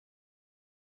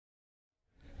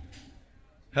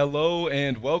Hello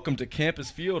and welcome to Campus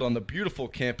Field on the beautiful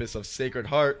campus of Sacred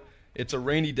Heart. It's a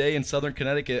rainy day in southern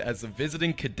Connecticut as the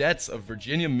visiting cadets of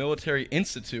Virginia Military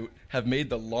Institute have made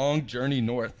the long journey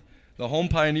north. The home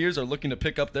Pioneers are looking to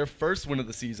pick up their first win of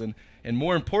the season, and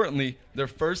more importantly, their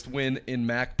first win in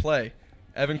MAC play.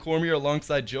 Evan Cormier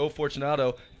alongside Joe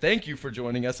Fortunato, thank you for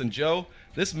joining us. And Joe,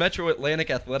 this Metro Atlantic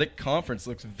Athletic Conference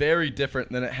looks very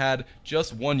different than it had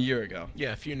just 1 year ago.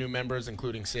 Yeah, a few new members,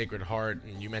 including Sacred Heart,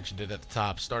 and you mentioned it at the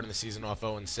top, starting the season off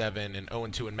 0-7 and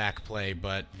 0-2 in MAC play,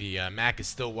 but the MAC is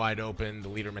still wide open. The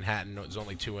leader, Manhattan, is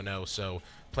only 2-0, so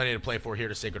plenty to play for here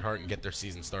to Sacred Heart and get their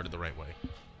season started the right way.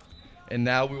 And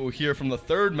now we will hear from the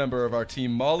third member of our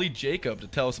team, Molly Jacob, to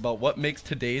tell us about what makes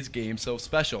today's game so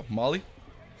special. Molly?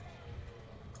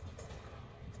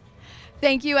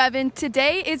 Thank you, Evan.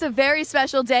 Today is a very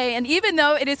special day, and even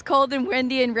though it is cold and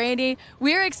windy and rainy,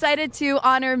 we are excited to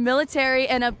honor military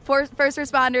and a First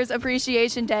Responders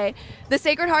Appreciation Day. The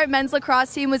Sacred Heart men's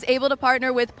lacrosse team was able to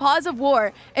partner with Paws of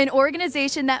War, an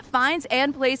organization that finds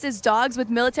and places dogs with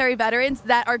military veterans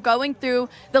that are going through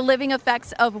the living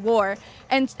effects of war.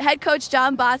 And head coach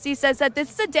John Bossi says that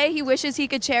this is a day he wishes he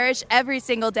could cherish every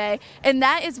single day, and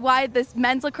that is why this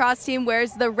men's lacrosse team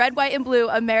wears the red, white, and blue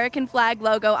American flag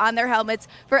logo on their helmets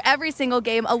for every single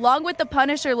game, along with the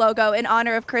Punisher logo in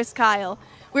honor of Chris Kyle.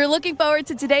 We're looking forward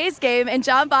to today's game, and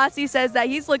John Bossi says that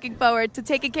he's looking forward to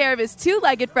taking care of his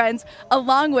two-legged friends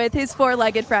along with his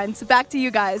four-legged friends. Back to you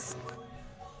guys.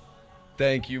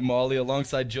 Thank you, Molly.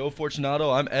 Alongside Joe Fortunato,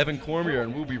 I'm Evan Cormier,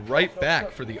 and we'll be right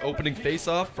back for the opening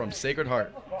face-off from Sacred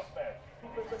Heart.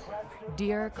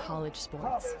 Dear college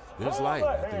sports, there's light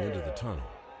at the end of the tunnel.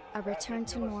 A return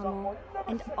to normal,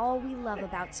 and all we love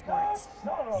about sports.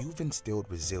 You've instilled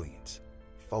resilience,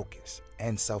 focus,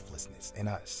 and selflessness in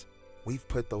us. We've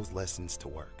put those lessons to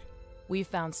work. We've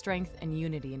found strength and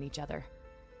unity in each other.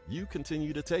 You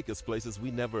continue to take us places we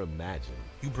never imagined.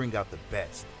 You bring out the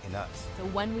best in us. So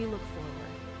when we look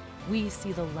forward, we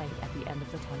see the light at the end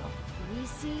of the tunnel. We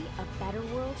see a better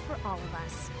world for all of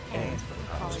us. And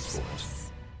for college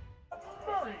sports.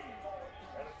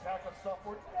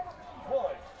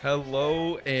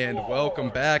 Hello and welcome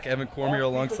back. Evan Cormier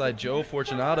alongside Joe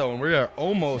Fortunato, and we are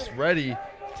almost ready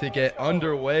to get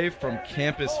underway from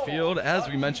Campus Field. As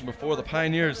we mentioned before, the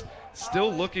Pioneers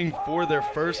still looking for their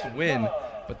first win,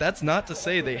 but that's not to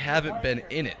say they haven't been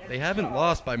in it. They haven't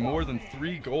lost by more than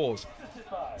 3 goals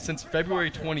since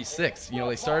February 26th. You know,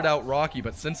 they started out rocky,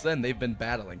 but since then they've been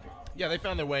battling. Yeah, they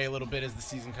found their way a little bit as the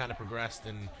season kind of progressed,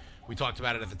 and we talked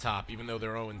about it at the top. Even though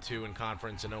they're 0-2 in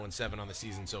conference and 0-7 on the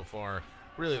season so far,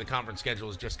 really the conference schedule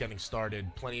is just getting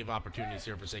started. Plenty of opportunities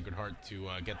here for Sacred Heart to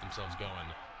get themselves going.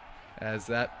 As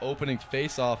that opening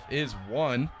face-off is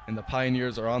won, and the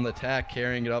Pioneers are on the attack.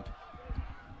 Carrying it up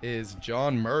is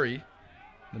John Murray,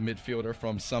 the midfielder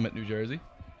from Summit, New Jersey.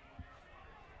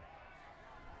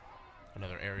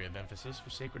 Another area of emphasis for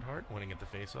Sacred Heart, winning at the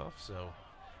face-off, so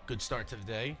good start to the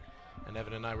day. And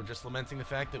Evan and I were just lamenting the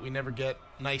fact that we never get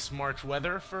nice March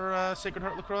weather for Sacred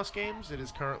Heart lacrosse games. It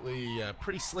is currently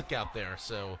pretty slick out there,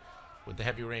 so with the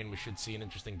heavy rain we should see an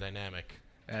interesting dynamic.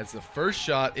 As the first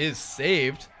shot is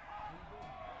saved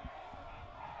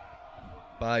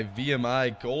by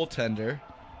VMI goaltender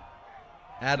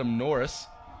Adam Norris.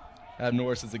 Adam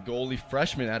Norris is a goalie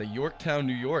freshman out of Yorktown,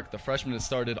 New York. The freshman has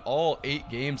started all 8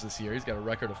 games this year. He's got a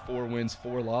record of 4 wins,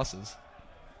 4 losses.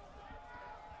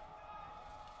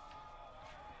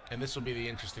 And this will be the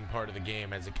interesting part of the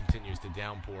game as it continues to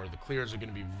downpour. The clears are going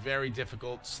to be very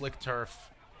difficult, slick turf.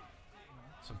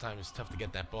 Sometimes it's tough to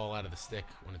get that ball out of the stick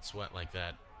when it's wet like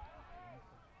that.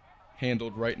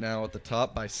 Handled right now at the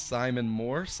top by Simon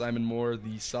Moore. Simon Moore,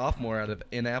 the sophomore out of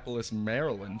Annapolis,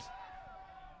 Maryland.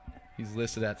 He's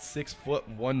listed at 6 foot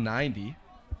 190.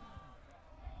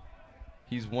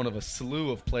 He's one of a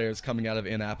slew of players coming out of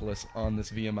Annapolis on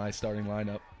this VMI starting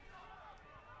lineup.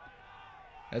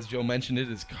 As Joe mentioned,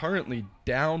 it is currently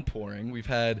downpouring. We've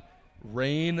had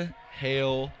rain,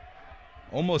 hail,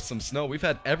 almost some snow. We've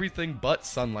had everything but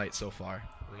sunlight so far.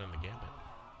 Running the gambit.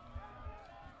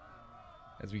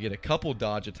 As we get a couple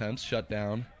dodge attempts shut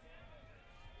down.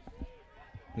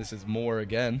 This is Moore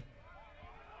again.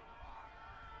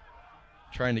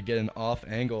 Trying to get an off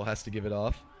angle, has to give it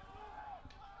off.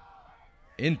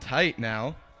 In tight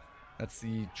now. That's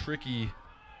the tricky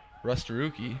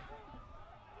Rustaruki.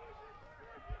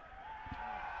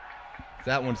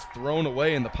 That one's thrown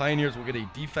away, and the Pioneers will get a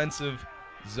defensive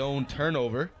zone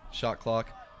turnover. Shot clock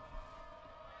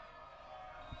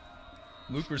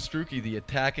Luke Restrucki, the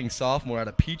attacking sophomore out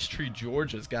of Peachtree,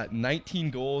 Georgia, has got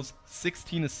 19 goals,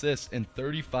 16 assists, and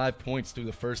 35 points through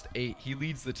the first 8. He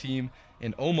leads the team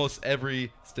in almost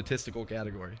every statistical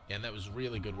category. Yeah, and that was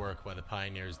really good work by the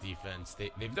Pioneers defense.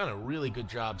 They've done a really good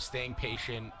job staying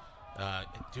patient,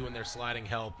 doing their sliding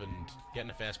help, and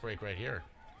getting a fast break right here.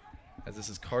 As this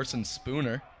is Carson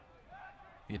Spooner,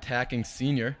 the attacking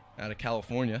senior out of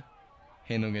California,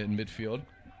 handling it in midfield.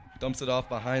 Dumps it off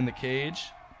behind the cage.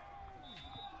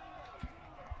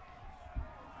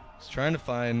 He's trying to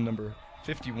find number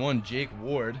 51, Jake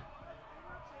Ward,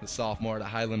 the sophomore at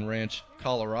Highland Ranch,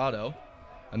 Colorado.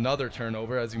 Another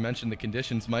turnover. As you mentioned, the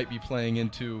conditions might be playing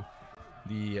into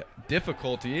the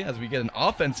difficulty as we get an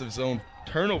offensive zone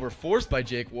turnover forced by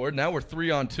Jake Ward. Now we're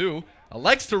 3-on-2.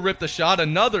 Elects to rip the shot.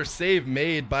 Another save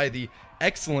made by the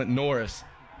excellent Norris.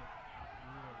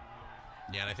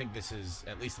 Yeah, and I think this is,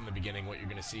 at least in the beginning, what you're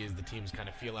going to see is the teams kind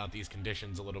of feel out these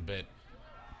conditions a little bit.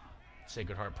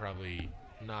 Sacred Heart probably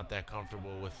not that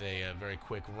comfortable with a very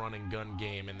quick run and gun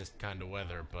game in this kind of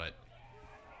weather, but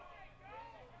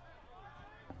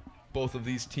both of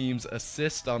these teams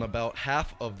assist on about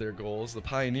half of their goals. The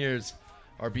Pioneers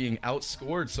are being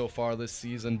outscored so far this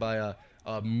season by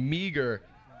a meager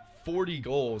 40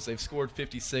 goals. They've scored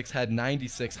 56, had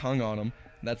 96 hung on them.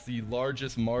 That's the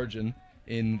largest margin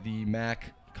in the MAC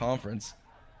conference.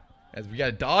 As we got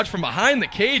a dodge from behind the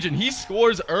cage, and he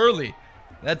scores early.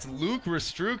 That's Luke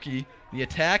Restrucki, the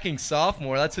attacking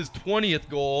sophomore. That's his 20th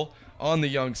goal on the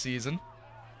young season.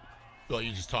 Well,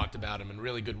 you just talked about him, and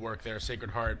really good work there. Sacred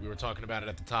Heart, we were talking about it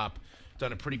at the top,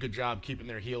 done a pretty good job keeping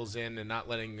their heels in and not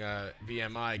letting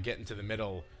VMI get into the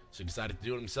middle. So he decided to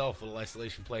do it himself. A little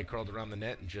isolation play, curled around the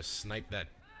net, and just sniped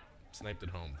it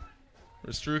home.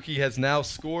 Restrucki has now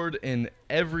scored in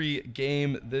every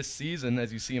game this season.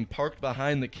 As you see him parked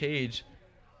behind the cage,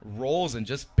 rolls and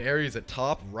just buries it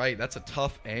top right. That's a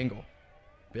tough angle.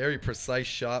 Very precise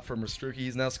shot from Restrucki.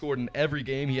 He's now scored in every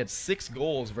game. He had 6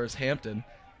 goals versus Hampton,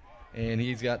 and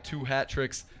he's got 2 hat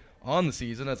tricks on the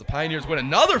season as the Pioneers win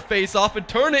another face-off and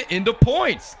turn it into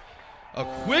points. A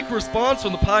quick response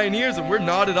from the Pioneers, and we're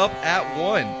knotted up at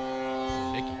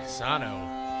 1. Nicky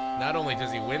Casano, not only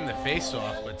does he win the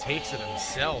face-off, but takes it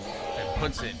himself and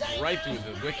puts it right through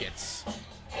the wickets.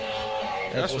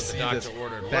 That's what the doctor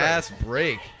ordered. Fast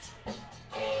break.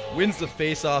 Wins the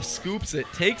face-off, scoops it,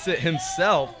 takes it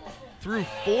himself through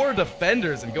 4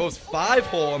 defenders and goes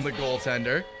 5-hole on the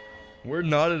goaltender. We're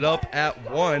knotted up at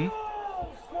 1.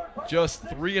 Just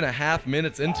 3.5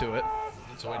 minutes into it.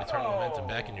 That's a way to turn momentum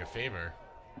back in your favor.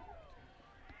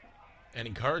 And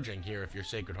encouraging here if you're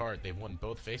Sacred Heart. They've won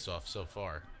both face-offs so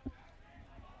far.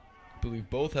 I believe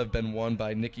both have been won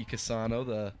by Nicky Casano,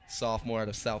 the sophomore out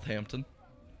of Southampton.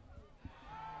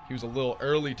 He was a little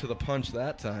early to the punch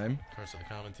that time. Curse of the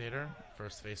commentator.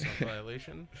 First face-off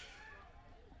violation.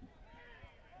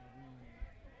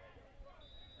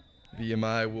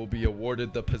 VMI will be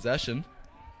awarded the possession.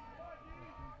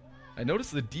 I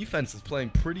noticed the defense is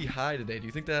playing pretty high today. Do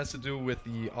you think that has to do with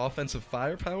the offensive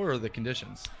firepower or the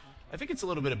conditions? I think it's a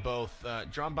little bit of both.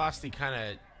 John Bosti kind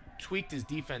of tweaked his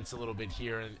defense a little bit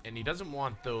here, and he doesn't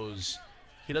want those.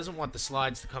 He doesn't want the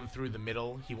slides to come through the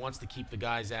middle. He wants to keep the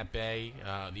guys at bay,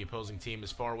 the opposing team,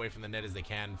 as far away from the net as they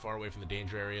can, far away from the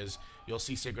danger areas. You'll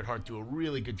see Sacred Heart do a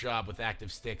really good job with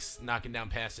active sticks, knocking down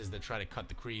passes that try to cut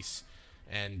the crease.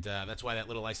 And that's why that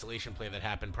little isolation play that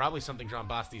happened, probably something John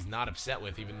Bosti's not upset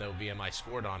with, even though VMI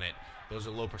scored on it. Those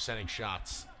are low percentage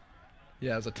shots.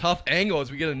 Yeah, it's a tough angle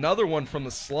as we get another one from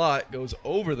the slot, goes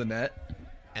over the net.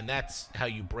 And that's how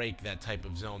you break that type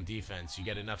of zone defense. You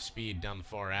get enough speed down the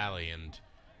far alley, and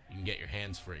you can get your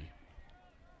hands free.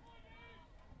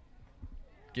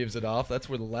 Gives it off. That's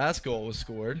where the last goal was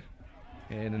scored.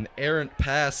 And an errant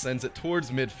pass sends it towards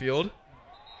midfield.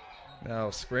 Now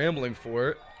scrambling for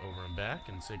it. Over and back,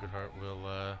 and Sacred Heart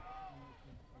will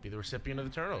be the recipient of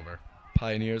the turnover.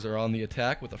 Pioneers are on the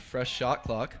attack with a fresh shot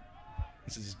clock.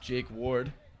 This is Jake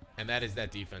Ward. And that is that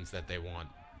defense that they want.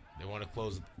 They want to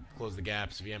close the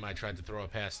gaps. VMI tried to throw a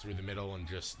pass through the middle, and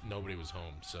just nobody was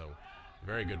home. So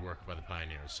very good work by the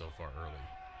Pioneers so far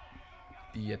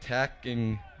early. The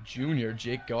attacking junior,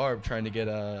 Jake Garb, trying to get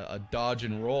a dodge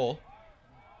and roll.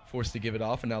 Forced to give it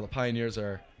off, and now the Pioneers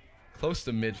are close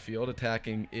to midfield.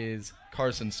 Attacking is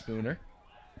Carson Spooner.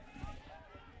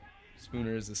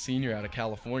 Spooner is a senior out of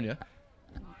California.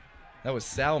 That was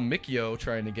Sal Micchio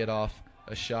trying to get off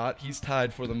a shot. He's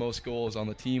tied for the most goals on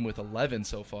the team with 11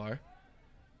 so far.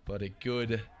 But a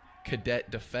good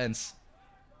cadet defense.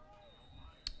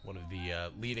 One of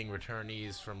the leading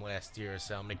returnees from last year,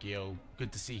 Sal Micchio.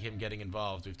 Good to see him getting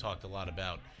involved. We've talked a lot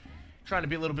about trying to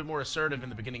be a little bit more assertive in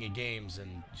the beginning of games, and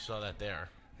you saw that there.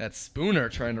 That's Spooner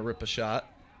trying to rip a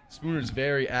shot. Spooner's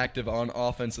very active on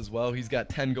offense as well. He's got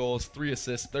 10 goals, 3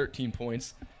 assists, 13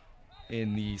 points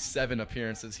in the 7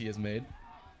 appearances he has made.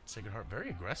 Sacred Heart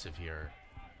very aggressive here.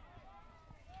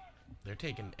 They're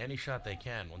taking any shot they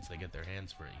can once they get their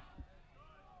hands free.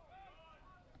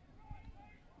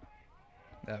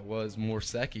 That was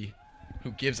Morsecki who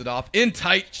gives it off. In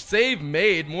tight, save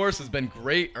made. Morris has been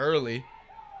great early.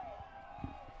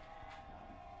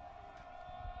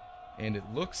 And it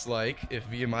looks like if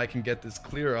VMI can get this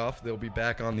clear off, they'll be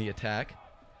back on the attack.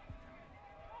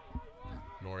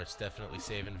 Norris definitely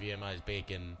saving VMI's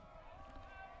bacon.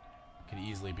 Could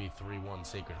easily be 3-1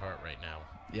 Sacred Heart right now.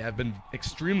 Yeah, I've been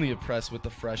extremely impressed with the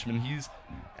freshman. He's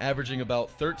averaging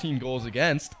about 13 goals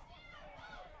against.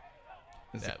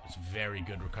 That was very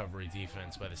good recovery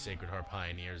defense by the Sacred Heart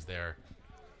Pioneers there.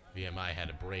 VMI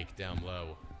had a break down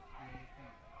low.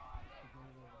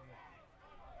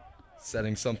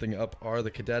 Setting something up are the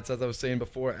Cadets. As I was saying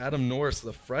before, Adam Norris,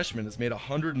 the freshman, has made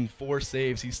 104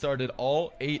 saves. He started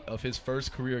all 8 of his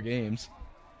first career games.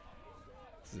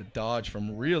 This is a dodge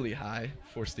from really high,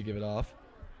 forced to give it off.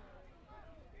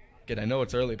 Again, I know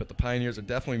it's early, but the Pioneers are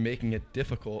definitely making it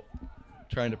difficult,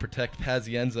 trying to protect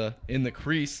Pazienza in the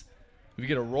crease. We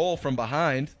get a roll from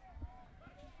behind.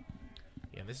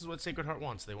 Yeah, this is what Sacred Heart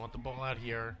wants. They want the ball out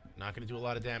here. Not going to do a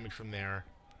lot of damage from there.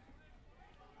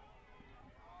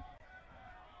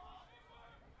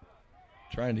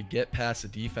 Trying to get past the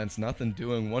defense. Nothing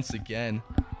doing once again.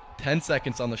 10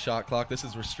 seconds on the shot clock. This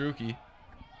is Restrucki.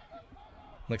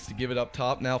 Likes to give it up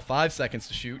top. Now 5 seconds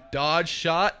to shoot. Dodge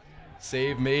shot.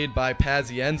 Save made by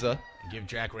Pazienza. Give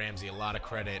Jack Ramsey a lot of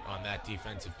credit on that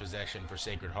defensive possession for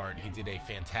Sacred Heart. He did a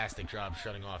fantastic job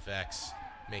shutting off X,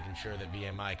 making sure that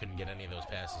VMI couldn't get any of those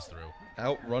passes through.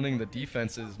 Outrunning the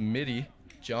defense's midi,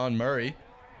 John Murray.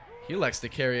 He likes to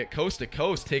carry it coast to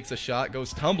coast. Takes a shot.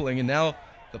 Goes tumbling. And now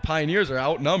the Pioneers are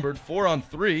outnumbered,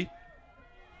 4-on-3.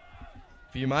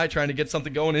 VMI trying to get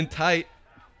something going in tight.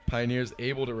 Pioneers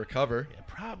able to recover. Yeah,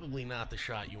 probably not the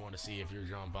shot you want to see if you're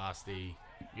John Bosty.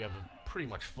 You have a pretty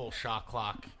much full shot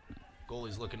clock.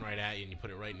 Goalie's looking right at you, and you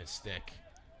put it right in his stick.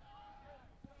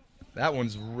 That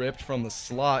one's ripped from the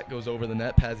slot, goes over the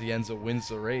net. Pazienza wins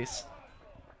the race.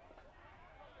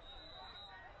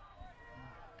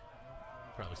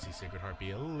 Probably see Sacred Heart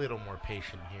be a little more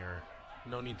patient here.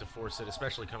 No need to force it,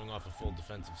 especially coming off a full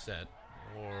defensive set.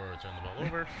 Or turn the ball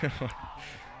over.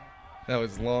 That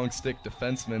was long stick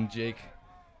defenseman Jake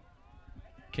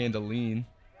Candeline.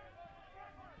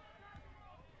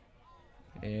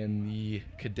 And the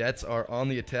Cadets are on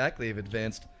the attack. They've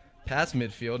advanced past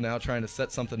midfield, now trying to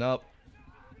set something up.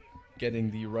 Getting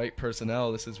the right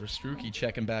personnel. This is Restrucki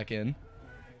checking back in.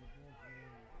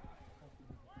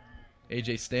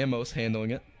 AJ Stamos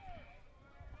handling it.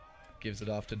 Gives it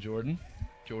off to Jordan.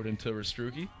 Jordan to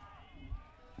Restrucki.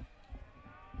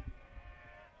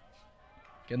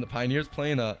 Again, the Pioneers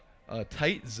playing a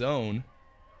tight zone.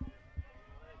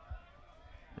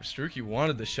 Restrucki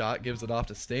wanted the shot. Gives it off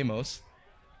to Stamos.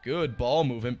 Good ball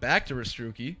movement. Back to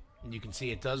Restrucki. And you can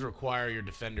see it does require your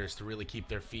defenders to really keep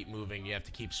their feet moving. You have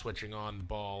to keep switching on the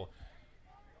ball.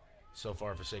 So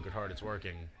far for Sacred Heart, it's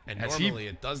working. And normally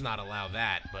it does not allow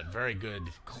that, but very good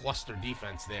cluster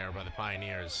defense there by the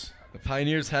Pioneers. The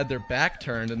Pioneers had their back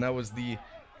turned, and that was the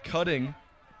cutting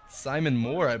Simon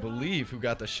Moore, I believe, who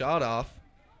got the shot off.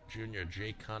 Junior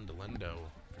Jake Condolendo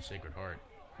for Sacred Heart.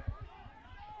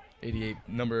 88,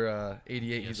 number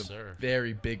 88. Yes, he's a sir.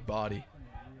 very big body.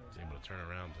 He's able to turn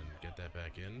around and get that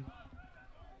back in.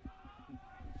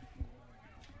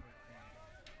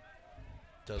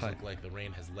 Does look like the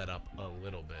rain has let up a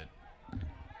little bit.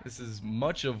 This is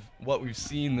much of what we've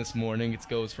seen this morning. It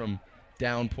goes from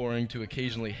downpouring to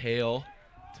occasionally hail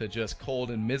to just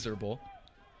cold and miserable.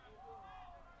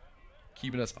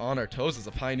 Keeping us on our toes as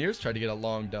the Pioneers try to get a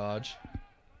long dodge.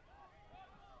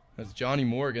 That's Johnny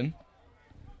Morgan.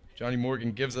 Johnny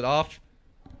Morgan gives it off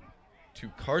to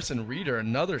Carson Reeder.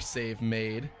 Another save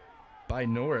made by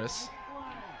Norris.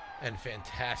 And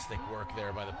fantastic work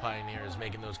there by the Pioneers,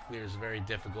 making those clears very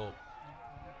difficult.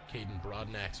 Caden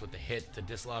Broadnax with the hit to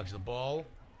dislodge the ball.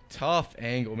 Tough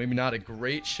angle. Maybe not a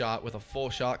great shot with a full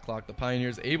shot clock. The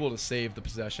Pioneers able to save the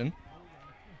possession.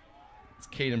 It's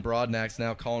Caden Broadnax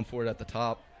now calling for it at the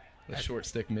top. The short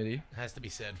stick midi. Has to be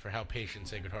said for how patient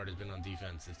Sacred Heart has been on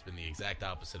defense. It's been the exact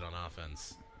opposite on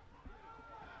offense.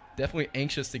 Definitely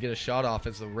anxious to get a shot off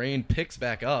as the rain picks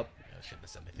back up. I shouldn't have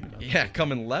said anything about Yeah, that.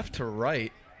 coming left to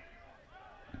right.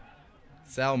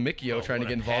 Sal Micchio trying to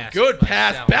what a get involved. pass Good by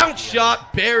pass. Sal Bounce Micchio.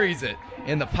 shot. Buries it.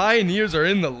 And the Pioneers are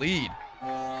in the lead.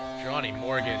 Johnny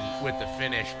Morgan with the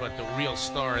finish, but the real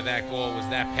star of that goal was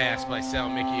that pass by Sal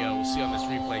Micchio. We'll see on this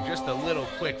replay just a little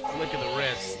quick flick of the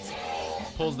wrist.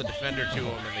 Pulls the defender to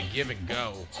him, and the give and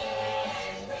go.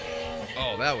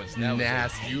 Oh, that was nasty.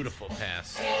 Was a beautiful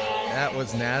pass. That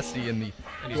was nasty, and the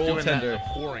And he's doing that in goaltender, the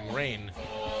pouring rain.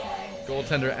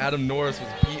 goaltender Adam Norris was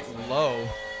beat low.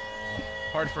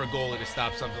 Hard for a goalie to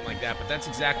stop something like that, but that's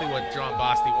exactly what John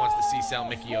Basti wants to see Sal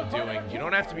Micchio doing. You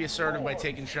don't have to be assertive by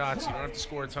taking shots. You don't have to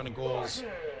score a ton of goals.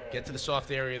 Get to the soft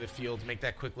area of the field, make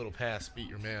that quick little pass, beat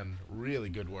your man. Really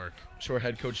good work. I'm sure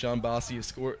head coach John Bossi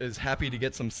is happy to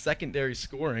get some secondary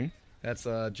scoring. That's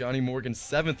Johnny Morgan's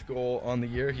 7th goal on the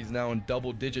year. He's now in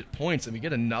double-digit points, and we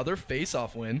get another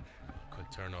face-off win. Quick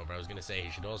turnover. I was going to say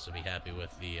he should also be happy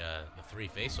with the 3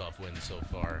 face-off wins so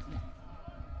far.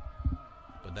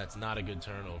 But that's not a good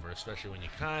turnover, especially when you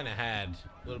kind of had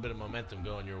a little bit of momentum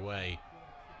going your way.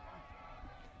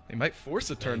 They might force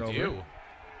a turnover. They do.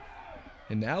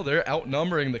 And now they're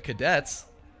outnumbering the Cadets.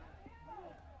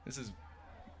 This is...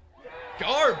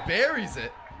 Garb buries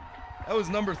it. That was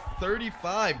number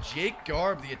 35, Jake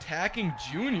Garb, the attacking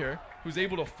junior, who's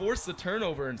able to force the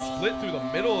turnover and split through the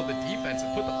middle of the defense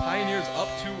and put the Pioneers up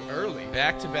too early.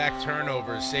 Back-to-back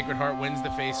turnovers. Sacred Heart wins the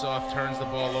face-off, turns the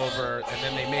ball over, and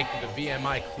then they make the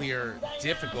VMI clear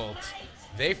difficult.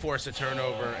 They force a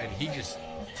turnover, and he just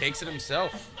takes it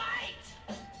himself.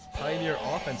 Pioneer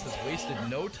offense has wasted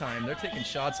no time. They're taking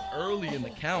shots early in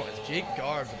the count as Jake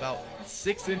Garb's about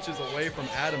 6 inches away from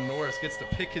Adam Norris, gets to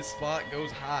pick his spot, goes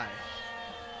high.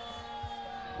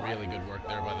 Really good work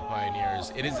there by the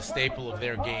Pioneers. It is a staple of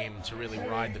their game to really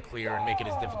ride the clear and make it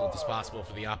as difficult as possible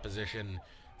for the opposition.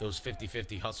 Those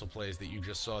 50-50 hustle plays that you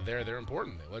just saw there, they're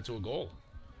important. They led to a goal.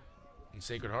 And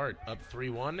Sacred Heart up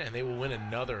 3-1, and they will win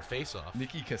another face-off.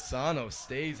 Nicky Casano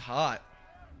stays hot,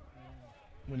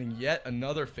 winning yet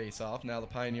another face-off. Now the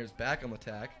Pioneers back on the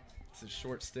attack. This is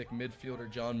short stick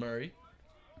midfielder John Murray.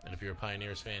 And if you're a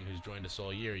Pioneers fan who's joined us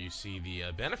all year, you see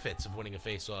the benefits of winning a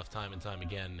face-off time and time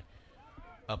again,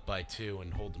 up by 2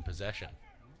 and holding possession.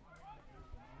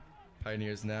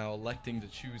 Pioneers now electing to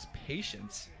choose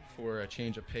patience for a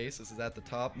change of pace. This is at the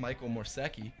top. Michael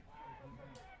Morsecki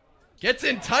gets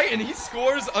in tight, and he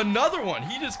scores another one.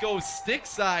 He just goes stick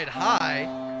side high,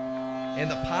 and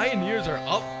the Pioneers are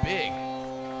up big.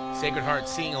 Sacred Heart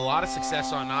seeing a lot of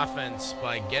success on offense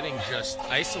by getting just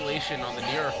isolation on the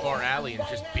near or far alley and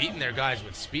just beating their guys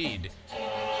with speed.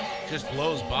 Just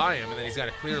blows by him, and then he's got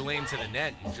a clear lane to the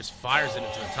net and just fires it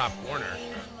into the top corner.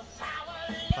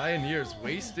 Pioneers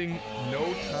wasting no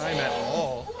time at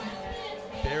all,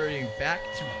 burying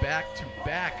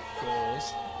back-to-back-to-back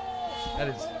goals. That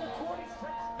is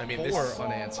 4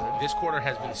 unanswered. This quarter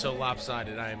has been so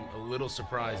lopsided, I am a little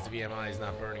surprised VMI is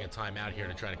not burning a timeout here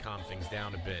to try to calm things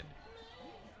down a bit.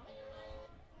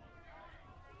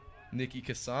 Nicky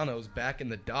Casano's back in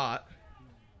the dot,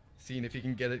 seeing if he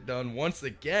can get it done once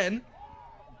again.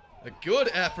 A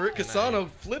good effort. Casano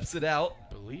flips it out.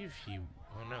 I believe he...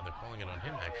 Oh, no, they're calling it on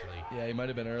him, actually. Yeah, he might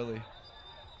have been early.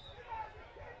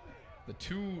 The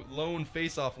 2 lone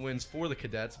face-off wins for the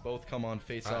Cadets both come on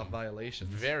face-off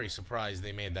violations. Very surprised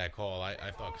they made that call. I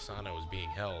thought Casano was being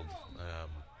held,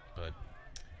 but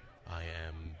I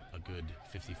am a good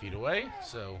 50 feet away,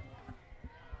 so...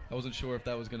 I wasn't sure if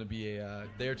that was going to be a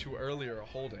there too early or a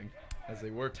holding, as they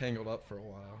were tangled up for a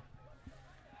while.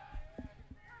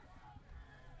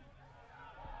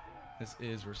 This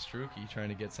is Restrucki trying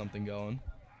to get something going.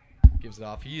 Gives it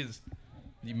off. He is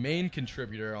the main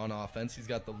contributor on offense. He's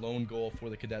got the lone goal for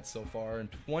the Cadets so far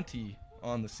and 20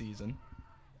 on the season.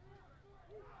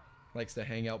 Likes to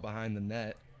hang out behind the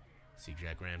net. See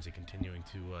Jack Ramsey continuing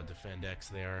to defend X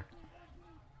there.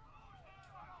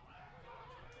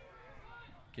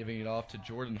 Giving it off to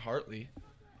Jordan Hartley.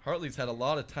 Hartley's had a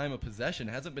lot of time of possession.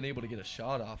 Hasn't been able to get a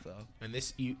shot off, though. And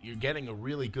this, you're getting a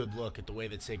really good look at the way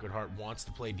that Sacred Heart wants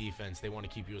to play defense. They want to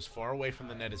keep you as far away from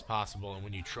the net as possible, and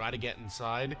when you try to get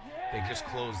inside, they just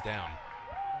close down.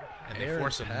 And they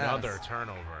force another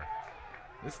turnover.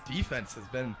 This defense has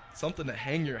been something to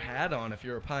hang your hat on if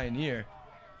you're a Pioneer.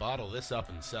 Bottle this up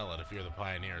and sell it if you're the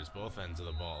Pioneers, both ends of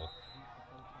the ball.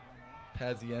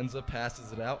 Pazienza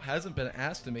passes it out. Hasn't been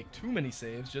asked to make too many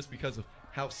saves just because of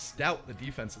how stout the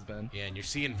defense has been. Yeah, and you're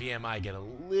seeing VMI get a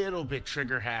little bit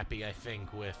trigger happy, I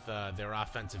think, with their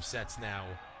offensive sets now.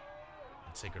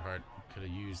 And Sacred Heart could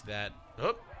have used that.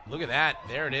 Oh, look at that.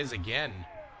 There it is again.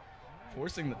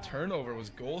 Forcing the turnover was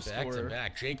goal scorer. Back to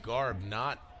back. Jake Garb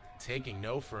not taking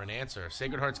no for an answer.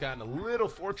 Sacred Heart's gotten a little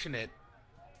fortunate.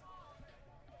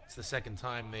 It's the second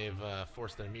time they've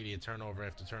forced their immediate turnover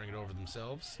after turning it over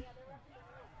themselves.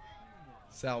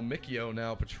 Sal Micchio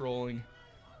now patrolling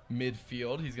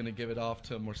midfield. He's going to give it off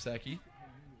to Morsecki.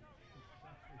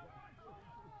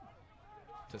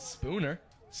 To Spooner.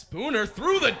 Spooner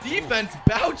through the defense,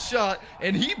 bounce shot,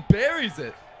 and he buries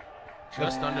it.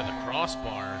 Just under the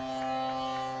crossbar.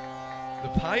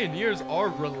 The Pioneers are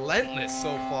relentless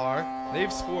so far.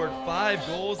 They've scored 5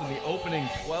 goals in the opening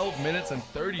 12 minutes and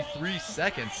 33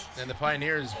 seconds. And the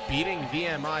Pioneers beating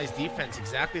VMI's defense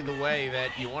exactly the way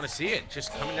that you want to see it.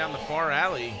 Just coming down the far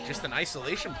alley, just an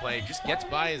isolation play, just gets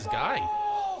by his guy.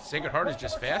 Sacred Heart is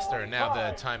just faster. And now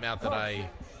the timeout that I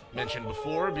mentioned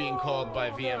before being called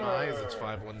by VMI as it's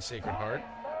 5-1 Sacred Heart.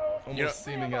 Almost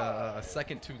seeming a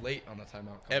second too late on the timeout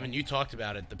call. Evan, you talked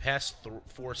about it. The past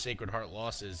 4 Sacred Heart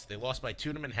losses, they lost by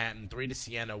 2 to Manhattan, 3 to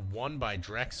Siena, 1 by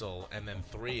Drexel, and then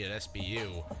 3 at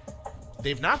SBU.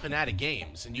 They've not been out of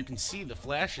games, and you can see the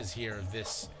flashes here of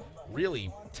this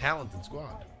really talented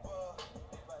squad.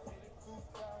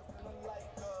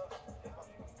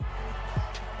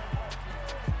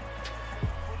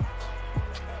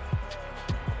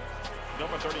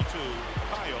 Number 32,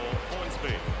 Kyle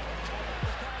Hornsby.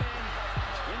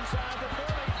 Inside the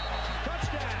 40.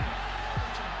 Touchdown.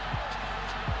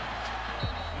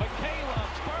 Michaela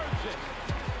burns it.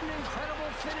 An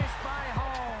incredible finish by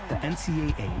Hall. The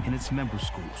NCAA and its member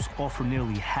schools offer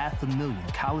nearly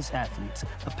 500,000 college athletes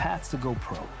a path to go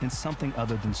pro in something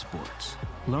other than sports.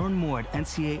 Learn more at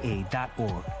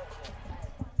ncaa.org.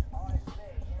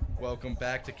 Welcome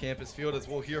back to Campus Field as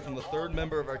we'll hear from the third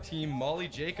member of our team, Molly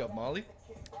Jacob. Molly?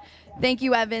 Thank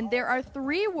you, Evan. There are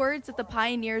 3 words that the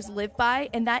Pioneers live by,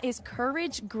 and that is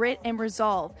courage, grit, and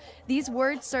resolve. These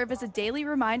words serve as a daily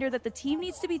reminder that the team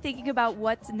needs to be thinking about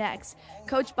what's next.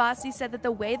 Coach Bossi said that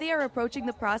the way they are approaching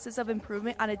the process of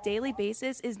improvement on a daily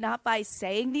basis is not by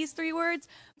saying these 3 words,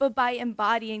 but by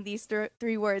embodying these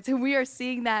 3 words. And we are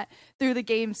seeing that through the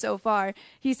game so far.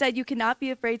 He said you cannot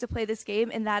be afraid to play this game,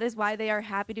 and that is why they are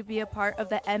happy to be a part of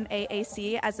the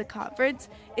MAAC, as the conference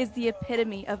is the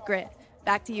epitome of grit.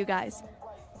 Back to you guys.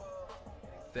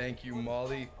 Thank you,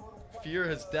 Molly. Fear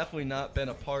has definitely not been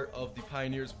a part of the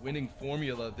Pioneers' winning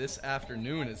formula this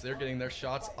afternoon as they're getting their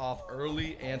shots off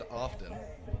early and often.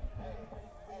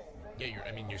 Yeah,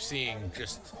 you're seeing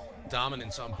just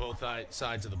dominance on both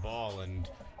sides of the ball, and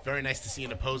very nice to see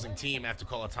an opposing team have to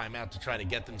call a timeout to try to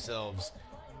get themselves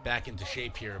back into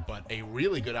shape here. But a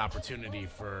really good opportunity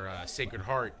for Sacred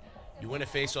Heart. You win a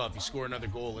faceoff, you score another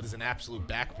goal. It is an absolute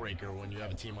backbreaker when you have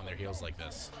a team on their heels like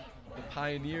this. The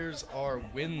Pioneers are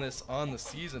winless on the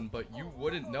season, but you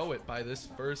wouldn't know it by this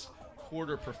first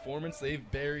quarter performance. They've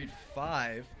buried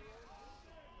 5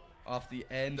 off the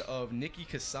end of Nicky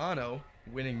Casano,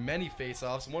 winning many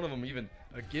faceoffs. One of them even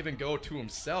a give and go to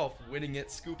himself, winning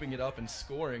it, scooping it up, and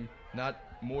scoring not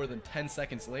more than 10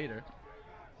 seconds later,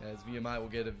 as VMI will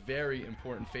get a very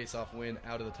important faceoff win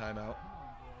out of the timeout.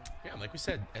 Yeah, like we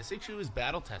said, SHU is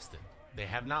battle-tested. They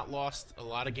have not lost a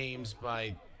lot of games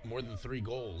by more than 3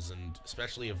 goals, and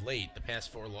especially of late, the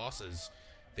past 4 losses,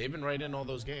 they've been right in all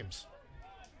those games.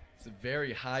 It's a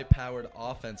very high-powered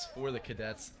offense for the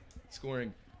Cadets,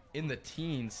 scoring in the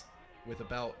teens with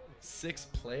about 6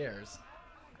 players,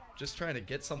 just trying to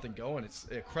get something going. It's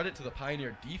a credit to the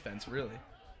Pioneer defense, really.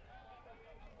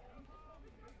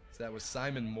 So that was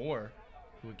Simon Moore,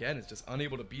 who again is just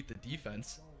unable to beat the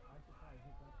defense.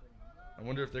 I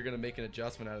wonder if they're going to make an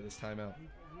adjustment out of this timeout.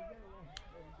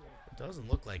 It doesn't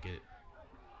look like it.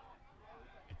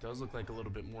 It does look like a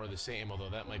little bit more of the same, although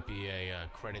that might be a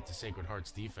credit to Sacred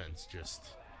Heart's defense, just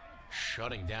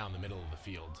shutting down the middle of the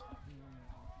field.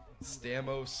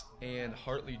 Stamos and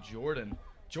Hartley Jordan.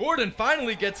 Jordan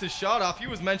finally gets his shot off. He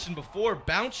was mentioned before.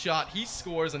 Bounce shot. He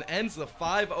scores and ends the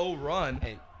 5-0 run.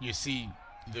 And you see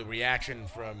the reaction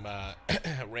from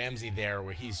Ramsey there,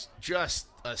 where he's just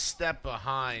a step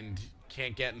behind,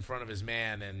 can't get in front of his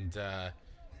man, and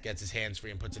gets his hands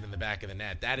free and puts it in the back of the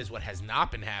net. That is what has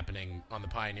not been happening on the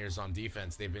Pioneers on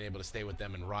defense. They've been able to stay with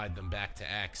them and ride them back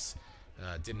to X.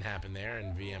 Didn't happen there,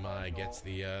 and VMI gets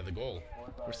the goal.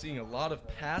 We're seeing a lot of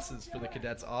passes for the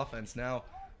Cadets offense. Now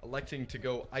electing to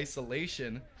go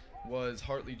isolation was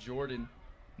Hartley Jordan,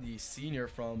 the senior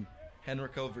from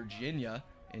Henrico, Virginia,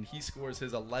 and he scores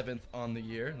his 11th on the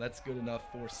year. That's good enough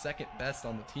for second best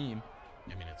on the team.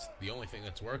 I mean, it's the only thing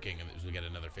that's working is we get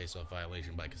another face-off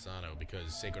violation by Casano,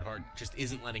 because Sacred Heart just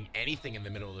isn't letting anything in the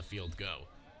middle of the field go.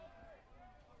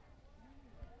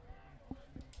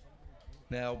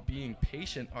 Now, being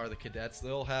patient are the Cadets.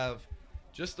 They'll have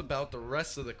just about the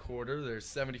rest of the quarter. There's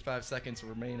 75 seconds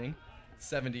remaining,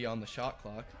 70 on the shot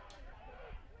clock.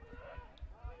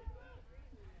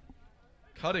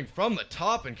 Cutting from the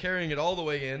top and carrying it all the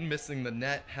way in, missing the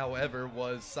net, however,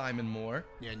 was Simon Moore.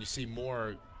 Yeah, and you see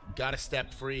Moore got a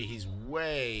step free. He's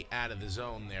way out of the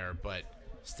zone there, but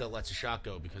still lets a shot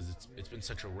go because it's been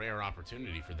such a rare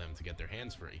opportunity for them to get their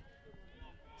hands free.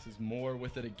 This is Moore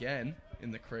with it again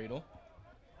in the cradle.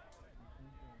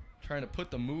 Trying to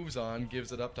put the moves on,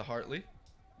 gives it up to Hartley.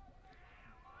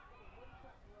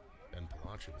 And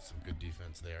Palanche with some good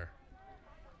defense there.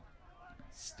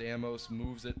 Stamos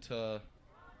moves it to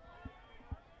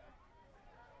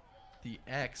the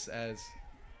X as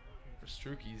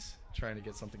Verstrucki's trying to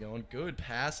get something going. Good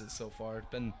passes so far. It's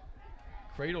been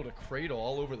cradle to cradle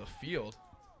all over the field.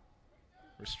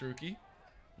 Verstrucki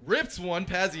rips one.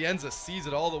 Pazienza sees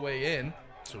it all the way in.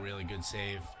 It's a really good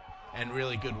save and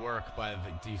really good work by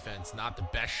the defense. Not the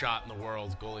best shot in the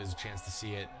world. Goalie has a chance to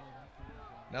see it.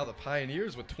 Now the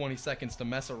Pioneers with 20 seconds to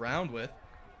mess around with,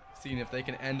 seeing if they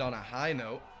can end on a high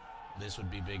note. This would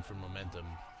be big for momentum.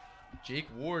 Jake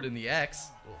Ward in the X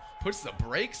puts the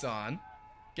brakes on,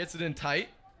 gets it in tight.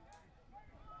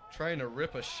 Trying to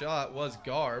rip a shot was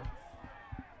Garb.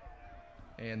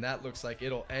 And that looks like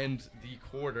it'll end the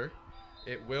quarter.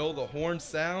 It will. The horn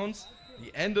sounds.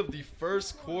 The end of the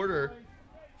first quarter.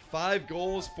 5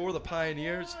 goals for the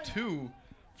Pioneers, 2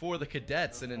 for the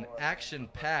Cadets in an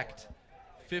action-packed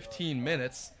 15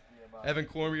 minutes. Evan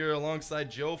Cormier alongside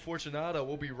Joe Fortunato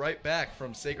will be right back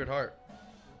from Sacred Heart.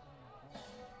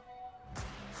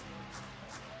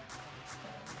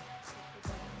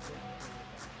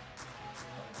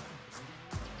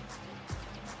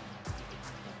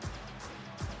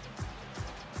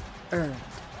 Earned,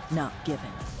 not given.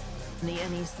 In the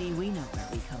NEC, we know where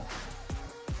we come from.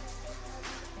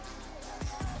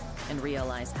 And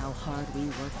realize how hard we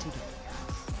work to get here.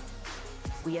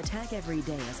 We attack every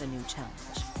day as a new challenge.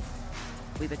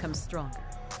 We become stronger.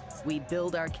 We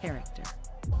build our character.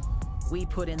 We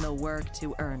put in the work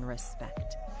to earn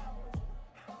respect.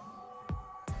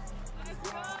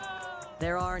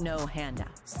 There are no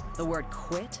handouts. The word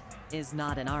quit is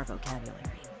not in our vocabulary.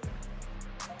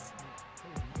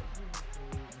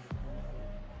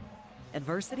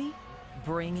 Adversity?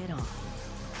 Bring it on.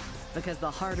 Because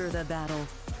the harder the battle,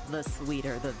 the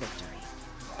sweeter the victory.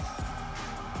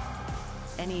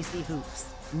 NEC Hoops.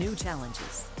 New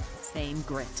challenges. Same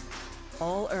grit.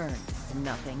 All earned,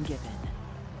 nothing given.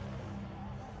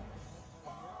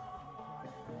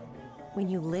 When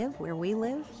you live where we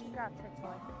live,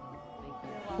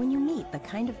 when you meet the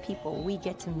kind of people we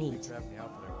get to meet,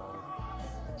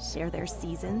 share their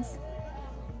seasons,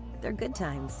 their good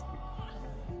times,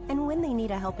 and when they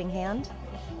need a helping hand,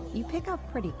 you pick up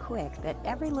pretty quick that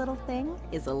every little thing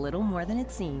is a little more than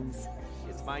it seems.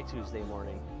 It's my Tuesday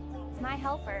morning. It's my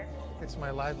helper. It's my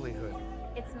livelihood.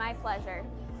 It's my pleasure.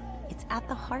 It's at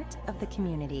the heart of the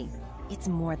community. It's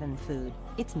more than food.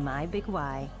 It's my big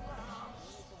why.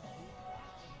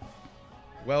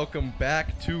 Welcome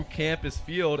back to Campus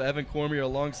Field. Evan Cormier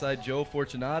alongside Joe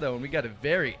Fortunato, and we got a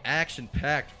very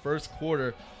action-packed first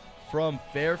quarter from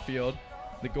Fairfield.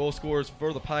 The goal scorers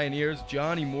for the Pioneers,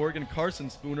 Johnny Morgan, Carson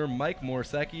Spooner, Mike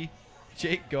Morsecki,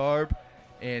 Jake Garb,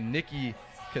 and Nicky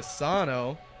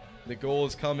Casano. The goal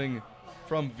is coming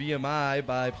from VMI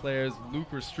by players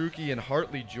Luke Restrucki and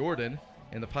Hartley Jordan.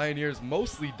 And the Pioneers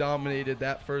mostly dominated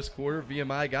that first quarter.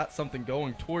 VMI got something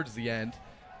going towards the end,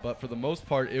 but for the most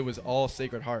part, it was all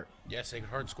Sacred Heart. Yeah, Sacred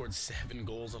Heart scored 7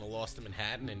 goals in a loss to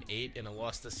Manhattan and 8 in a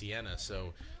loss to Siena.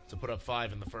 So to put up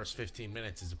 5 in the first 15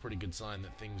 minutes is a pretty good sign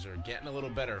that things are getting a little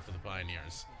better for the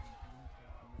Pioneers.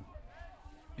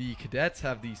 The Cadets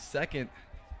have the second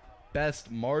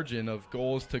best margin of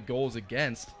goals to goals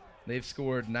against. They've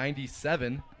scored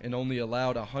 97 and only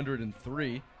allowed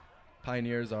 103.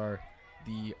 Pioneers are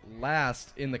the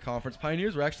last in the conference.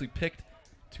 Pioneers were actually picked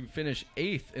to finish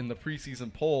 8th in the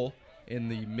preseason poll in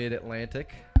the Metro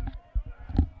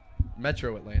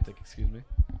Atlantic, excuse me.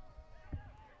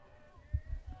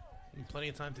 And plenty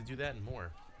of time to do that and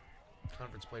more.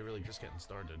 Conference play really just getting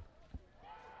started.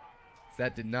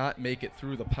 That did not make it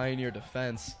through the Pioneer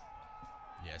defense.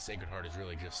 Yeah, Sacred Heart is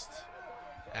really just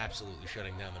absolutely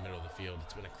shutting down the middle of the field.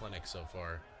 It's been a clinic so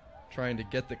far. Trying to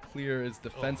get the clear is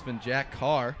defenseman Jack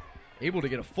Carr. Able to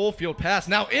get a full field pass.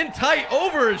 Now in tight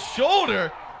over his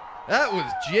shoulder. That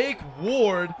was Jake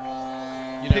Ward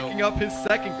picking up his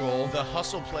second goal. The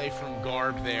hustle play from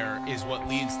Garb there is what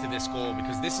leads to this goal,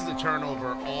 because this is a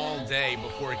turnover all day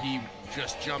before he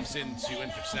just jumps in to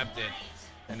intercept it,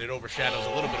 and it overshadows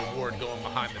a little bit of Ward going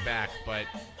behind the back. But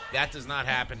that does not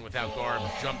happen without Garb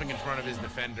jumping in front of his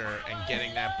defender and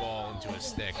getting that ball into his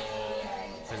stick,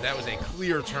 because that was a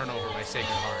clear turnover by Sacred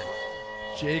Heart.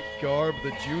 Jake Garb,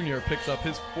 the junior, picks up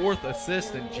his 4th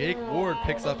assist, and Jake Ward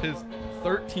picks up his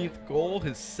 13th goal,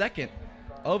 his second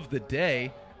of the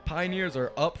day. Pioneers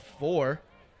are up 4.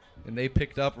 And they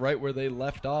picked up right where they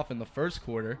left off in the first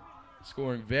quarter,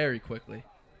 scoring very quickly.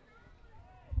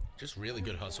 Just really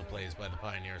good hustle plays by the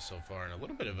Pioneers so far, and a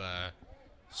little bit of a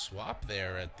swap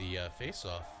there at the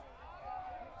face-off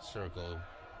circle.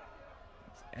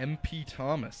 It's MP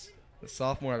Thomas, the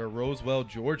sophomore out of Roswell,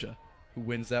 Georgia, who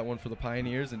wins that one for the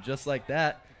Pioneers. And just like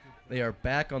that, they are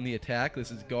back on the attack. This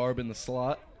is Garb in the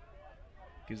slot.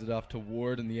 Gives it off to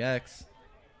Ward in the X.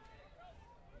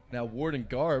 Now Ward and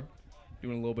Garb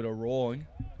doing a little bit of rolling.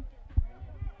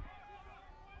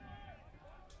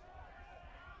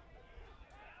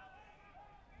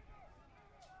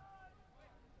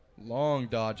 Long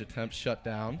dodge attempt shut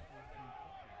down.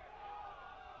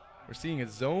 We're seeing a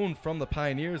zone from the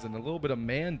Pioneers and a little bit of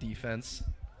man defense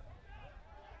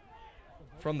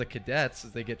from the Cadets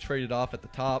as they get traded off at the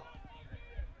top.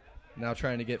 Now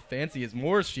trying to get fancy is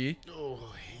Morrissey.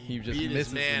 Oh, he just beat misses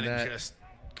his man the net. and just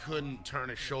couldn't turn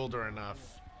his shoulder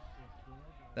enough.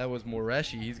 That was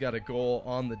Moreshi. He's got a goal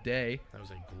on the day. That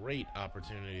was a great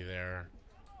opportunity there.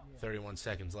 31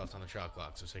 seconds left on the shot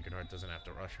clock, so Sacred Heart doesn't have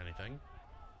to rush anything.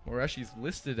 Moreshi's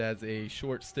listed as a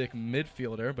short stick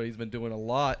midfielder, but he's been doing a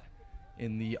lot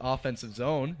in the offensive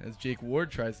zone as Jake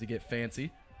Ward tries to get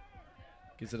fancy.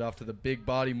 Gives it off to the big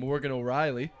body Morgan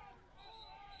O'Reilly.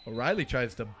 O'Reilly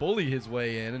tries to bully his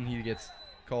way in, and he gets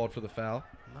called for the foul.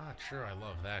 Not sure I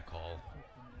love that call.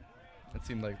 That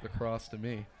seemed like lacrosse to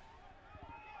me.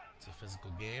 It's a physical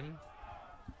game.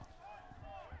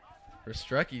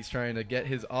 Restrecki's trying to get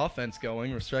his offense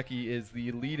going. Restrecki is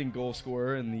the leading goal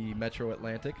scorer in the Metro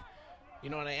Atlantic.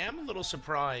 You know, and I am a little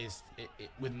surprised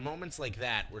with moments like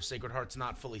that where Sacred Heart's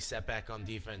not fully set back on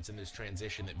defense in this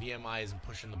transition, that VMI isn't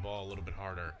pushing the ball a little bit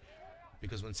harder.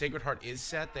 Because when Sacred Heart is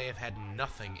set, they have had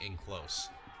nothing in close.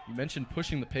 You mentioned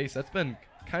pushing the pace. That's been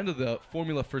kind of the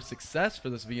formula for success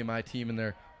for this VMI team in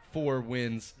their 4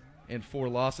 wins and 4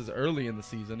 losses early in the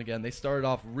season. Again, they started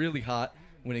off really hot,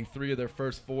 winning 3 of their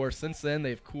first 4. Since then,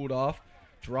 they've cooled off,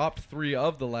 dropped 3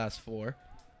 of the last 4.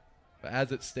 But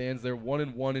as it stands, they're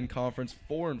 1-1 in conference,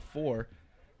 4-4.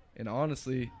 And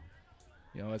honestly,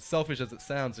 you know, as selfish as it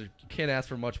sounds, you can't ask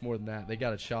for much more than that. They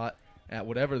got a shot at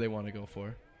whatever they want to go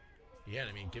for. Yeah,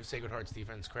 I mean, give Sacred Heart's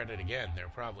defense credit again. They're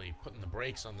probably putting the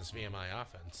brakes on this VMI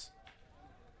offense.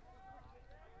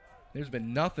 There's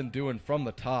been nothing doing from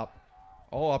the top.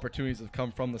 All opportunities have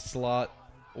come from the slot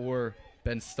or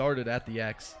been started at the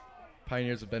X.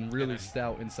 Pioneers have been really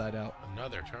stout inside out.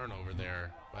 Another turnover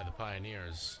there by the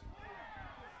Pioneers.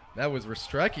 That was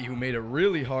Restrecki who made it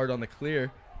really hard on the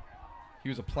clear. He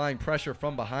was applying pressure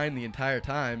from behind the entire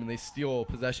time, and they steal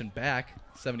possession back.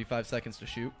 75 seconds to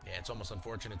shoot. Yeah, it's almost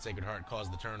unfortunate Sacred Heart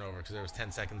caused the turnover because there was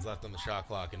 10 seconds left on the shot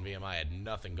clock, and VMI had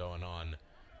nothing going on.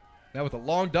 Now with a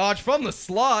long dodge from the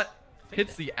slot,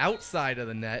 hits the outside of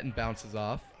the net and bounces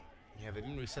off. Yeah, they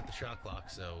didn't reset the shot clock,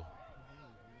 so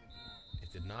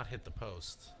it did not hit the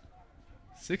post.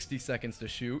 60 seconds to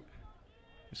shoot.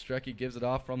 Restrecki gives it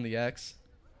off from the X.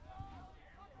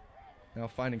 Now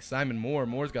finding Simon Moore.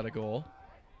 Moore's got a goal.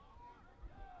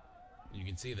 You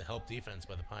can see the help defense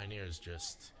by the Pioneers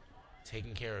just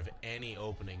taking care of any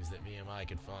openings that VMI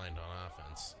could find on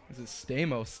offense. This is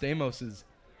Stamos. Stamos is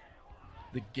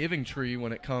the giving tree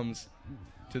when it comes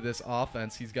to this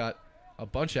offense. He's got a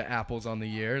bunch of apples on the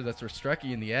year. That's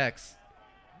Restrecki in the X.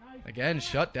 Again,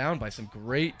 shut down by some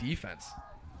great defense.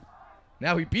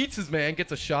 Now he beats his man,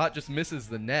 gets a shot, just misses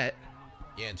the net.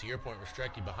 Yeah, and to your point,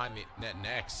 Restrecki behind the net and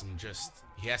X, and just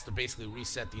he has to basically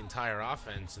reset the entire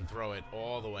offense and throw it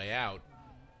all the way out.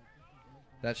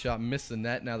 That shot missed the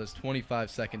net. Now there's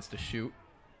 25 seconds to shoot.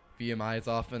 VMI's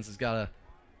offense has got to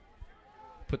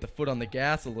put the foot on the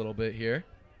gas a little bit here.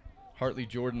 Hartley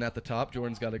Jordan at the top.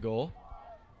 Jordan's got a goal.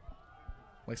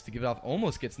 Likes to give it off.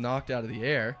 Almost gets knocked out of the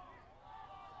air.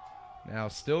 Now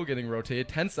still getting rotated.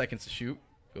 10 seconds to shoot.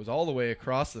 Goes all the way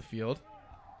across the field.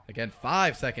 Again,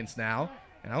 5 seconds now.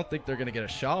 And I don't think they're going to get a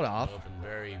shot off. Open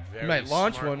very, very he might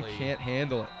launch smartly. one. Can't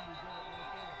handle it.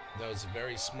 That was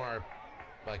very smart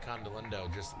by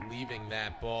Condolindo, just leaving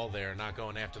that ball there, not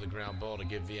going after the ground ball to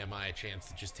give VMI a chance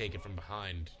to just take it from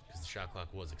behind because the shot clock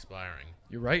was expiring.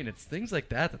 You're right, and it's things like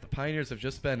that that the Pioneers have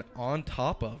just been on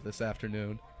top of this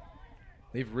afternoon.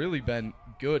 They've really been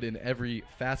good in every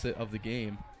facet of the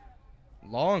game.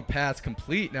 Long pass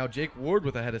complete. Now Jake Ward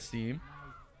with a head of steam.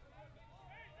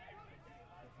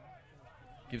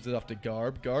 Gives it off to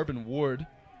Garb. Garb and Ward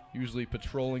usually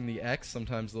patrolling the X.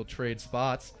 Sometimes they'll trade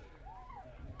spots.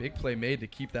 Big play made to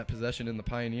keep that possession in the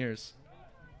Pioneers.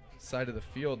 Side of the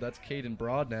field, that's Caden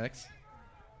Broadnax.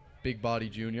 Big body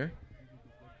junior.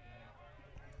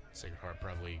 Sacred Heart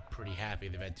probably pretty happy.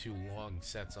 They've had 2 long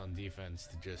sets on defense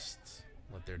to just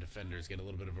Let their defenders get a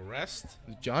little bit of a rest.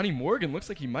 Johnny Morgan looks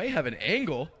like he might have an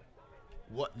angle.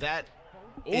 What that?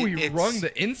 Oh, he wrung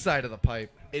the inside of the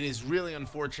pipe. It is really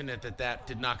unfortunate that that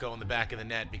did not go in the back of the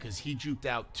net because he juked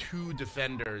out 2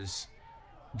 defenders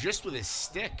just with his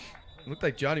stick. It looked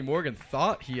like Johnny Morgan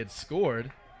thought he had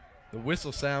scored. The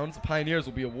whistle sounds. The Pioneers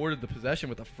will be awarded the possession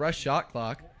with a fresh shot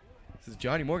clock. This is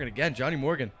Johnny Morgan again. Johnny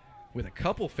Morgan with a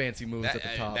couple fancy moves at the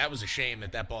top. That was a shame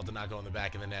that ball did not go in the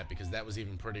back of the net because that was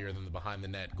even prettier than the behind the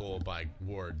net goal by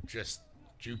Ward. Just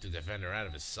juked the defender out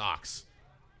of his socks.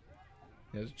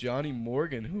 There's Johnny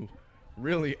Morgan, who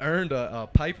really earned a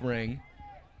pipe ring.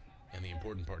 And the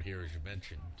important part here, as you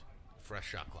mentioned, fresh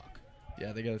shot clock.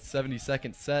 Yeah, they got a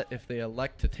 70-second set if they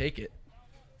elect to take it.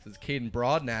 This is Caden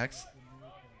Broadnax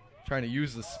trying to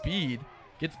use the speed.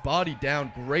 Gets bodied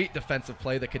down. Great defensive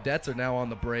play. The Cadets are now on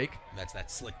the break. That's that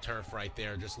slick turf right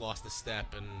there. Just lost a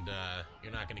step, and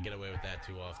you're not going to get away with that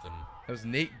too often. That was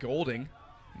Nate Golding,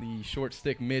 the short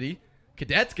stick midi.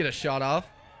 Cadets get a shot off.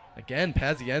 Again,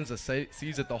 Pazienza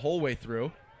sees it the whole way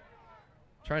through.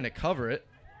 Trying to cover it.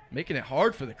 Making it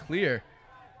hard for the clear.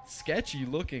 Sketchy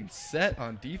looking set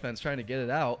on defense, trying to get it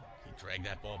out. He dragged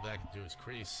that ball back into his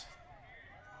crease.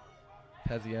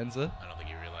 Pazienza. I don't think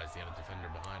he realized he had a defender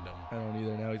behind him. I don't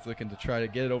either. Now he's looking to try to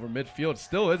get it over midfield.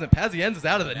 Still isn't. Pazienza's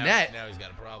out of the net. Now he's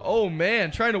got a problem. Oh,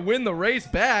 man. Trying to win the race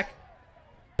back.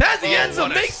 Pazienza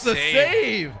makes the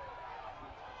save.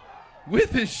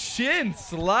 With his shin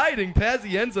sliding,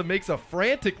 Pazienza makes a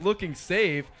frantic-looking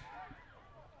save.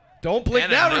 Don't blink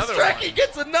now. Restrecki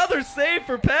gets another save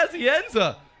for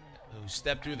Pazienza. Who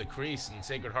stepped through the crease, and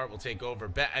Sacred Heart will take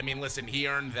over. I mean, listen, he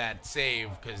earned that save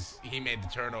because he made the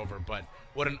turnover, but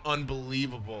what an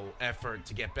unbelievable effort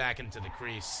to get back into the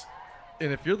crease.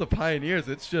 And if you're the Pioneers,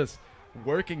 it's just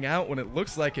working out when it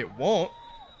looks like it won't.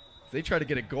 They try to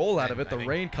get a goal out of it, the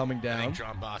rain coming down. I think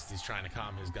John Bosti's trying to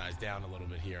calm his guys down a little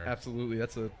bit here. Absolutely.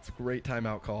 That's a great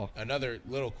timeout call. Another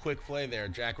little quick play there.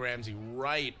 Jack Ramsey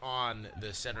right on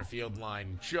the center field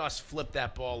line. Just flipped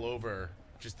that ball over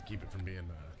just to keep it from being...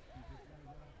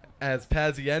 As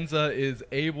Pazienza is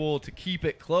able to keep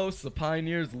it close, the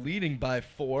Pioneers leading by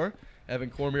 4.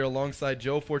 Evan Cormier alongside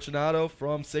Joe Fortunato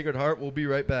from Sacred Heart. We'll be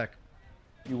right back.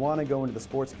 You want to go into the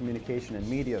sports communication and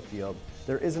media field,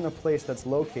 there isn't a place that's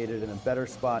located in a better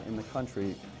spot in the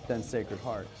country than Sacred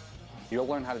Heart. You'll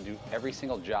learn how to do every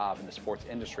single job in the sports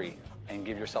industry and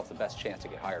give yourself the best chance to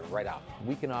get hired right out.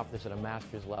 We can offer this at a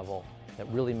master's level that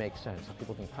really makes sense. So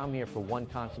people can come here for one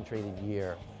concentrated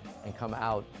year and come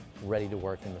out ready to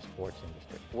work in the sports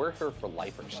industry. We're here for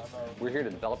lifers. We're here to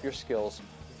develop your skills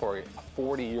for a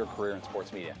 40-year career in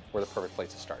sports media. We're the perfect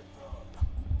place to start.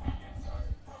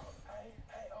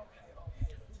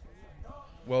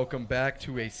 Welcome back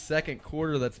to a second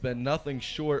quarter that's been nothing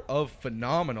short of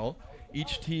phenomenal.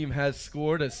 Each team has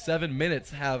scored as 7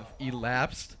 minutes have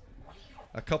elapsed.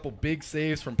 A couple big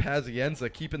saves from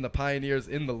Pazienza keeping the Pioneers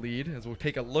in the lead as we'll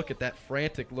take a look at that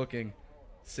frantic-looking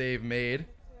save made.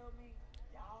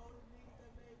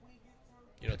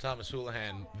 You know, Thomas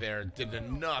Houlihan there did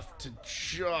enough to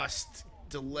just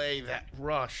delay that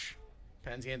rush.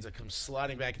 Pazienza comes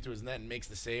sliding back into his net and makes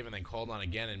the save and then called on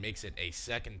again and makes it a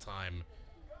second time.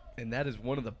 And that is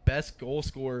one of the best goal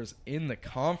scorers in the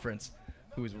conference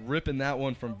who is ripping that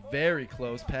one from very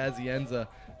close. Pazienza,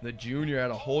 the junior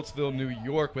out of Holtzville, New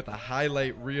York, with a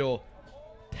highlight reel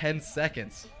 10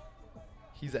 seconds.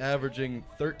 He's averaging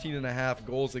 13.5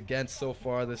 goals against so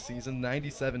far this season,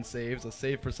 97 saves, a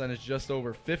save percentage just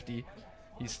over 50.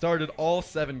 He started all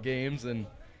 7 games, and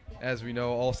as we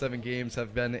know, all 7 games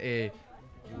have been a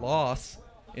loss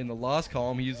in the loss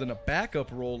column. He was in a backup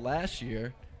role last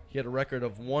year. He had a record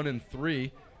of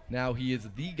 1-3. Now he is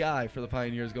the guy for the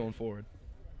Pioneers going forward.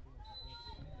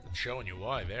 I'm showing you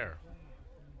why there.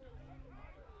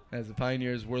 As the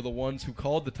Pioneers were the ones who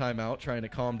called the timeout, trying to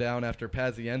calm down after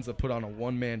Pazienza put on a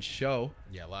one-man show.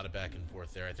 Yeah, a lot of back and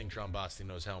forth there. I think John Bosti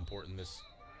knows how important this...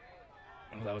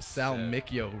 Oh, that was Sal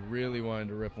Micchio who really wanted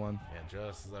to rip one. Yeah,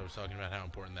 just as I was talking about how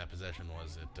important that possession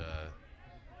was, it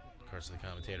curse the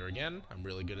commentator again. I'm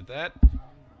really good at that.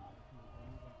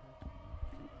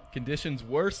 Conditions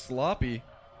were sloppy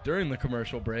during the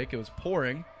commercial break. It was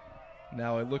pouring.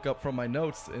 Now I look up from my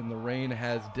notes and the rain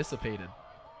has dissipated.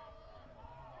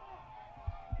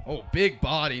 Oh, big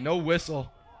body, no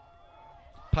whistle.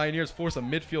 Pioneers force a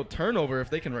midfield turnover if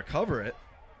they can recover it.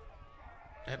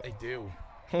 And they do.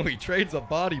 Oh, he trades a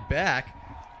body back.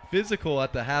 Physical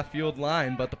at the half-field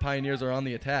line, but the Pioneers are on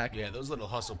the attack. Yeah, those little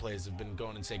hustle plays have been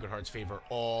going in Sacred Heart's favor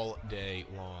all day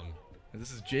long. And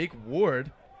this is Jake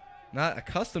Ward. Not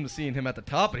accustomed to seeing him at the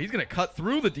top, but he's going to cut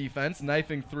through the defense,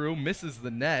 knifing through, misses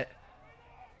the net.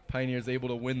 Pioneers able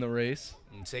to win the race.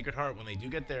 And Sacred Heart, when they do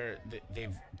get there,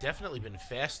 they've definitely been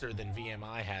faster than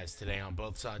VMI has today on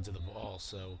both sides of the ball.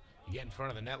 So you get in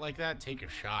front of the net like that, take your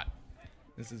shot.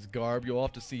 This is Garb. You'll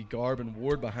have to see Garb and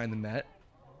Ward behind the net.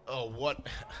 Oh, what?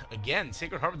 Again,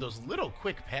 Sacred Heart with those little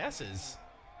quick passes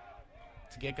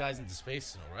to get guys into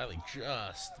space, and O'Reilly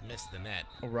just missed the net.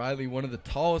 O'Reilly, one of the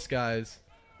tallest guys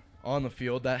on the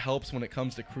field. That helps when it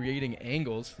comes to creating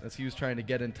angles, as he was trying to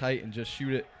get in tight and just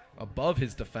shoot it above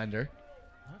his defender.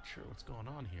 Not sure what's going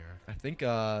on here. I think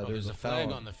there's a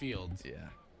flag on the field. Yeah.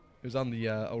 It was on the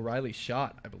O'Reilly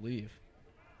shot, I believe.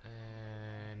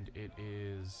 And it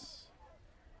is...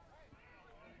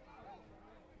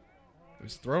 It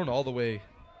was thrown all the way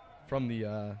from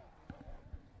the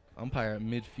umpire at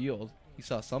midfield. He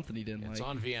saw something he didn't like. It's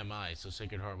on VMI, so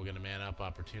Sacred Heart will get a man-up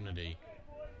opportunity.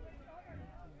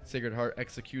 Sacred Heart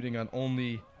executing on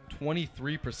only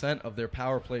 23% of their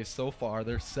power plays so far.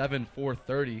 They're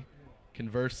 7-4-30.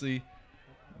 Conversely,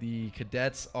 the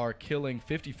Cadets are killing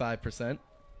 55%.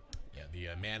 Yeah, the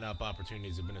man-up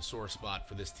opportunities have been a sore spot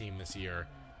for this team this year.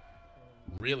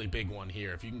 Really big one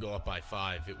here. If you can go up by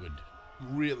 5, it would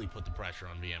really put the pressure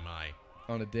on VMI.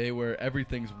 On a day where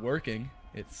everything's working,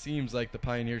 it seems like the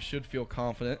Pioneers should feel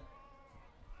confident.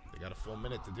 They got a full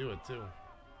minute to do it, too.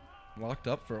 Locked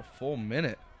up for a full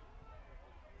minute.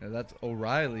 Now that's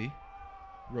O'Reilly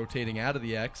rotating out of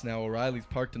the X. Now O'Reilly's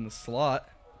parked in the slot.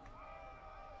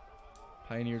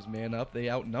 Pioneers man up. They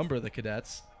outnumber the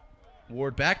Cadets.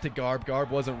 Ward back to Garb.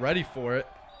 Garb wasn't ready for it.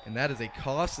 And that is a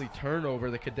costly turnover.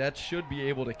 The Cadets should be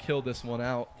able to kill this one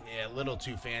out. Yeah, a little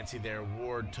too fancy there.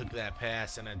 Ward took that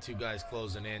pass and then two guys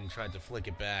closing in, tried to flick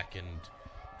it back and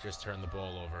just turned the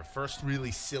ball over. First really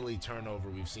silly turnover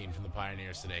we've seen from the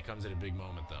Pioneers today. Comes at a big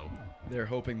moment, though. They're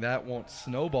hoping that won't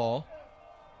snowball.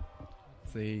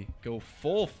 They go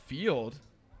full field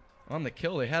on the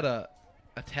kill. They had a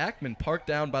attackman parked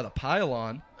down by the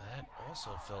pylon. That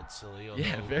also felt silly.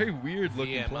 Yeah, very weird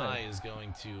looking VMI play. is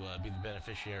going to be the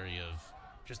beneficiary of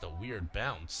just a weird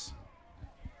bounce.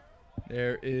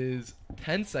 There is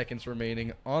 10 seconds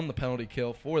remaining on the penalty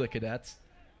kill for the Cadets.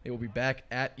 They will be back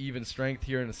at even strength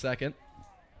here in a second.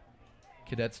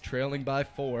 Cadets trailing by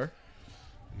 4.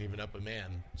 And even up a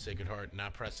man. Sacred Heart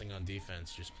not pressing on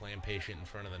defense, just playing patient in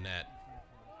front of the net.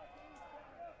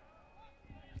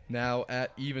 Now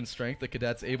at even strength, the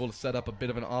Cadets able to set up a bit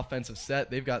of an offensive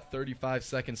set. They've got 35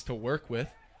 seconds to work with,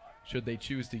 should they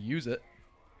choose to use it.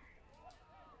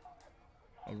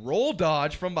 A roll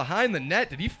dodge from behind the net.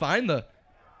 Did he find the...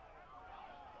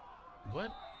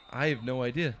 What? I have no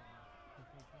idea.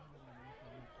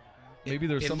 Maybe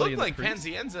there's somebody in the It looked like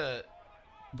Panzienza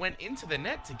went into the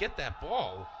net to get that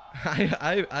ball.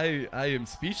 I am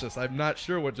speechless. I'm not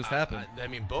sure what just happened. I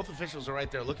mean, both officials are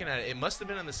right there looking at it. It must have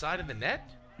been on the side of the net.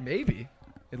 Maybe.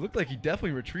 It looked like he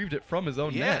definitely retrieved it from his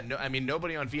own net. Yeah, I mean,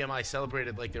 nobody on VMI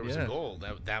celebrated like there was a goal.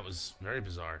 That was very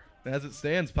bizarre. As it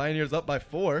stands, Pioneers up by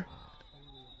 4.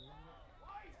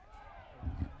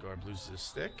 Garb loses his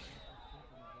stick.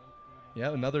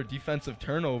 Yeah, another defensive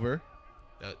turnover.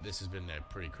 This has been a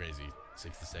pretty crazy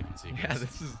 60-second sequence. Yeah,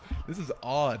 this is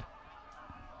odd.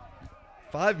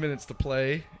 5 minutes to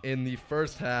play in the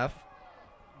first half.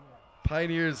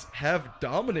 Pioneers have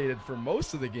dominated for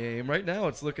most of the game. Right now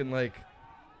it's looking like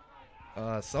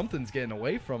something's getting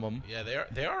away from them. Yeah,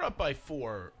 they are up by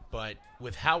 4, but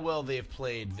with how well they've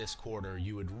played this quarter,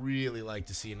 you would really like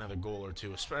to see another goal or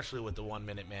two, especially with the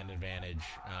 1-minute man advantage.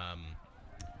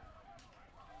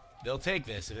 They'll take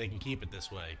this if they can keep it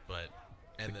this way,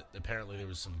 and apparently there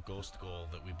was some ghost goal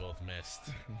that we both missed.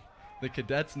 The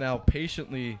Cadets now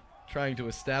patiently trying to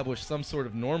establish some sort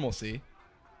of normalcy.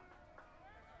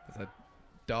 There's a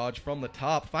dodge from the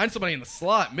top. Finds somebody in the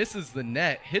slot. Misses the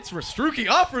net. Hits Rastruki.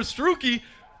 Off Rastruki.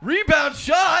 Rebound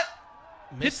shot.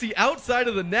 Hits the outside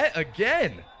of the net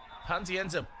again.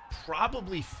 Panzienza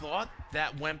probably thought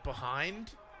that went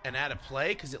behind and out of play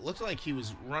because it looked like he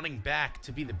was running back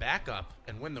to be the backup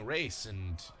and win the race,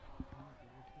 and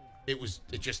it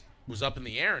just was up in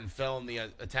the air and fell in the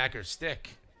attacker's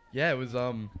stick. Yeah, it was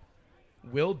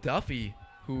Will Duffy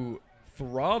who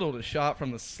throttled a shot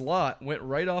from the slot, went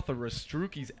right off of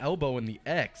Rastruki's elbow in the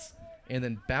X, and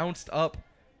then bounced up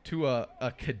to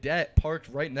a Cadet parked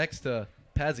right next to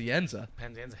Pazienza.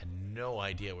 Pazienza had no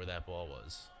idea where that ball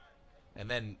was. And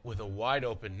then with a wide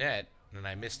open net, and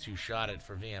I missed who shot it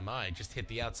for VMI, just hit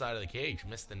the outside of the cage,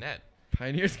 missed the net.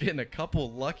 Pioneers getting a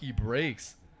couple lucky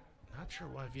breaks. Not sure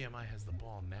why VMI has the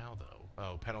ball now, though.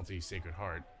 Oh, penalty, Sacred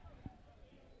Heart.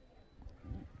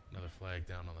 Another flag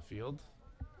down on the field.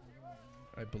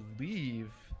 I believe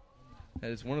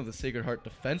that is one of the Sacred Heart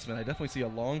defensemen. I definitely see a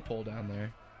long pole down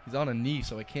there. He's on a knee,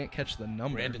 so I can't catch the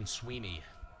number. Brandon Sweeney.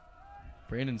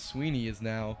 Brandon Sweeney is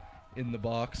now in the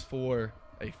box for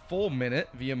a full minute.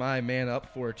 VMI man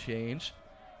up for a change.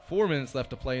 4 minutes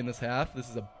left to play in this half. This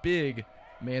is a big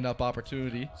man up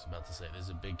opportunity. I was about to say, this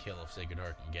is a big kill if Sacred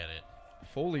Heart can get it.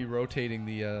 Fully rotating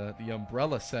the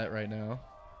umbrella set right now.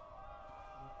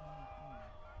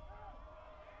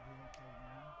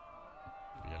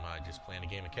 VMI just playing a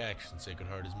game of catch, and Sacred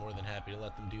Heart is more than happy to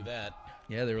let them do that.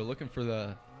 Yeah, they were looking for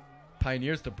the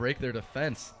Pioneers to break their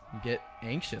defense and get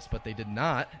anxious, but they did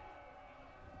not.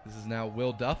 This is now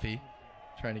Will Duffy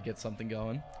trying to get something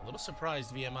going. A little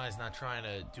surprised VMI is not trying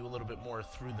to do a little bit more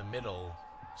through the middle.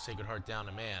 Sacred Heart down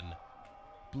a man.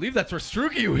 Believe that's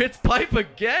Restrucki who hits pipe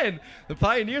again. The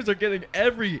Pioneers are getting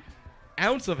every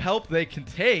ounce of help they can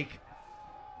take.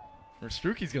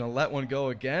 Restrucki's going to let one go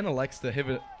again. Elects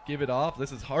to give it off.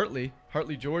 This is Hartley.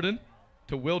 Hartley Jordan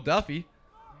to Will Duffy.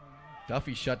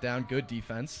 Duffy shut down. Good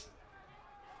defense.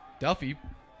 Duffy.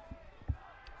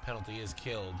 Penalty is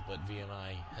killed, but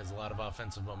VMI has a lot of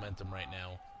offensive momentum right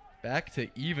now. Back to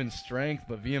even strength,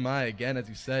 but VMI, again, as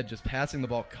you said, just passing the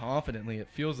ball confidently. It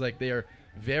feels like they are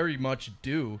very much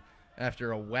due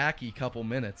after a wacky couple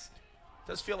minutes.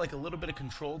 It does feel like a little bit of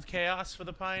controlled chaos for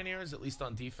the Pioneers, at least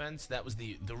on defense. That was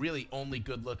the really only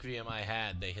good look VMI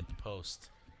had. They hit the post.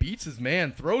 Beats his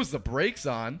man, throws the brakes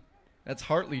on. That's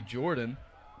Hartley Jordan.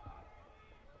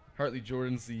 Hartley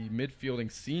Jordan's the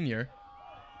midfielding senior.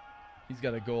 He's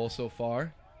got a goal so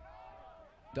far.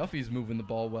 Duffy's moving the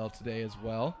ball well today as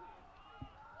well.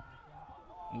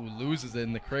 Ooh, loses it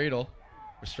in the cradle.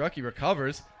 Restrucki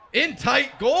recovers. In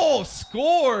tight, goal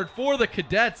scored for the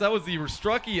Cadets. That was the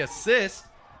Restrucki assist.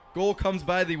 Goal comes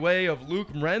by the way of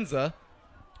Luke Mrenza.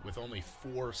 With only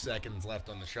 4 seconds left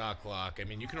on the shot clock. I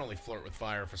mean, you can only flirt with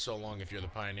fire for so long if you're the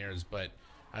Pioneers, but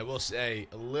I will say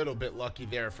a little bit lucky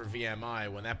there for VMI.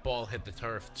 When that ball hit the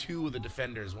turf, 2 of the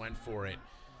defenders went for it,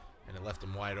 and it left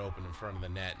them wide open in front of the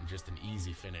net, and just an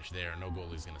easy finish there. No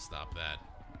goalie's going to stop that.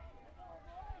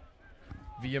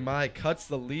 VMI cuts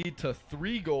the lead to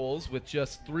 3 goals with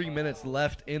just 3 minutes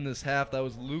left in this half. That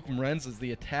was Luke Mrenz,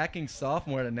 the attacking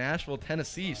sophomore out of Nashville,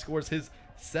 Tennessee. Scores his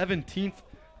 17th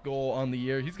goal on the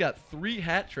year. He's got 3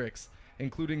 hat tricks,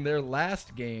 including their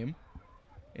last game,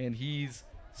 and he's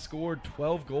scored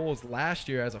 12 goals last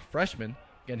year as a freshman.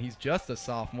 Again, he's just a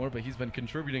sophomore, but he's been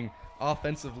contributing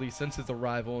offensively since his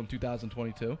arrival in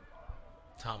 2022.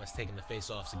 Thomas taking the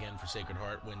face-offs again for Sacred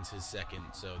Heart, wins his second,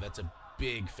 so that's a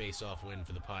big face-off win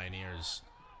for the Pioneers,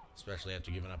 especially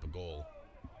after giving up a goal.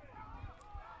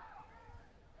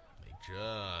 They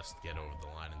just get over the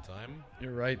line in time.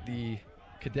 You're right. The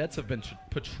Cadets have been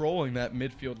patrolling that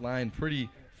midfield line pretty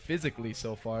physically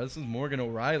so far. This is Morgan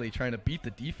O'Reilly trying to beat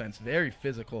the defense. Very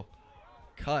physical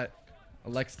cut.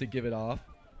 Elects to give it off.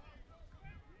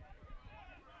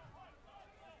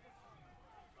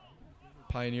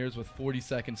 Pioneers with 40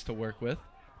 seconds to work with.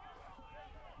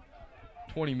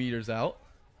 20 meters out.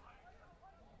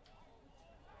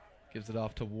 Gives it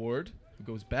off to Ward, who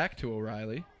goes back to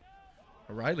O'Reilly.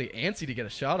 O'Reilly antsy to get a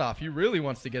shot off. He really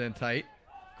wants to get in tight.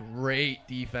 Great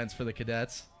defense for the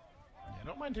Cadets. I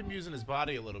don't mind him using his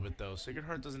body a little bit, though. Sacred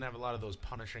Heart doesn't have a lot of those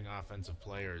punishing offensive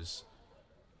players.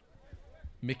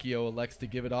 Mikio elects to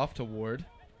give it off to Ward.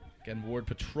 Again, Ward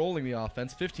patrolling the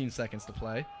offense. 15 seconds to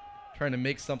play. Trying to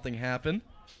make something happen.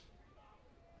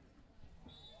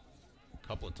 A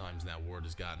couple of times now, Ward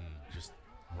has gotten just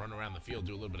run around the field,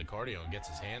 do a little bit of cardio, and gets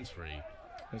his hands free.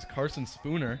 There's Carson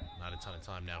Spooner. Not a ton of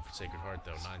time now for Sacred Heart,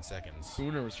 though. 9 seconds.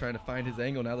 Spooner was trying to find his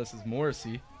angle. Now this is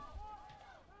Morrissey.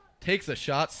 Takes a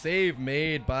shot. Save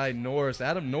made by Norris.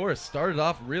 Adam Norris started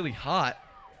off really hot.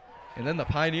 And then the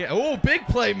Pioneer. Oh, big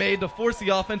play made to force the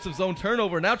offensive zone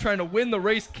turnover. Now trying to win the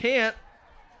race. Can't.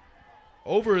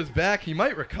 Over his back. He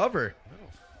might recover.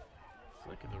 Little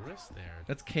flick of the wrist there.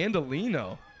 That's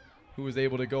Candelino, who was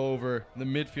able to go over the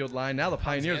midfield line. Now the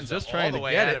Pioneers just trying to get it. All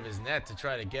the way out of his net to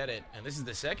try to get it. And this is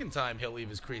the second time he'll leave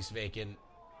his crease vacant.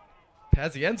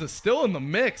 Pazienza still in the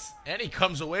mix. And he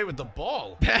comes away with the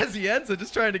ball. Pazienza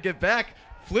just trying to get back.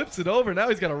 Flips it over. Now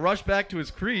he's got to rush back to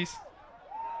his crease.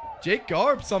 Jake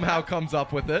Garb somehow comes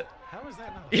up with it. How is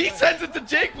that not? He sends it to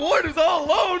Jake Ward, who's all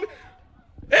alone.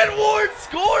 And Ward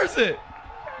scores it.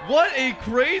 What a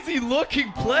crazy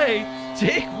looking play.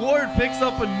 Jake Ward picks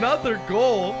up another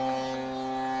goal.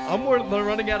 I'm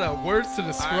running out of words to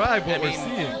describe what we're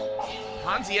seeing.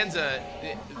 Pazienza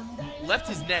left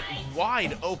his net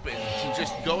wide open to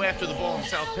just go after the ball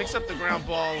himself. Picks up the ground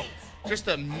ball. Just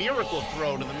a miracle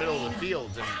throw to the middle of the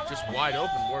field and just wide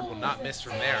open. Ward will not miss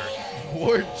from there.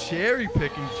 Ward cherry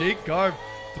picking. Jake Garb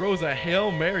throws a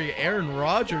Hail Mary Aaron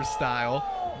Rodgers style.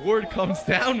 Ward comes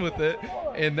down with it,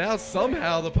 and now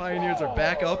somehow the Pioneers are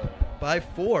back up by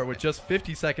 4 with just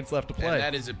 50 seconds left to play. And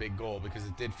that is a big goal because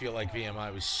it did feel like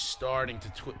VMI was starting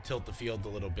to tilt the field a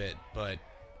little bit, but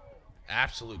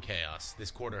absolute chaos.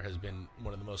 This quarter has been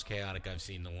one of the most chaotic I've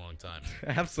seen in a long time.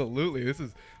 Absolutely. This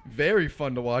is very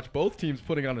fun to watch. Both teams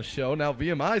putting on a show. Now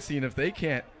VMI seeing if they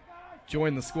can't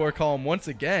join the score column once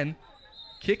again,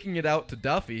 kicking it out to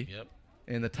Duffy. Yep.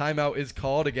 And the timeout is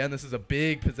called again. This is a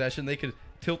big possession. They could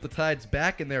tilt the tides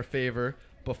back in their favor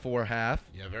before half.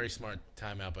 Yeah, very smart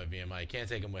timeout by VMI. You can't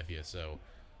take them with you, so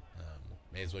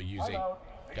may as well use it.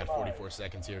 Got 44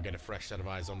 seconds here, get a fresh set of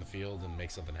eyes on the field, and make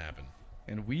something happen.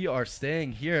 And we are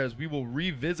staying here as we will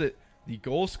revisit the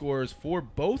goal scorers for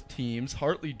both teams.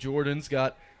 Hartley Jordan's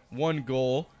got 1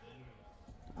 goal.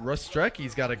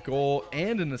 Rostrecki's got a goal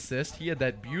and an assist. He had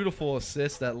that beautiful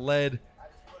assist that led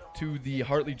to the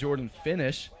Hartley Jordan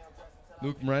finish.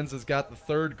 Luke Morenza's got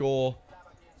the 3rd goal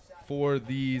for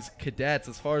these cadets.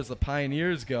 As far as the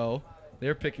Pioneers go,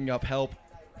 they're picking up help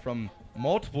from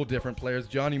multiple different players.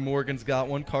 Johnny Morgan's got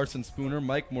 1, Carson Spooner,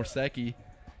 Mike Morsecki,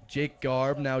 Jake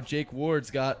Garb. Now Jake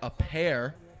Ward's got a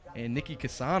pair, and Nicky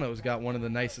Casano's got one of the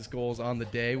nicest goals on the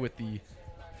day with the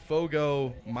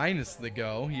Fogo minus the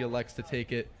go. He elects to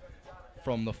take it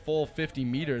from the full 50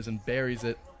 meters and buries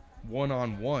it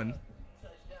 1-on-1.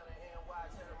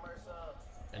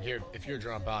 And here, if you're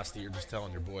John Basti, you're just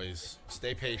telling your boys,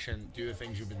 stay patient, do the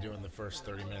things you've been doing the first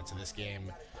 30 minutes of this game,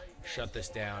 shut this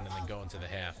down, and then go into the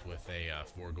half with a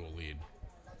 4-goal lead.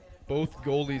 Both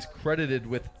goalies credited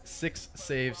with 6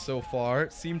 saves so far.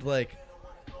 It seemed like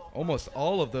almost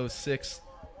all of those 6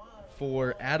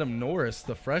 for Adam Norris,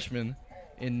 the freshman,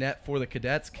 in net for the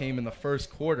Cadets came in the first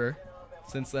quarter.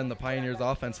 Since then, the Pioneers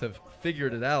offense have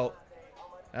figured it out.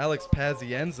 Alex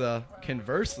Pazienza,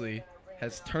 conversely,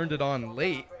 has turned it on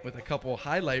late with a couple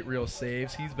highlight reel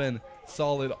saves. He's been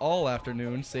solid all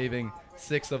afternoon, saving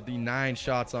 6 of the 9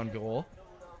 shots on goal.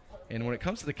 And when it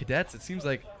comes to the Cadets, it seems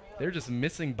like they're just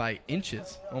missing by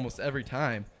inches almost every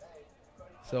time.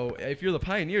 So if you're the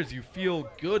Pioneers, you feel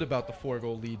good about the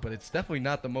 4-goal lead, but it's definitely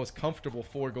not the most comfortable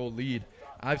 4-goal lead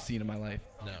I've seen in my life.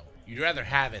 No. You'd rather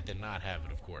have it than not have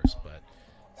it, of course, but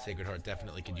Sacred Heart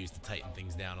definitely could use to tighten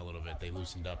things down a little bit. They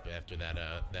loosened up after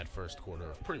that first quarter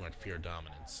of pretty much pure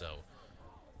dominance. So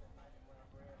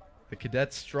the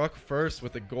Cadets struck first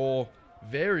with a goal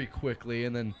very quickly,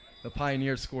 and then the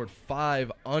Pioneers scored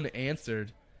 5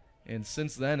 unanswered. And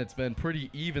since then, it's been pretty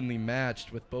evenly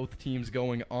matched with both teams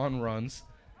going on runs.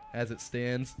 As it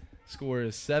stands, score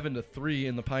is 7-3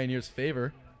 in the Pioneers'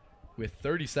 favor. With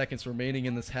 30 seconds remaining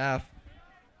in this half,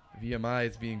 VMI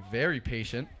is being very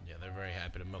patient. Yeah, they're very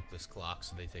happy to milk this clock,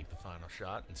 so they take the final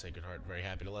shot, and Sacred Heart very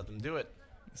happy to let them do it.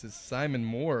 This is Simon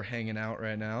Moore hanging out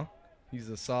right now. He's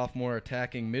a sophomore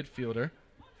attacking midfielder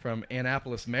from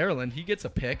Annapolis, Maryland. He gets a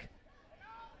pick.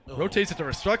 Rotates it to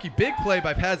Rostrucki. Big play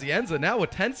by Pazienza. Now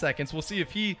with 10 seconds, we'll see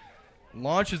if he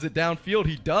launches it downfield.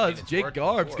 He does. Jake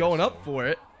Garb's going up for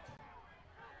it.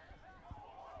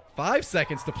 5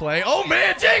 seconds to play. Oh,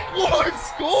 man, Jake Ward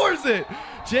scores it.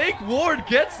 Jake Ward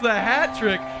gets the hat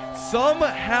trick.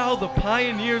 Somehow the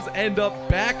Pioneers end up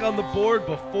back on the board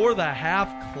before the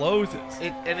half closes.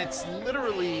 And it's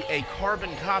literally a carbon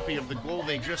copy of the goal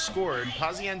they just scored.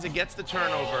 Pazienza gets the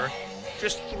turnover,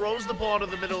 just throws the ball to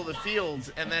the middle of the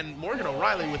field, and then Morgan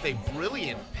O'Reilly with a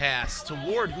brilliant pass to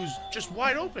Ward, who's just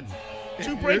wide open.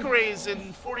 2 breakaways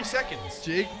in 40 seconds.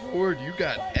 Jake Ward, you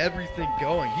got everything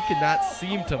going. He could not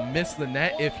seem to miss the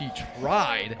net if he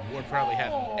tried. Ward probably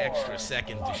had an extra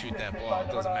second to shoot that ball. It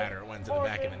doesn't matter. It went to the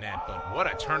back of the net. But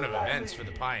what a turn of events for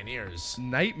the Pioneers.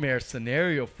 Nightmare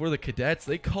scenario for the Cadets.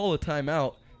 They call a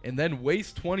timeout and then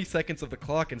waste 20 seconds of the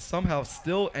clock and somehow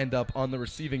still end up on the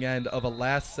receiving end of a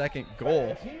last-second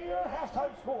goal.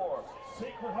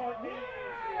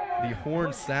 The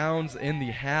horn sounds and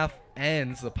the half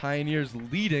ends. The Pioneers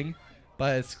leading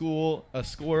by a score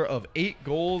of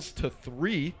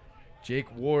 8-3.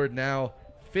 Jake Ward now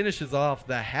finishes off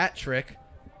the hat trick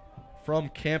from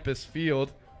Campus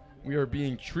Field. We are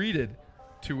being treated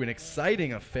to an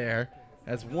exciting affair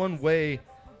as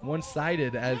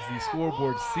one-sided as the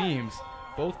scoreboard seems.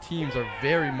 Both teams are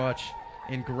very much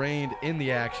ingrained in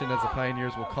the action as the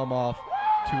Pioneers will come off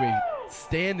to a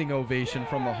standing ovation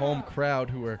from the home crowd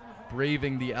who are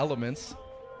braving the elements.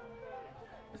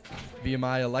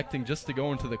 VMI electing just to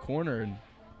go into the corner and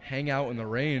hang out in the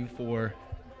rain for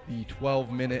the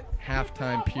 12-minute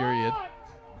halftime period.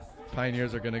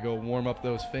 Pioneers are going to go warm up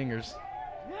those fingers.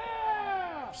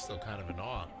 Still kind of in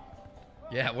awe.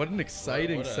 Yeah, what an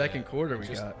exciting second quarter we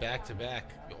just got.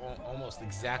 Back-to-back, almost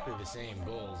exactly the same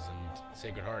goals, and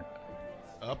Sacred Heart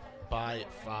up by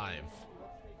 5.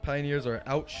 Pioneers are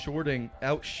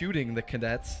outshooting the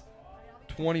Cadets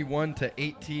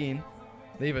 21-18.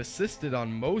 They've assisted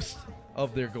on most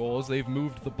of their goals. They've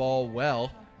moved the ball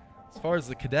well. As far as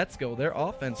the Cadets go, their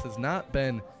offense has not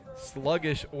been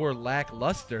sluggish or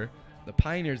lackluster. The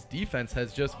Pioneers' defense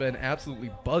has just been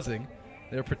absolutely buzzing.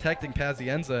 They're protecting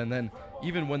Pazienza, and then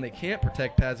even when they can't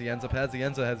protect Pazienza,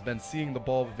 Pazienza has been seeing the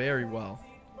ball very well.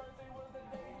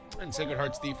 And Sacred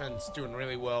Heart's defense doing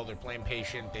really well. They're playing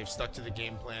patient. They've stuck to the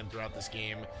game plan throughout this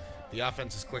game. The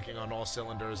offense is clicking on all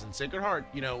cylinders. And Sacred Heart,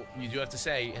 you know, you do have to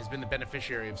say, has been the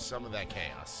beneficiary of some of that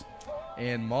chaos.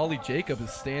 And Molly Jacob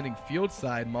is standing field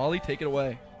side. Molly, take it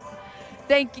away.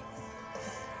 Thank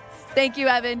you,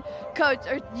 Evan. Coach,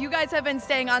 you guys have been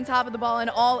staying on top of the ball in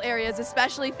all areas,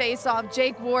 especially face-off.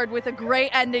 Jake Ward with a great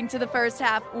ending to the first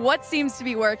half. What seems to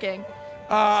be working?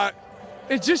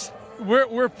 It's just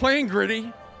we're playing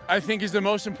gritty, I think, is the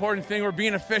most important thing. We're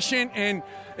being efficient, and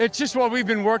it's just what we've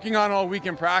been working on all week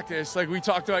in practice. Like we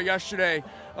talked about yesterday,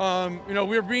 you know,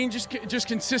 we're being just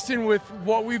consistent with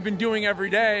what we've been doing every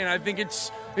day, and I think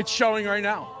it's showing right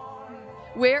now.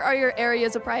 Where are your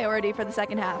areas of priority for the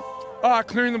second half?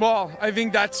 Clearing the ball. I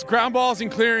think that's ground balls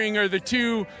and clearing are the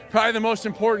two probably the most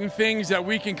important things that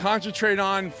we can concentrate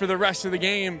on for the rest of the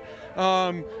game.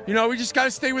 You know, we just got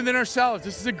to stay within ourselves.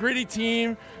 This is a gritty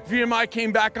team. VMI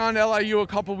came back on LIU a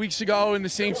couple weeks ago in the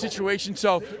same situation,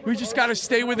 so we just got to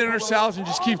stay within ourselves and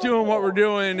just keep doing what we're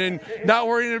doing and not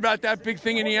worrying about that big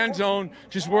thing in the end zone,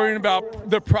 just worrying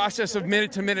about the process of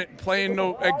minute to minute, playing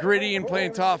gritty and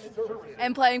playing tough.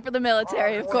 And playing for the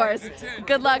military, of course.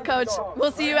 Good luck, Coach.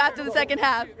 We'll see you after the second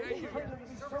half.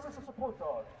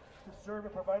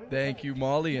 Thank you,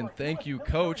 Molly, and thank you,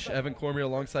 Coach. Evan Cormier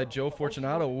alongside Joe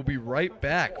Fortunato. We'll be right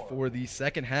back for the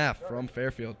second half from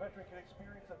Fairfield.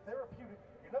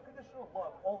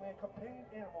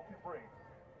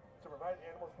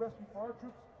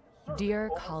 Dear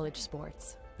college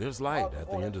sports, there's light at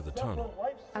the end of the tunnel.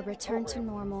 A return to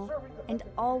normal, and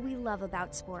all we love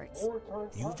about sports.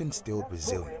 You've instilled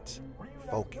resilience,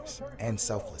 focus, and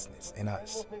selflessness in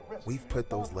us. We've put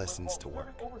those lessons to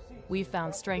work. We've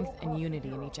found strength and unity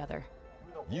in each other.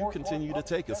 You continue to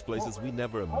take us places we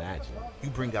never imagined. You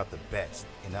bring out the best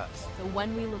in us. So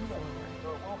when we look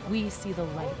forward, we see the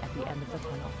light at the end of the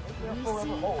tunnel. We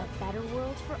see a better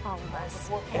world for all of us.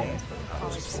 And for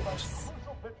college sports.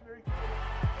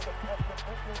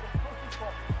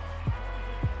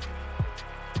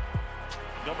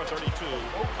 Number 32,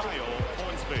 Kyle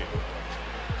Hornsby.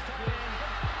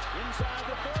 Inside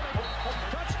the 30.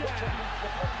 Touchdown.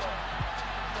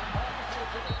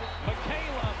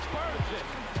 Michaela spurs it.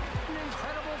 An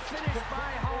incredible finish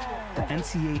by Hall. The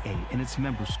NCAA and its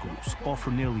member schools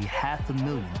offer nearly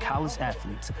 500,000 college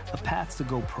athletes a path to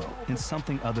go pro in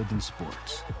something other than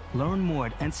sports. Learn more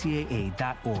at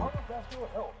ncaa.org.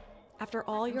 After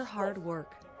all your hard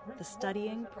work, the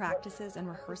studying, practices, and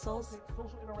rehearsals,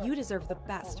 you deserve the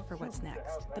best for what's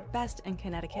next. The best in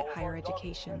Connecticut higher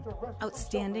education.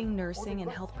 Outstanding nursing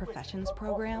and health professions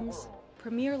programs,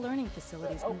 premier learning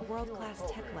facilities and world-class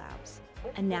tech labs,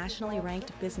 a nationally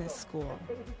ranked business school,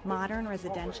 modern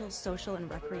residential, social, and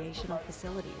recreational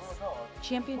facilities,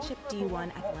 championship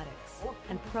D1 athletics,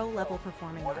 and pro-level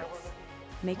performing arts.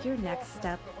 Make your next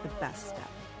step the best step.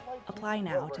 Apply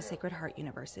now to Sacred Heart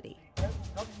University.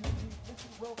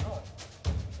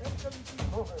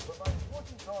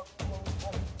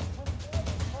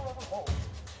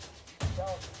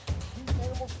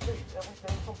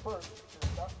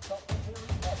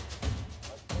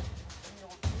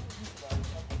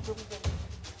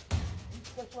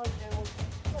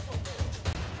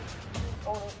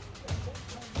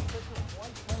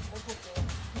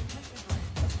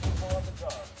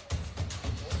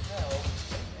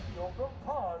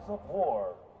 Of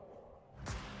war.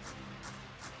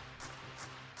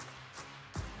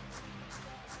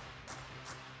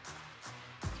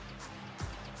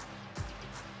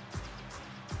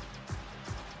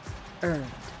 Earned,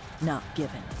 not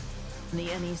given. In the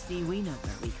NEC, we know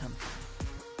where we come from.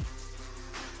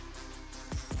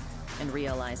 And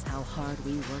realize how hard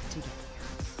we work to get here.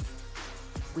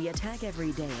 We attack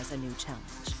every day as a new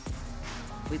challenge.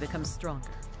 We become stronger.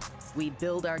 We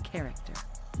build our character.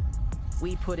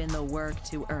 We put in the work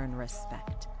to earn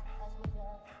respect.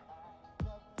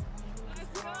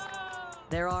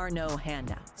 There are no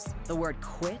handouts. The word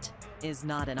quit is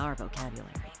not in our vocabulary.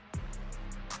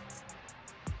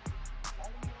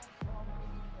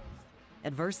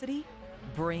 Adversity?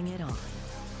 Bring it on.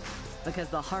 Because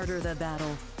the harder the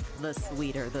battle, the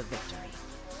sweeter the victory.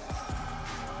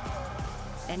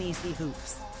 NEC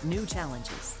Hoops. New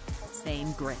challenges.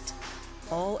 Same grit.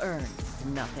 All earned,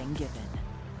 nothing given.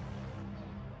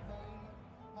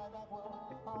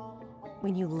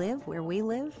 When you live where we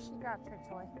live,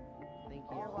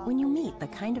 when you meet the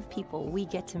kind of people we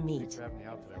get to meet,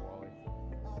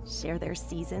 share their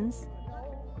seasons,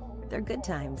 their good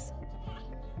times,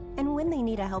 and when they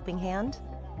need a helping hand,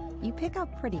 you pick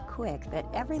up pretty quick that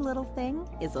every little thing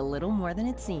is a little more than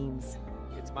it seems.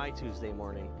 It's my Tuesday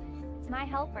morning. It's my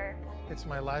helper. It's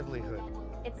my livelihood.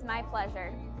 It's my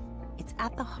pleasure. It's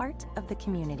at the heart of the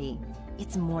community.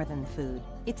 It's more than food.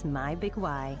 It's my big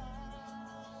why.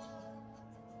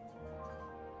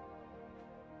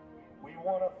 We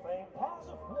want to thank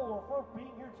Plaza Floor for being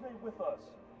here today with us.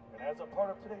 And as a part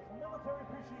of today's Military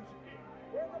Appreciation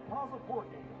Game and the Plaza Board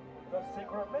Game, the Sacred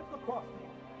Heart Men's Lacrosse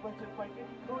team would like to invite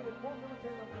any current and former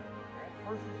military members and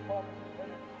first responders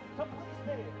attending to please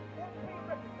stand and be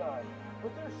recognized for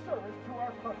their service to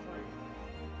our country.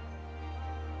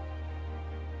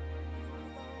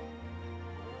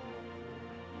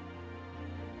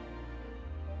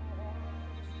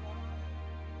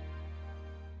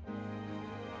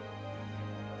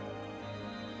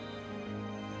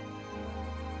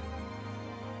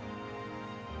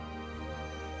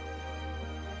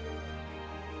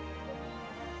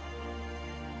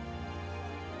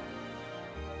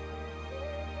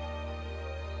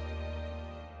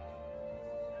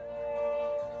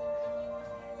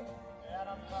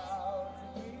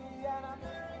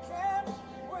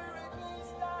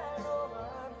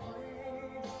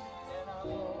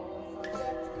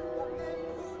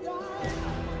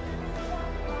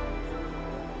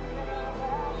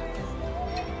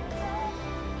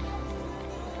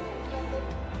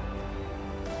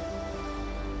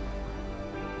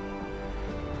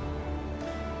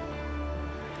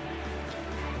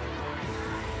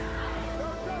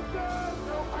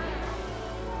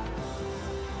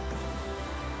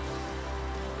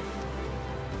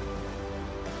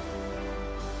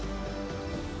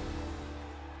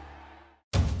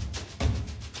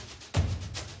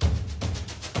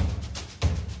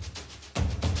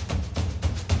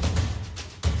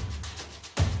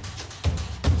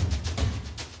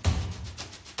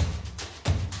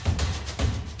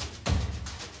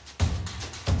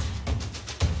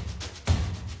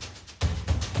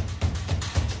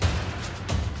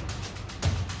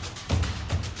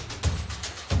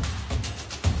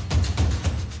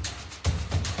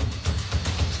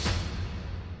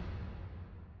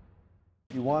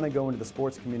 You want to go into the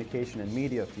sports communication and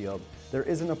media field, there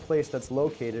isn't a place that's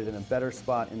located in a better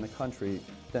spot in the country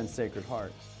than Sacred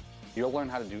Heart. You'll learn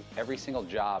how to do every single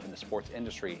job in the sports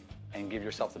industry and give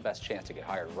yourself the best chance to get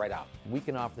hired right out. We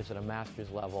can offer this at a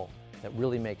master's level that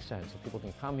really makes sense. So people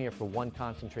can come here for one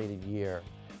concentrated year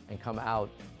and come out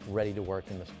ready to work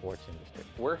in the sports industry.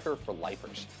 We're here for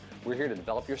lifers. We're here to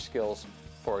develop your skills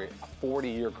for a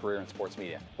 40-year career in sports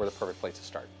media. We're the perfect place to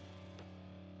start.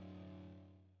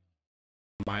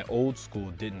 My old school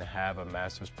didn't have a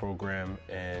master's program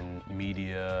in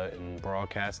media and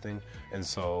broadcasting, and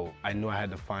so I knew I had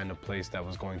to find a place that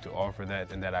was going to offer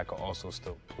that and that I could also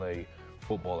still play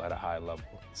football at a high level.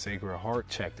 Sacred Heart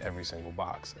checked every single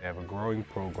box. They have a growing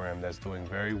program that's doing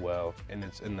very well, and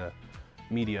it's in the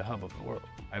media hub of the world.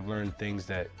 I've learned things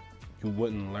that you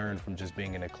wouldn't learn from just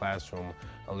being in a classroom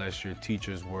unless your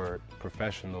teachers were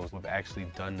professionals who've actually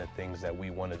done the things that we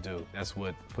want to do. That's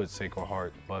what puts Sacred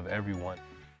Heart above everyone.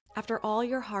 After all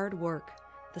your hard work,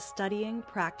 the studying,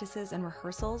 practices, and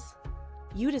rehearsals,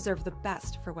 you deserve the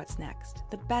best for what's next.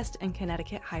 The best in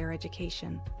Connecticut higher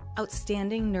education.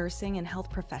 Outstanding nursing and health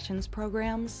professions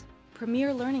programs,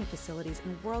 premier learning facilities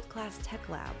and world-class tech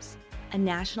labs, a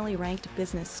nationally ranked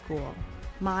business school,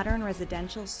 modern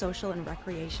residential, social, and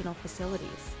recreational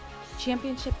facilities,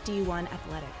 championship D1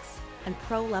 athletics, and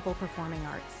pro-level performing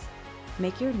arts.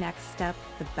 Make your next step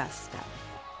the best step.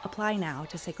 Apply now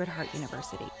to Sacred Heart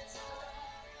University.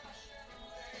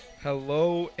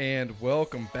 Hello and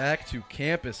welcome back to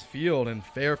Campus Field in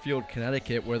Fairfield,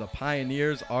 Connecticut, where the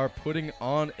Pioneers are putting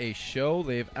on a show.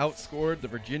 They've outscored the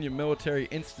Virginia Military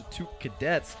Institute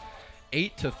Cadets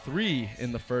 8-3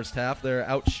 in the first half. They're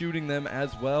outshooting them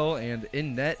as well, and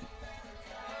in net,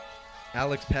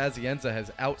 Alex Pazienza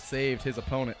has outsaved his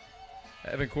opponent.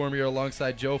 Evan Cormier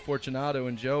alongside Joe Fortunato.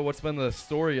 And Joe, what's been the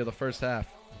story of the first half?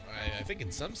 I think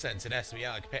in some sense it has to be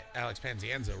Alex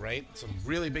Pazienza, right? Some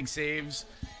really big saves,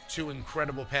 two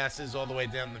incredible passes all the way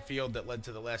down the field that led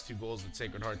to the last two goals that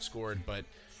Sacred Heart scored. But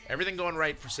everything going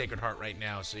right for Sacred Heart right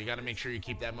now, so you got to make sure you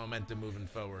keep that momentum moving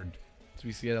forward. So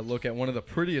we get a look at one of the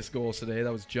prettiest goals today.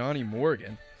 That was Johnny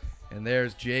Morgan. And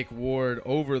there's Jake Ward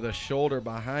over the shoulder,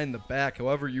 behind the back,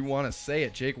 however you want to say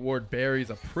it. Jake Ward buries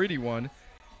a pretty one.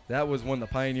 That was when the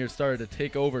Pioneers started to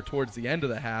take over towards the end of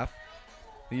the half.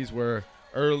 These were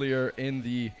earlier in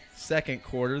the second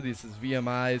quarter. This is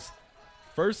VMI's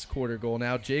first quarter goal.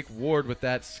 Now Jake Ward with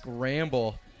that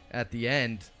scramble at the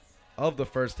end of the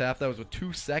first half. That was with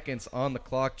 2 seconds on the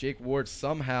clock. Jake Ward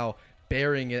somehow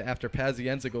burying it after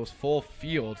Pazienza goes full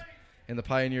field, and the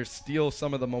Pioneers steal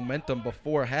some of the momentum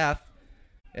before half.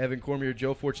 Evan Cormier,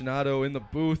 Joe Fortunato in the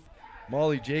booth.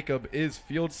 Molly Jacob is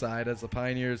field side as the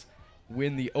Pioneers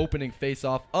win the opening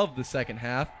face-off of the second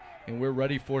half, and we're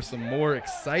ready for some more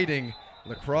exciting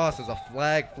lacrosse as a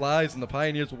flag flies and the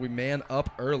Pioneers will be man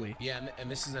up early. Yeah, and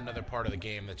this is another part of the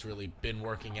game that's really been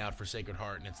working out for Sacred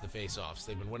Heart, and it's the face-offs.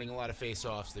 They've been winning a lot of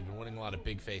face-offs. They've been winning a lot of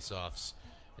big face-offs,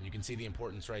 and you can see the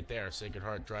importance right there. Sacred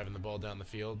Heart driving the ball down the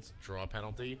field, draw a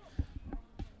penalty,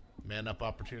 man up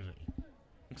opportunity.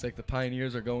 Looks like the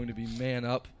Pioneers are going to be man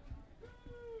up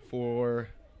for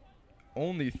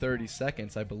only 30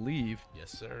 seconds, I believe.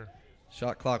 Yes, sir.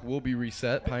 Shot clock will be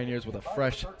reset. Pioneers with a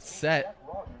fresh set,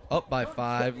 up by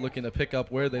 5, looking to pick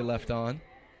up where they left on.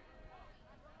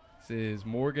 This is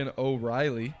Morgan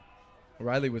O'Reilly.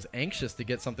 O'Reilly was anxious to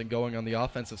get something going on the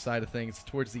offensive side of things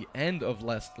towards the end of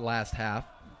last half.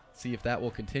 See if that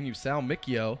will continue. Sal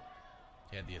Micchio.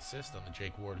 He had the assist on the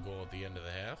Jake Ward goal at the end of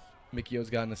the half. Micchio's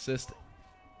got an assist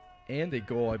and a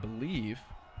goal, I believe.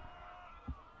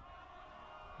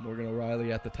 Morgan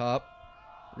O'Reilly at the top.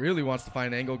 Really wants to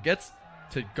find an angle. Gets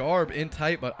to Garb in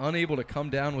tight, but unable to come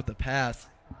down with the pass.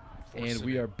 And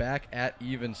we are back at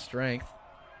even strength.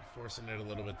 Forcing it a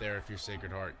little bit there if you're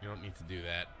Sacred Heart. You don't need to do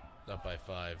that. Up by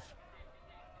 5.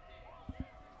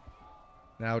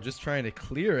 Now just trying to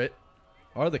clear it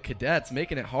are the Cadets,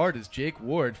 making it hard as Jake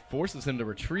Ward forces him to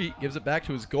retreat, gives it back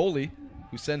to his goalie,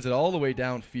 who sends it all the way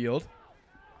downfield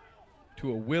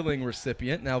to a willing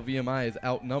recipient. Now VMI is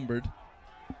outnumbered,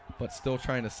 but still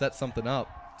trying to set something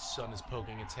up. Sun is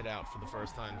poking its head out for the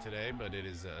first time today, but it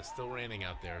is still raining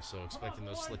out there, so expecting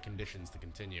those slick conditions to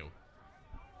continue.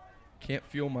 Can't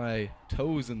feel my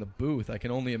toes in the booth. I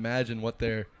can only imagine what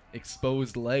their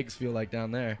exposed legs feel like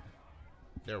down there.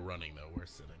 They're running, though. We're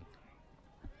sitting.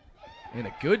 And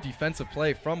a good defensive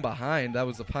play from behind. That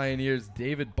was the Pioneers'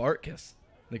 David Bartkus,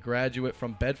 the graduate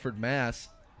from Bedford, Mass.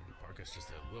 Bartkus just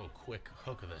a little quick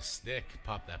hook of the stick,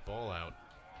 popped that ball out.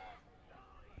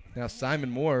 Now Simon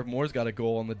Moore. Moore's got a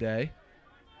goal on the day.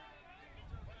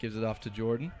 Gives it off to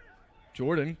Jordan.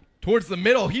 Jordan towards the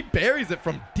middle. He buries it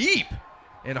from deep.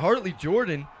 And Hartley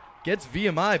Jordan gets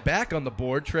VMI back on the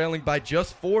board, trailing by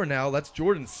just 4 now. That's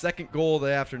Jordan's second goal of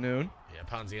the afternoon. Yeah,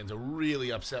 Ponzienza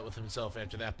really upset with himself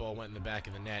after that ball went in the back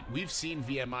of the net. We've seen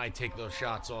VMI take those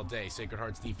shots all day. Sacred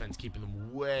Heart's defense keeping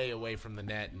them way away from the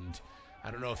net. And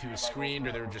I don't know if he was screened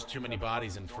or there were just too many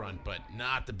bodies in front, but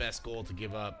not the best goal to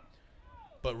give up.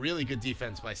 But really good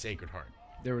defense by Sacred Heart.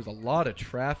 There was a lot of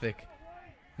traffic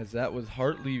as that was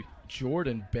Hartley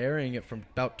Jordan burying it from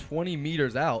about 20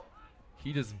 meters out.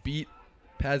 He just beat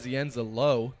Pazienza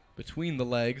low between the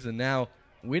legs, and now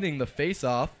winning the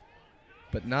face-off,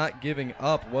 but not giving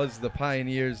up was the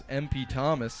Pioneers' MP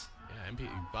Thomas. Yeah, MP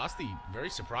Basti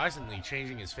very surprisingly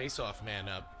changing his face-off man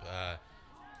up.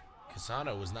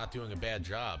 Casano was not doing a bad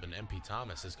job, and MP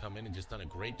Thomas has come in and just done a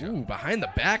great job. Ooh, behind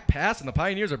the back pass, and the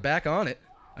Pioneers are back on it.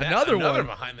 Another one.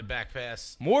 Behind the back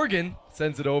pass. Morgan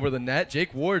sends it over the net.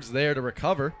 Jake Ward's there to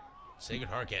recover. Sacred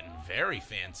Heart getting very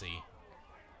fancy.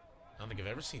 I don't think I've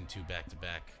ever seen 2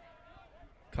 back-to-back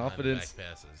Confidence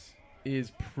passes.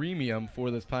 Is premium for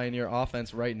this Pioneer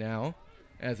offense right now,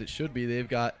 as it should be. They've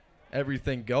got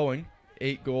everything going.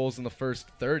 8 goals in the first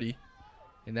 30.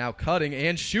 And now cutting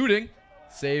and shooting.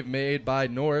 Save made by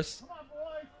Norris.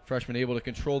 Freshman able to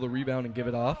control the rebound and give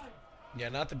it off. Yeah,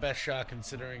 not the best shot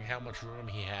considering how much room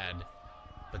he had.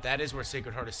 But that is where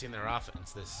Sacred Heart has seen their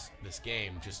offense this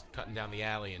game, just cutting down the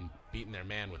alley and beating their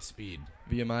man with speed.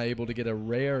 VMI able to get a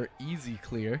rare, easy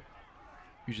clear.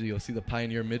 Usually you'll see the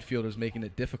Pioneer midfielders making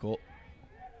it difficult.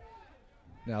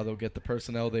 Now they'll get the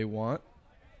personnel they want.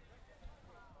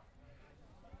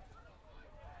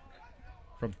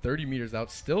 From 30 meters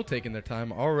out, still taking their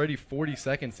time. Already 40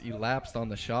 seconds elapsed on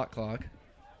the shot clock.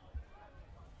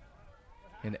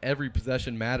 And every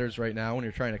possession matters right now when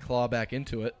you're trying to claw back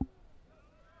into it.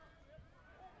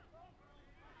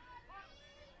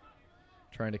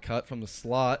 Trying to cut from the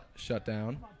slot. Shut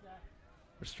down.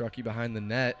 Restrucki behind the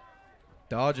net.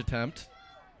 Dodge attempt.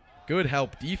 Good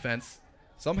help defense.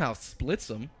 Somehow splits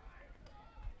them.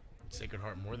 Sacred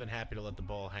Heart more than happy to let the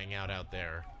ball hang out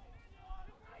there.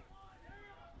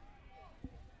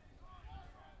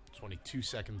 22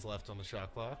 seconds left on the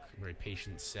shot clock. Very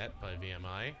patient set by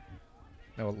VMI.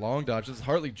 Now a long dodge. This is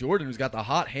Hartley Jordan, who's got the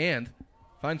hot hand.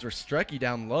 Finds Restrucki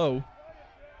down low.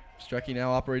 Restrucki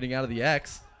now operating out of the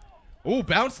X. Ooh,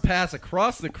 bounce pass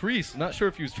across the crease. Not sure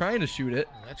if he was trying to shoot it.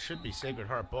 That should be Sacred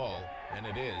Heart ball, and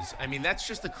it is. I mean, that's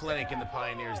just a clinic in the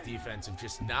Pioneers' defense of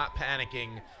just not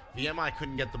panicking. VMI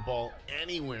couldn't get the ball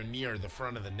anywhere near the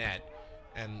front of the net.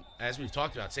 And as we've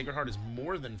talked about, Sacred Heart is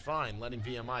more than fine letting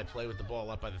VMI play with the ball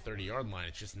up by the 30-yard line.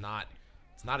 It's just not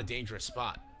a dangerous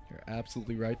spot. You're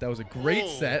absolutely right. That was a great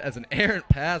set as an errant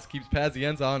pass keeps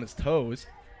Pazienza on his toes.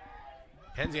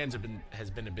 Pazienza has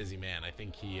been a busy man. I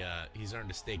think he's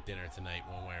earned a steak dinner tonight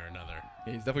one way or another.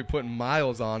 Yeah, he's definitely putting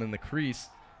miles on in the crease.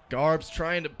 Garb's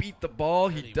trying to beat the ball.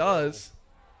 He does.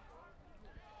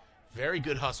 Very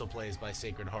good hustle plays by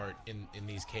Sacred Heart in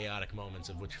these chaotic moments,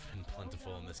 of which have been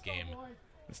plentiful in this game.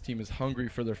 This team is hungry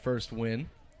for their first win.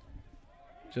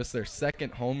 Just their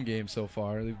second home game so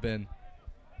far. They've been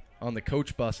on the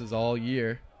coach buses all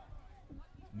year.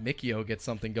 Mikio gets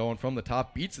something going from the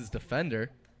top, beats his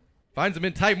defender. Finds him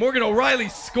in tight. Morgan O'Reilly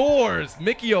scores.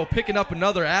 Mikio picking up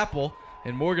another apple.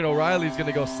 And Morgan O'Reilly's going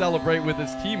to go celebrate with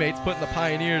his teammates, putting the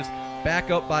Pioneers back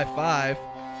up by 5.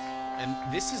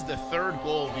 And this is the third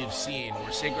goal we've seen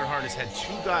where Sacred Heart has had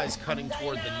 2 guys cutting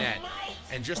toward the net.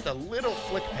 And just a little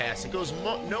flick pass. It goes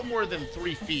no more than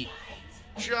 3 feet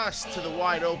just to the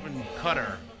wide open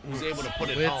cutter who's able to put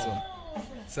it home.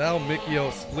 Sal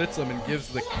Mikio splits him and gives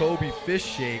the Kobe fish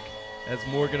shake as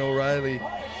Morgan O'Reilly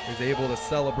is able to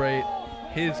celebrate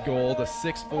his goal, the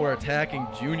 6'4" attacking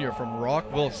junior from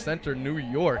Rockville Center, New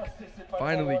York,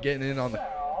 finally getting in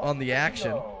on the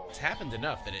action. It's happened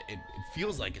enough that it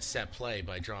feels like a set play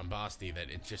by John Bosty that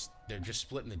they're just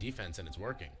splitting the defense and it's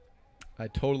working. I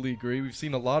totally agree. We've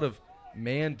seen a lot of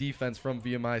man defense from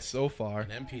VMI so far.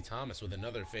 And MP Thomas with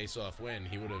another face-off win.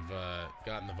 He would have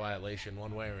gotten the violation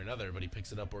one way or another, but he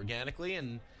picks it up organically,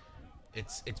 and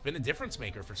it's been a difference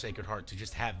maker for Sacred Heart to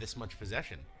just have this much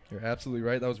possession. You're absolutely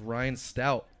right. That was Ryan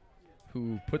Stout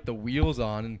who put the wheels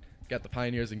on and got the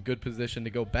Pioneers in good position to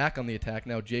go back on the attack.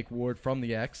 Now Jake Ward from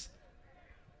the X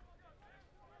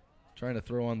trying to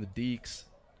throw on the Deeks.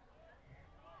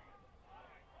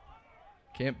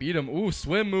 Can't beat him. Ooh,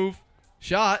 swim move.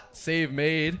 Shot. Save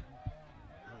made.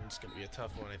 It's going to be a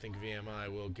tough one. I think VMI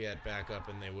will get back up,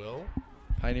 and they will.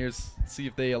 Pioneers see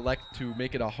if they elect to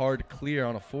make it a hard clear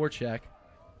on a forecheck.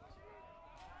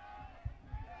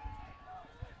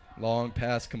 Long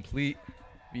pass complete.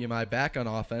 VMI back on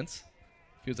offense.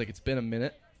 Feels like it's been a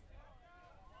minute.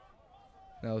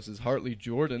 Now this is Hartley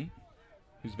Jordan,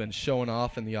 who's been showing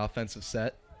off in the offensive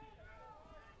set.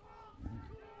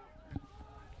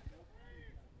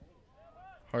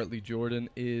 Hartley Jordan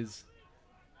is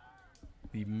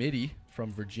the midi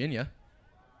from Virginia.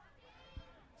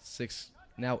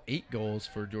 Now 8 goals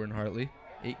for Jordan Hartley.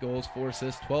 8 goals, 4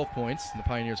 assists, 12 points, and the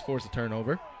Pioneers force a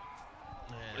turnover.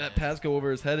 That pass go over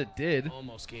his head, it did.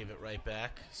 Almost gave it right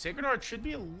back. Sacred Heart should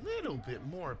be a little bit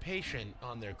more patient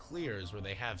on their clears where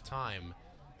they have time.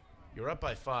 You're up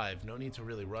by 5. No need to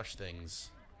really rush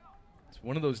things. It's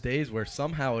one of those days where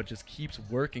somehow it just keeps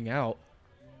working out.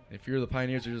 If you're the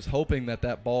Pioneers, you're just hoping that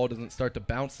that ball doesn't start to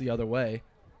bounce the other way.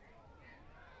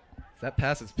 That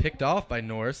pass is picked off by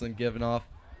Norris and given off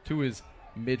to his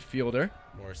midfielder.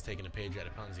 Morris taking a page out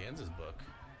of Ponzienza's book.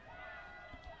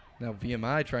 Now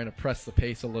VMI trying to press the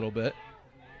pace a little bit.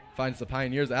 Finds the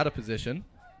Pioneers out of position.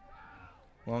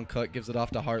 Long cut gives it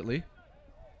off to Hartley.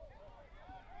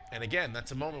 And again,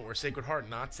 that's a moment where Sacred Heart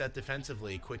not set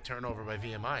defensively. Quick turnover by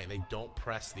VMI. They don't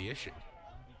press the issue.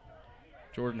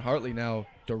 Jordan Hartley now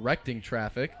directing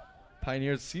traffic.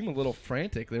 Pioneers seem a little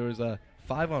frantic. There was a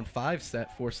 5-on-5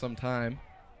 set for some time.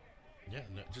 Yeah,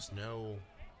 no.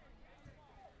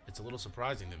 It's a little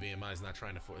surprising that VMI is not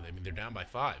trying to. I mean, they're down by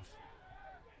 5.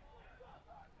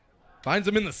 Finds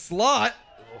him in the slot.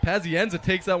 Pazienza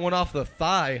takes that one off the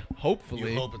thigh,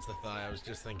 hopefully. You hope it's the thigh. I was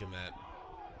just thinking that.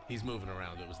 He's moving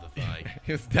around. It was the thigh.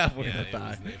 It was definitely the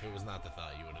thigh. If it was not the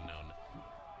thigh, you would have known.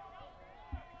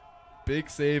 Big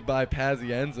save by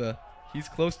Pazienza. He's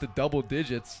close to double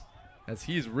digits, as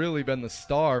he's really been the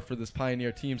star for this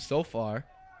Pioneer team so far.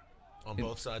 On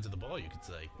both sides of the ball, you could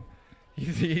say.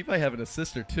 He might have an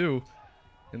assist or two.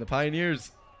 And the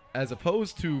Pioneers, as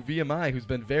opposed to VMI, who's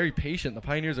been very patient, the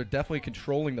Pioneers are definitely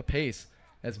controlling the pace,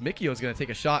 as Mikio is going to take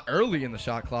a shot early in the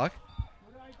shot clock.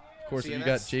 Of course, if you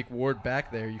got Jake Ward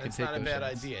back there, you can take those shots. That's not a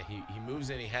bad idea. He moves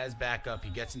in, he has backup, he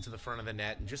gets into the front of the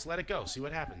net, and just let it go. See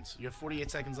what happens. You have 48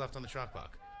 seconds left on the shot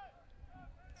clock.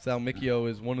 Sal Mikio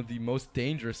is one of the most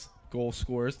dangerous goal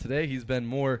scorers. Today, he's been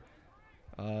more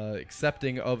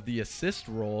accepting of the assist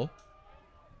role.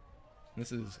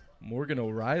 This is Morgan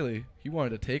O'Reilly. He wanted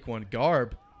to take one.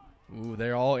 Garb. Ooh,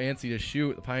 they're all antsy to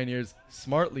shoot. The Pioneers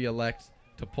smartly elect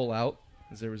to pull out,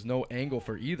 as there was no angle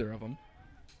for either of them.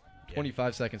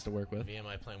 25 seconds to work with.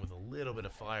 VMI playing with a little bit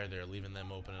of fire there, leaving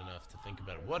them open enough to think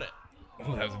about it. What a...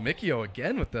 Oh, that was Mikio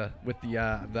again with the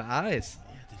eyes.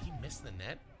 Yeah, did he miss the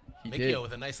net? He Mikio did.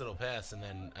 with a nice little pass, and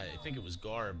then I think it was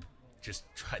Garb just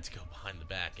tried to go behind the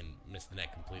back and missed the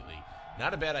net completely.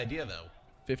 Not a bad idea, though.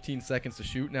 15 seconds to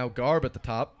shoot. Now Garb at the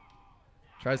top.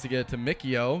 Tries to get it to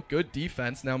Mikio. Good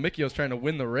defense. Now Mikio's trying to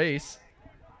win the race.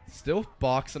 Still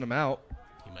boxing him out.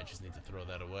 He might just need to throw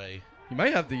that away. He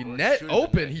might have the net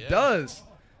open. He does.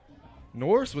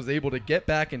 Norris was able to get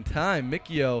back in time.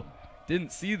 Mikio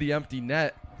didn't see the empty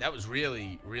net. That was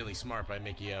really, really smart by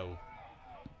Mikio.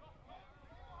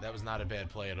 That was not a bad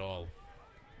play at all.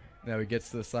 Now he gets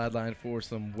to the sideline for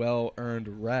some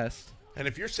well-earned rest. And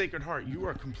if you're Sacred Heart, you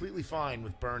are completely fine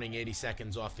with burning 80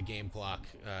 seconds off the game clock,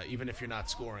 even if you're not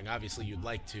scoring. Obviously, you'd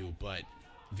like to, but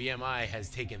VMI has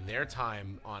taken their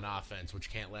time on offense, which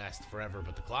can't last forever.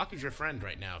 But the clock is your friend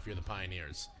right now if you're the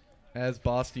Pioneers. As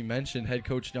Bosty mentioned, head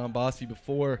coach John Bosty,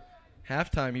 before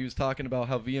halftime, he was talking about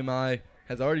how VMI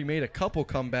has already made a couple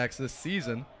comebacks this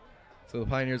season. So the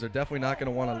Pioneers are definitely not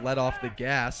going to want to let off the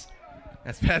gas,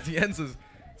 as Pazienza is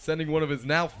sending one of his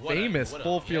now famous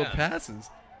full-field passes.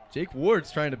 Jake Ward's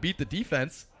trying to beat the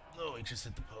defense. Oh, he just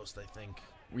hit the post, I think.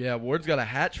 Yeah, Ward's got a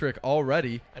hat trick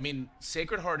already. I mean,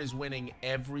 Sacred Heart is winning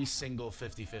every single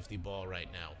 50-50 ball right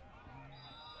now.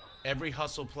 Every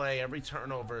hustle play, every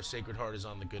turnover, Sacred Heart is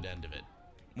on the good end of it.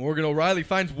 Morgan O'Reilly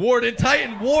finds Ward in tight,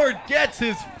 and Ward gets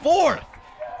his fourth.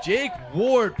 Jake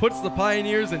Ward puts the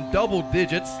Pioneers in double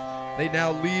digits. They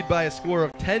now lead by a score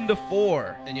of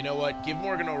 10-4. And you know what? Give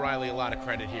Morgan O'Reilly a lot of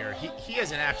credit here. He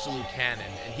has an absolute cannon,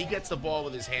 and he gets the ball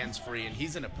with his hands free, and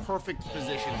he's in a perfect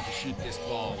position to shoot this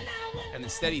ball. And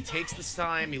instead, he takes this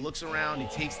time, he looks around, he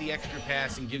takes the extra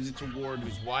pass and gives it to Ward,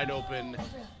 who's wide open,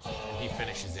 and he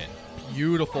finishes it.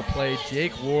 Beautiful play.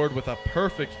 Jake Ward with a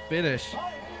perfect finish.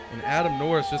 And Adam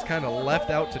Norris just kind of left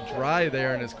out to dry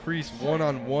there in his crease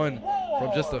one-on-one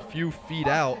from just a few feet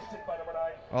out.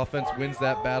 Offense wins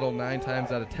that battle 9 times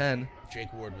out of 10.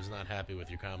 Jake Ward was not happy with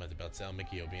your comment about Sal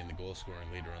Mikio being the goal-scoring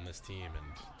leader on this team and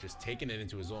just taking it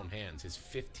into his own hands. His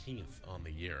 15th on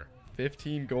the year.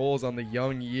 15 goals on the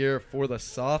young year for the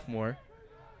sophomore.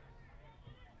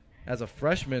 As a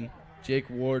freshman, Jake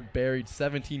Ward buried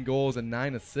 17 goals and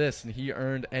 9 assists, and he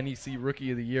earned NEC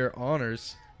Rookie of the Year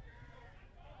honors.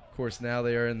 Of course, now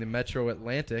they are in the Metro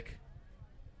Atlantic,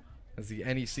 as the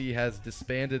NEC has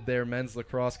disbanded their men's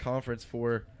lacrosse conference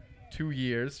for 2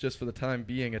 years, just for the time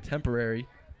being, a temporary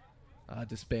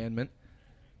disbandment.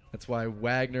 That's why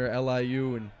Wagner,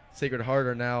 LIU, and Sacred Heart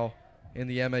are now in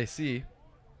the MAC.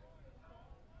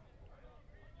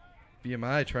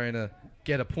 VMI trying to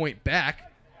get a point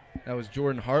back. That was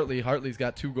Jordan Hartley. Hartley's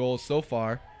got 2 goals so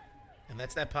far. And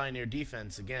that's that Pioneer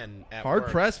defense again. Hard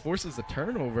press forces a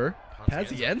turnover.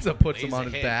 Pazienza puts him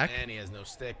on his back. And he has no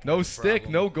stick. No stick,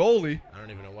 no goalie. I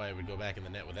don't even know why he would go back in the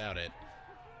net without it.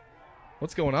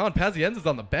 What's going on? Pazienza's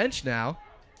on the bench now.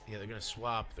 Yeah, they're going to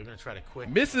swap. They're going to try to quick.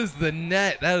 Misses the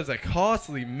net. That is a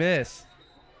costly miss.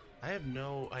 I have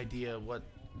no idea what.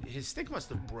 His stick must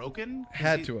have broken.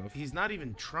 Had to have. He's not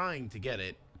even trying to get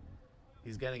it.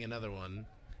 He's getting another one.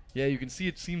 Yeah, you can see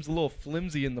it seems a little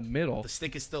flimsy in the middle. The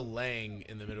stick is still laying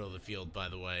in the middle of the field, by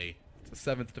the way. It's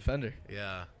the 7th defender.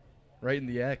 Yeah. Right in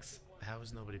the X. How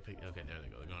is nobody picking? Okay, there they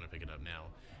go. They're going to pick it up now.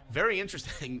 Very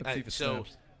interesting. Let's see if it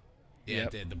snaps. Yeah, Yep.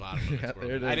 it did. The bottom of Yeah, it's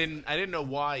there it broken. is. I didn't know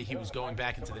why he was going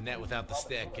back into the net without the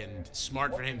stick, and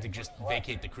smart for him to just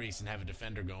vacate the crease and have a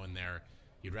defender go in there.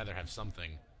 You'd rather have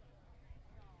something.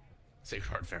 Sacred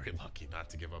Heart very lucky not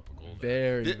to give up a goal.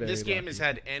 Very This game lucky. has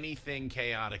had anything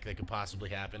chaotic that could possibly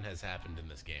happen has happened in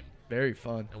this game. Very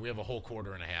fun. And we have a whole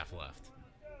quarter and a half left.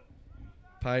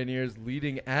 Pioneers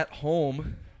leading at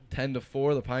home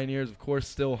 10-4. The Pioneers, of course,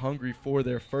 still hungry for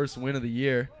their first win of the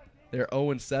year. They're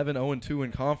 0-7, 0-2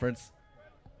 in conference.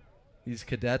 These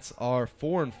cadets are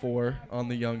 4-4 on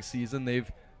the young season.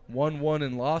 They've won 1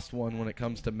 and lost 1 when it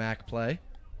comes to MAC play.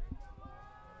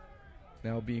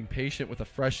 Now being patient with a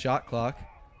fresh shot clock.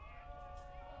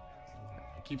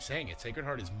 I keep saying it. Sacred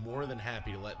Heart is more than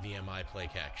happy to let VMI play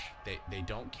catch. They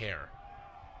don't care.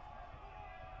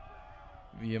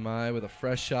 VMI with a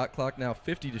fresh shot clock, now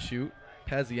 50 to shoot.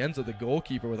 Pazienza, the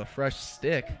goalkeeper, with a fresh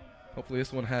stick. Hopefully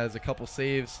this one has a couple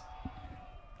saves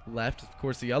left. Of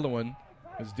course, the other one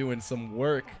was doing some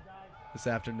work this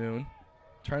afternoon,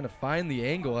 trying to find the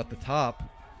angle at the top.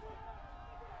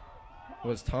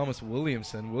 Was Thomas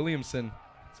Williamson. Williamson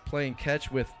is playing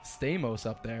catch with Stamos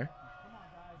up there.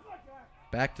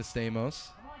 Back to Stamos.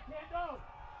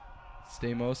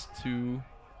 Stamos to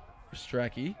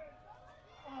Strachey.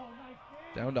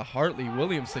 Down to Hartley.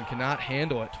 Williamson cannot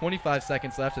handle it. 25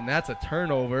 seconds left, and that's a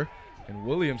turnover. And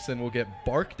Williamson will get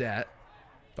barked at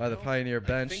by the Pioneer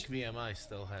bench. I think VMI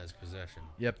still has possession.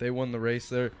 Yep, they won the race.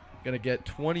 They're going to get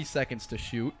 20 seconds to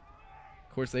shoot.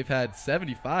 Of course, they've had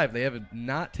 75. They have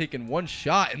not taken one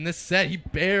shot in this set. He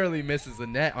barely misses the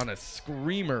net on a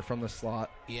screamer from the slot.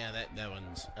 Yeah, that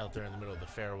one's out there in the middle of the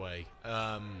fairway.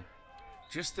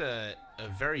 Just a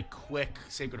very quick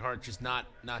Sacred Heart, just not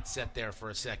set there for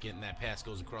a second, and that pass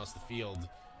goes across the field.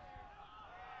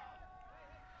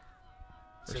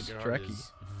 Sacred Heart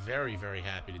is very, very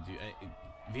happy to do.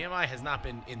 VMI has not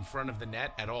been in front of the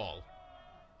net at all.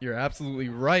 You're absolutely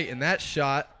right, and that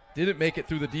shot didn't make it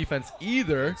through the defense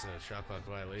either. It's a shot clock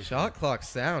violation. Shot clock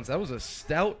sounds. That was a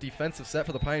stout defensive set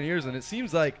for the Pioneers, and it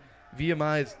seems like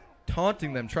VMI is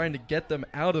taunting them, trying to get them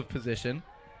out of position.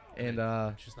 And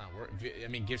it's just not working. I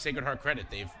mean, give Sacred Heart credit.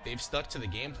 They've stuck to the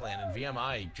game plan, and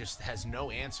VMI just has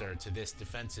no answer to this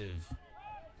defensive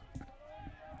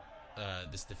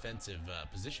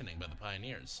positioning by the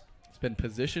Pioneers. It's been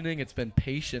positioning, it's been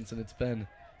patience, and it's been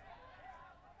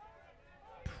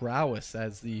prowess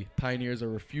as the Pioneers are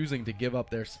refusing to give up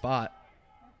their spot.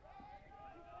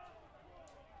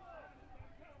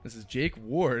 This is Jake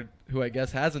Ward, who I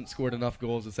guess hasn't scored enough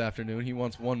goals this afternoon. He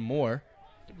wants one more.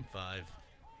 Give him 5.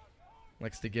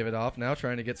 Likes to give it off now,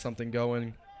 trying to get something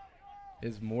going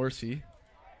is Morrissey.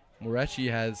 Moretti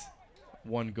has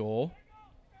 1 goal.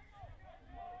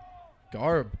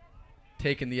 Garb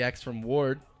taking the X from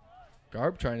Ward.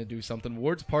 Garb trying to do something.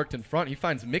 Ward's parked in front. He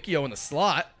finds Mikio in the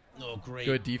slot. Oh, great.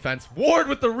 Good defense. Ward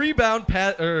with the rebound.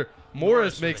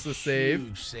 Morris makes the save.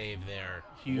 Huge save there.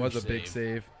 Huge was a big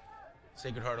save.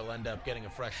 Sacred Heart will end up getting a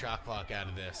fresh shot clock out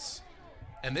of this.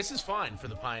 And this is fine for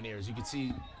the Pioneers. You can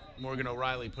see Morgan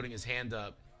O'Reilly putting his hand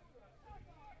up.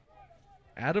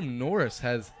 Adam Norris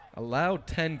has allowed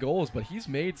 10 goals, but he's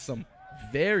made some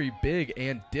very big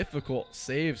and difficult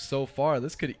saves so far.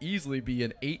 This could easily be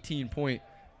an 18-point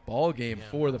ball game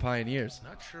for the Pioneers.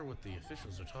 Not sure what the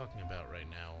officials are talking about right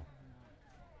now.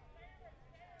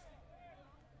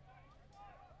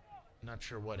 Not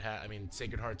sure what I mean,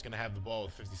 Sacred Heart's going to have the ball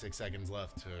with 56 seconds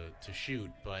left to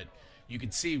shoot, but you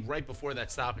could see right before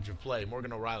that stoppage of play,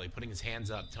 Morgan O'Reilly putting his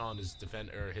hands up, telling his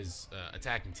his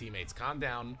attacking teammates, calm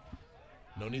down,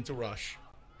 no need to rush.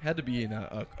 Had to be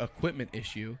an equipment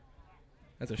issue,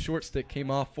 as a short stick came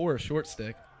off for a short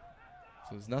stick.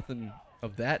 So there's nothing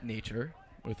of that nature.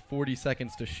 With 40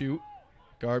 seconds to shoot,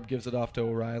 Garb gives it off to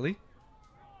O'Reilly.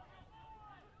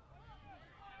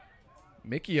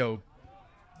 Mikio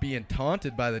being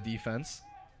taunted by the defense.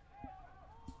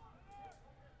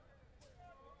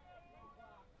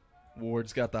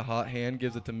 Ward's got the hot hand,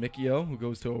 gives it to Mikio, who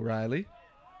goes to O'Reilly.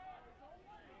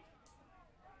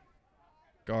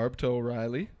 Garb to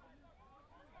O'Reilly.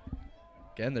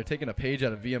 Again, they're taking a page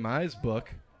out of VMI's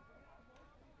book.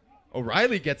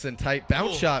 O'Reilly gets in tight.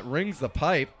 Bounce shot rings the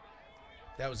pipe.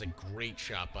 That was a great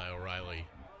shot by O'Reilly.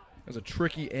 It was a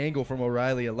tricky angle from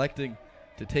O'Reilly, electing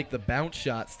to take the bounce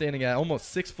shot, standing at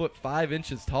almost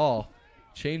 6'5" tall,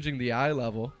 changing the eye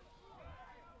level.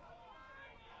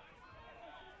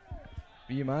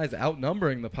 VMI is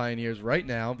outnumbering the Pioneers right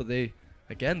now, but they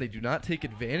do not take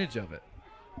advantage of it.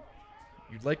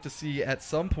 You'd like to see at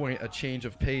some point a change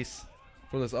of pace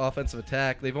for this offensive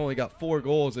attack. They've only got 4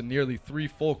 goals in nearly 3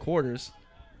 full quarters.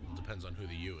 It depends on who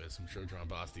the U is. I'm sure John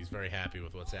Bosti's very happy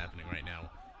with what's happening right now.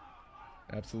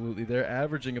 Absolutely. They're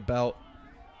averaging about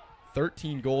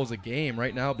 13 goals a game,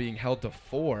 right now being held to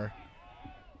 4.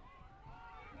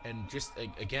 And just,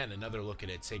 again, another look at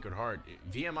it, Sacred Heart.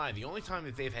 VMI, the only time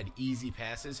that they've had easy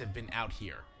passes have been out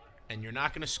here. And you're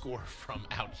not going to score from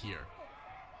out here.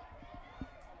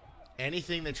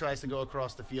 Anything that tries to go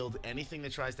across the field, anything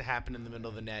that tries to happen in the middle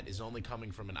of the net is only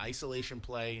coming from an isolation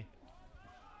play.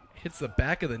 Hits the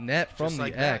back of the net from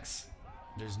the X.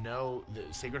 There's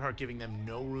Sacred Heart giving them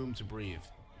no room to breathe.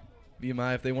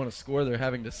 VMI, if they want to score, they're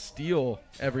having to steal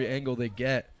every angle they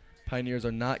get. Pioneers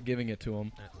are not giving it to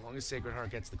them. As long as Sacred Heart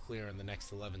gets the clear in the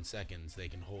next 11 seconds, they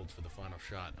can hold for the final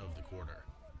shot of the quarter.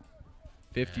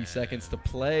 50 seconds to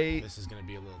play. This is going to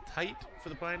be a little tight for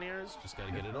the Pioneers. Just got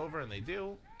to get it over, and they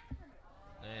do.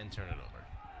 And turn it over.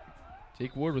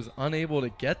 Jake Ward was unable to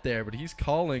get there, but he's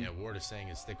calling. Yeah, Ward is saying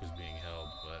his stick was being held,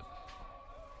 but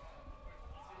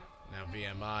now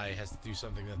VMI has to do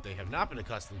something that they have not been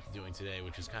accustomed to doing today,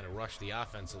 which is kind of rush the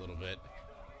offense a little bit.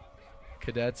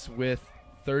 Cadets with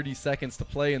 30 seconds to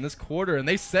play in this quarter, and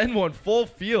they send one full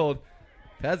field.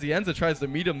 Pazienza tries to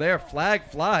meet him there.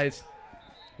 Flag flies.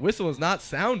 Whistle is not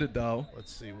sounded, though.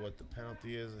 Let's see what the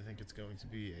penalty is. I think it's going to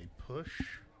be a push.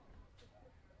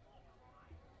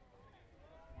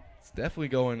 It's definitely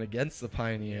going against the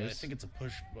Pioneers. Yeah, I think it's a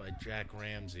push by Jack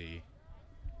Ramsey.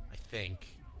 I think.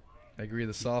 I agree.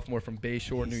 The sophomore from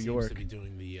Bayshore, New He York. seems to be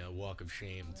doing the walk of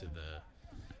shame to the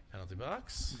penalty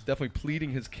box. He's definitely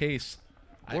pleading his case,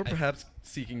 or perhaps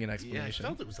seeking an explanation. Yeah,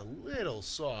 I felt it was a little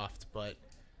soft, but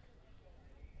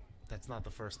that's not the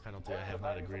first penalty I have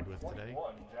not agreed with today.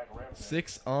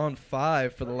 6 on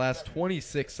 5 for the last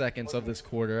 26 seconds of this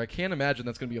quarter. I can't imagine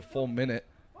that's going to be a full minute.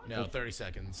 No, 30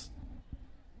 seconds.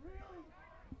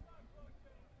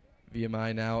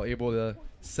 VMI now able to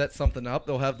set something up.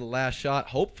 They'll have the last shot,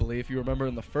 hopefully. If you remember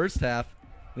in the first half,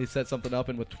 they set something up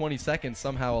and with 20 seconds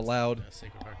somehow allowed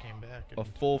Sacred Heart came back a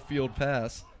full field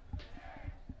pass.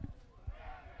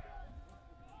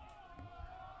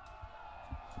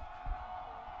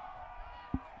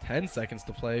 Ten seconds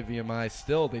to play. VMI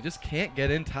still, they just can't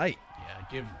get in tight. Yeah,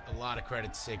 give a lot of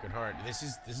credit to Sacred Heart. This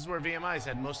is where VMI's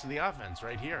had most of the offense,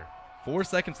 right here. 4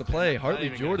 seconds to play. Not Hartley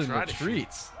even Jordan gonna try to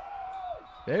retreats.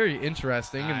 Very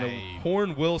interesting, and the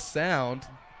horn will sound.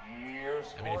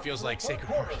 I mean, it feels like Sacred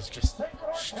Heart has just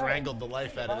strangled the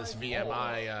life out of this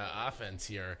VMI offense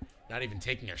here. Not even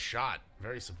taking a shot.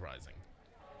 Very surprising.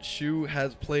 Shu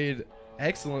has played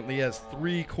excellently as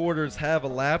 3 quarters have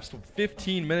elapsed.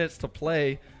 15 minutes to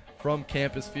play from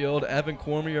Campus Field. Evan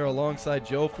Cormier alongside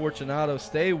Joe Fortunato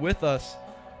stay with us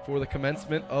for the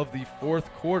commencement of the 4th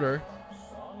quarter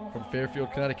from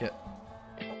Fairfield, Connecticut.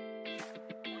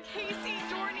 Casey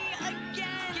Dorney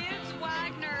again gives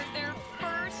Wagner their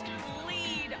first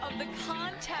lead of the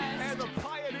contest. And the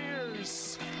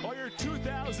Pioneers are your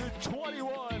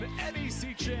 2021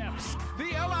 NEC champs. The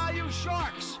LIU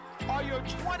Sharks are your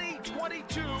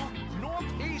 2022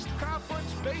 Northeast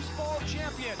Conference baseball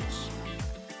champions.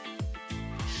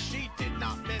 She did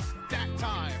not miss that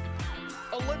time.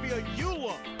 Olivia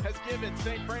Eula has given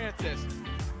St. Francis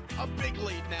a big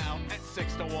lead now at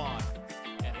 6-1.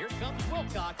 And here comes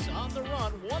Wilcox on the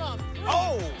run, 1-on-3.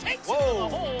 Oh! Takes Whoa! it to the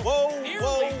hole. Whoa! Nearly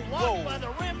Whoa! blocked Whoa! by the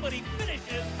rim, but he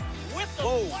finishes with the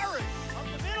Whoa! flourish. Up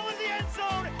the middle of the end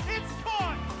zone, it's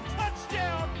caught!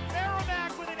 Touchdown!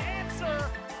 Merrimack with an answer.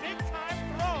 Big time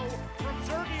throw from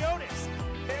Zergiotis.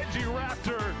 Angie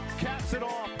Raptor caps it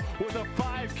off with a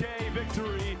 5K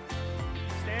victory.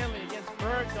 Stanley against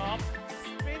Bergdorf.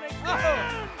 Spin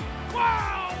again!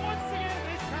 Wow! Once again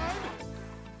this time.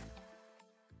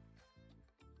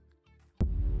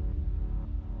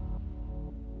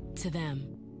 To them,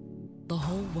 the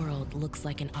whole world looks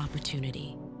like an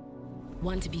opportunity,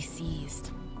 one to be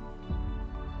seized,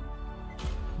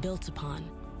 built upon,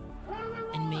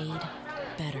 and made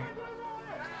better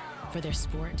for their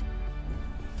sport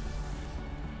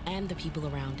and the people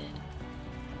around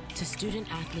it. To student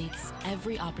athletes,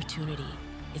 every opportunity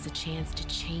is a chance to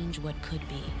change what could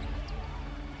be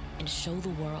and show the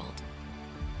world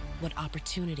what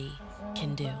opportunity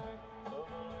can do.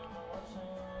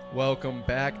 Welcome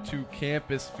back to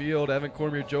Campus Field. Evan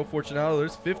Cormier, Joe Fortunato.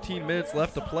 There's 15 minutes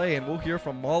left to play, and we'll hear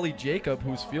from Molly Jacob,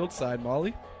 who's field side.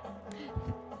 Molly?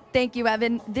 Thank you,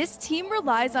 Evan. This team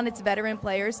relies on its veteran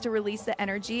players to release the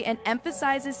energy and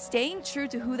emphasizes staying true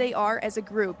to who they are as a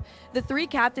group. The 3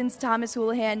 captains, Thomas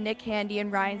Houlihan, Nick Handy,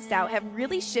 and Ryan Stout, have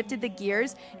really shifted the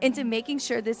gears into making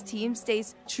sure this team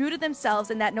stays true to themselves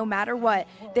and that no matter what,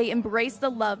 they embrace the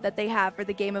love that they have for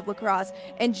the game of lacrosse.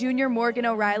 And junior Morgan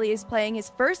O'Reilly is playing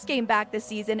his first game back this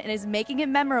season and is making it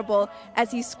memorable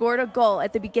as he scored a goal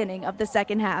at the beginning of the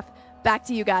second half. Back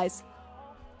to you guys.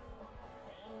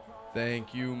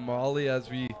 Thank you, Molly. As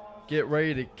we get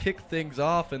ready to kick things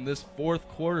off in this 4th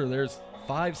quarter, there's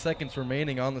 5 seconds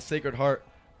remaining on the Sacred Heart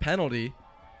penalty.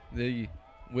 They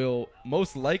will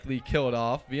most likely kill it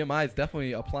off. VMI is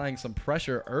definitely applying some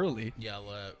pressure early. Yeah,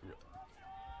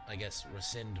 I guess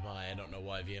rescind my, I don't know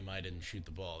why VMI didn't shoot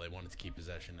the ball. They wanted to keep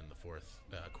possession in the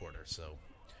 4th quarter, so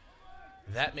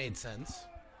that made sense.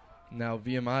 Now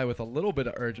VMI with a little bit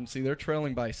of urgency. They're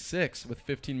trailing by 6 with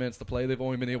 15 minutes to play. They've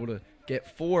only been able to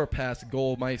get 4 past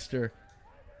goalmeister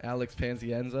Alex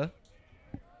Panzienza.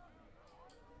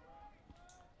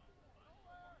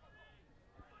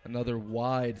 Another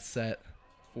wide set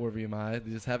for VMI.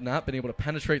 They just have not been able to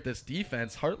penetrate this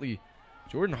defense.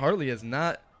 Jordan Hartley has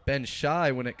not been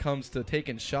shy when it comes to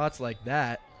taking shots like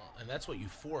that. And that's what you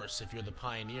force if you're the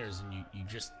Pioneers, and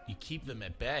you keep them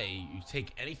at bay. You take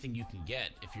anything you can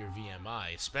get if you're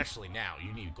VMI, especially now.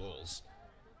 You need goals.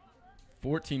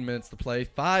 14 minutes to play,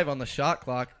 5 on the shot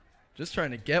clock. Just trying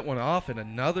to get one off, and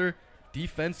another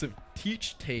defensive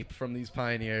teach tape from these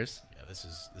Pioneers. Yeah, this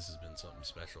has been something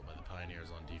special by the Pioneers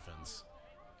on defense.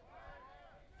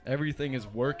 Everything is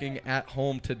working at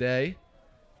home today.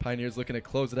 Pioneers looking to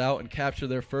close it out and capture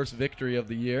their first victory of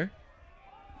the year.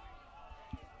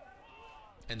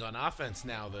 And on offense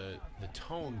now, the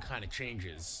tone kind of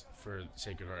changes for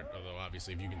Sacred Heart, although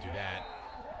obviously if you can do that,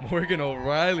 Morgan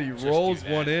O'Reilly rolls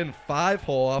one in,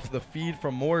 5-hole off the feed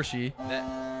from Morshi.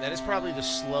 That is probably the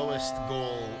slowest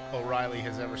goal O'Reilly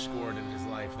has ever scored in his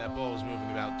life. That ball was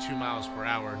moving about 2 miles per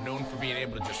hour, known for being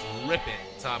able to just rip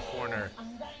it top corner.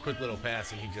 Quick little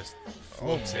pass, and he just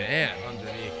floats it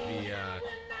underneath the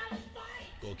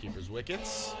goalkeeper's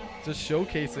wickets. Just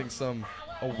showcasing some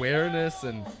awareness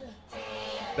and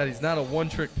that he's not a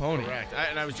one-trick pony. Correct.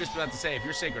 And I was just about to say, if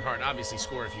you're Sacred Heart, obviously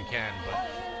score if you can, but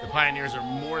the Pioneers are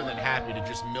more than happy to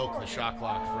just milk the shot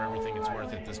clock for everything it's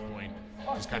worth at this point.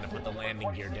 Just kind of put the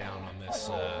landing gear down on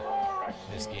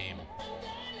this game.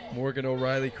 Morgan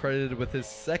O'Reilly credited with his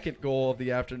second goal of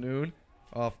the afternoon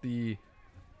off the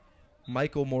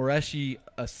Michael Moreshi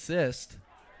assist.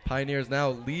 Pioneers now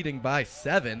leading by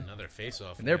 7. Another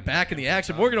face-off. And they're back in the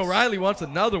action. Morgan O'Reilly wants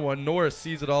another one. Norris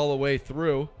sees it all the way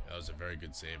through. That was a very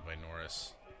good save by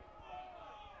Norris.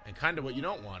 And kind of what you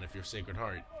don't want if you're Sacred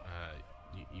Heart.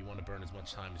 You want to burn as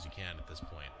much time as you can at this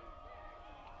point.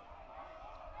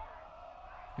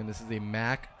 And this is a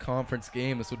MAC conference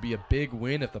game. This would be a big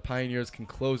win if the Pioneers can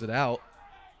close it out.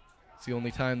 It's the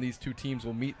only time these two teams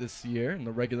will meet this year, in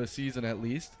the regular season at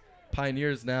least.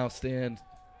 Pioneers now stand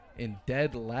in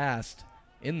dead last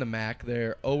in the MAC.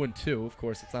 They're 0-2. Of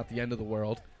course, it's not the end of the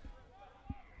world.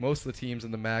 Most of the teams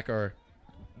in the MAC are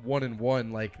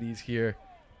 1-1 like these here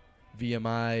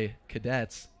VMI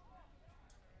Cadets.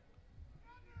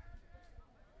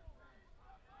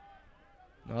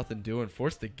 Nothing doing.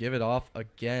 Forced to give it off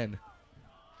again.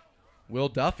 Will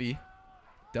Duffy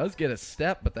does get a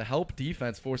step, but the help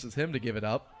defense forces him to give it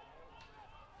up.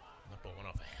 That ball went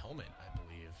off a helmet, I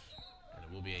believe. And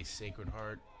it will be a Sacred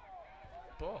Heart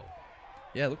ball.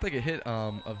 Yeah, it looked like it hit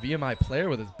a VMI player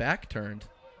with his back turned.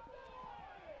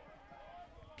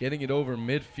 Getting it over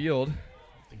midfield.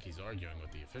 I think he's arguing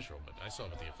with the official, but I saw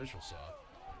what the official saw.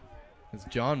 It's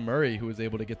John Murray who was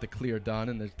able to get the clear done,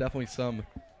 and there's definitely some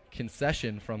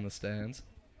concession from the stands.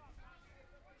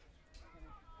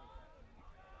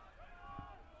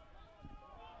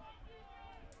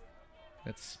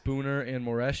 That's Spooner and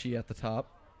Moreshi at the top.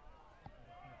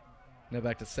 Now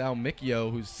back to Sal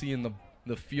Micchio, who's seeing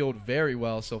the field very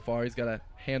well so far. He's got a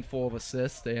handful of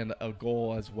assists and a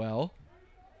goal as well.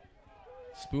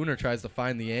 Spooner tries to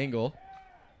find the angle.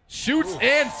 Shoots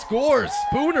and scores!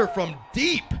 Spooner from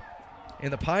deep!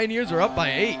 And the Pioneers are up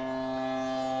by 8.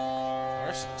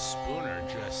 Carson Spooner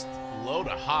just low to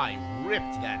high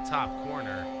ripped that top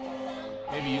corner.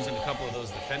 Maybe using a couple of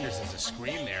those defenders as a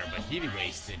screen there, but he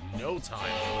wasted no time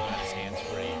when he got his hands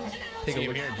free. Take a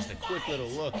look here, just a quick little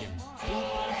look, and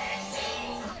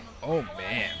oh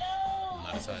man,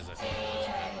 not as high as I thought it was.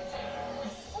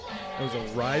 It was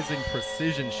a rising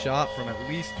precision shot from at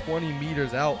least 20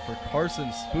 meters out for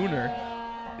Carson Spooner,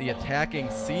 the attacking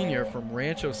senior from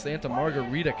Rancho Santa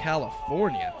Margarita,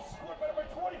 California.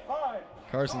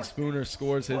 Carson Spooner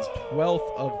scores his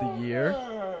 12th of the year.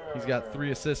 He's got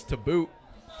 3 assists to boot,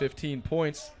 15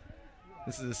 points.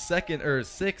 This is his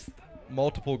sixth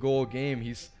multiple goal game.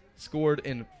 He's scored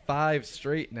in 5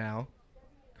 straight now.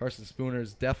 Carson Spooner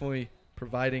is definitely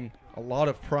providing a lot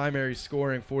of primary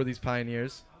scoring for these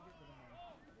Pioneers.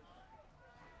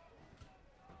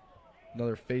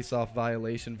 Another face-off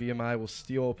violation. VMI will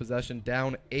steal possession,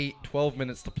 down 8, 12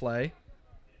 minutes to play.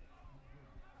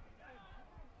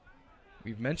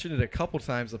 We've mentioned it a couple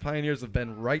times. The Pioneers have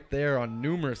been right there on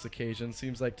numerous occasions.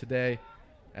 Seems like today,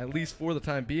 at least for the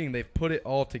time being, they've put it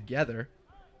all together.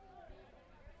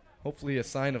 Hopefully a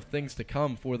sign of things to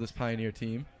come for this Pioneer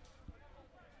team.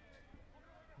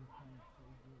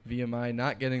 VMI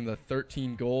not getting the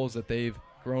 13 goals that they've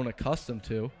grown accustomed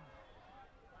to.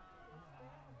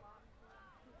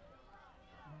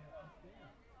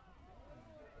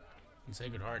 And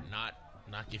Sacred Heart not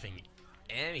giving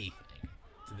anything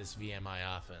to this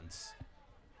VMI offense.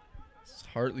 It's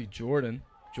Hartley Jordan.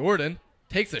 Jordan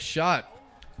takes a shot.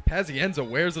 Pazienza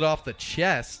wears it off the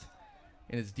chest,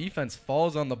 and his defense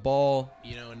falls on the ball,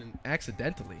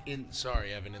 accidentally.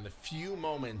 Sorry, Evan. In the few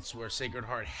moments where Sacred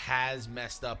Heart has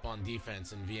messed up on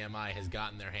defense and VMI has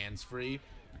gotten their hands free,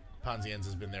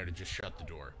 Pazienza's been there to just shut the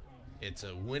door. It's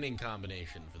a winning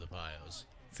combination for the Pios.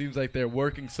 Seems like they're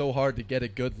working so hard to get a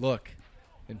good look,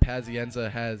 and Pazienza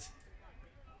has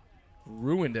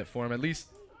ruined it for him. At least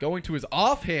going to his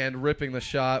offhand, ripping the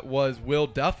shot was Will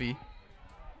Duffy.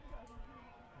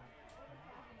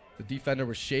 The defender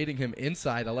was shading him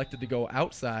inside, elected to go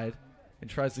outside, and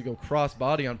tries to go cross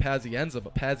body on Pazienza,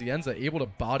 but Pazienza able to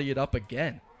body it up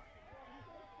again.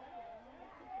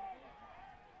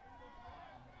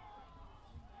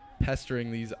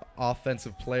 Pestering these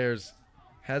offensive players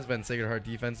has been Sacred Heart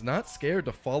defense. Not scared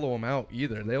to follow him out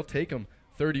either. They'll take him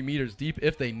 30 meters deep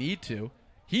if they need to.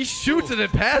 He shoots it,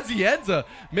 and Pazienza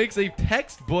makes a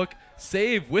textbook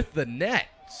save with the net.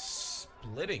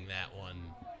 Splitting that one.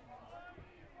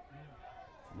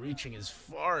 Reaching as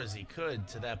far as he could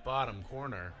to that bottom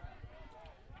corner.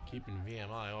 Keeping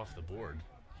VMI off the board.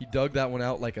 He dug that one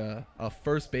out like a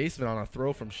first baseman on a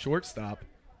throw from shortstop.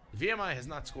 VMI has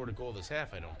not scored a goal this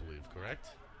half, I don't believe, correct?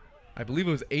 I believe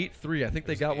it was 8-3. I think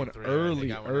they got one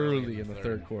early in the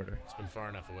third quarter. It's been far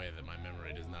enough away that my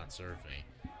memory does not serve me.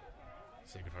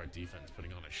 Sacred Heart defense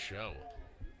putting on a show.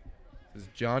 This is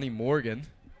Johnny Morgan.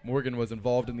 Morgan was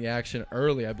involved in the action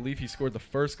early. I believe he scored the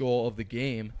first goal of the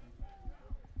game.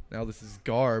 Now this is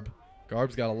Garb.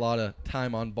 Garb's got a lot of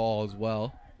time on ball as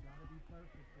well.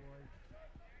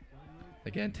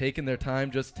 Again, taking their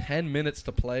time, just 10 minutes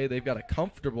to play. They've got a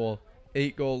comfortable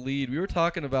 8-goal lead. We were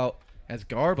talking about, as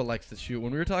Garb likes to shoot,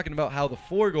 when we were talking about how the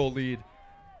 4-goal lead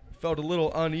felt a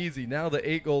little uneasy. Now the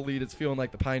 8-goal lead, it's feeling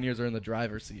like the Pioneers are in the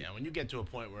driver's seat. Yeah, when you get to a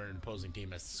point where an opposing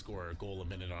team has to score a goal a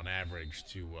minute on average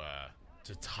to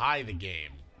tie the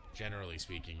game, generally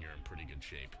speaking, you're in pretty good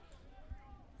shape.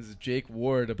 This is Jake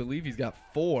Ward. I believe he's got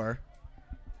 4.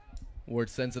 Ward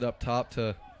sends it up top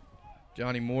to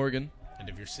Johnny Morgan. And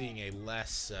if you're seeing a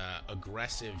less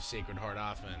aggressive Sacred Heart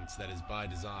offense that is by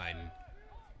design,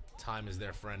 time is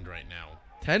their friend right now.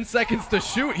 10 seconds to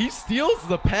shoot. He steals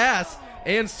the pass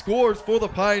and scores for the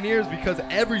Pioneers because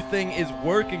everything is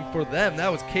working for them.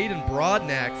 That was Caden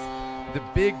Broadnax, the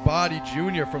big body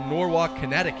junior from Norwalk,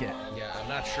 Connecticut. Yeah, I'm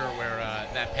not sure where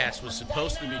that pass was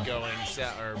supposed to be going.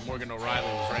 Or Morgan O'Reilly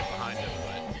was right behind him,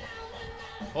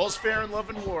 but all's fair in love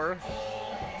and war.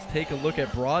 Let's take a look at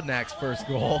Broadnax's first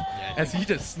goal as he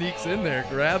just sneaks in there,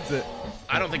 grabs it.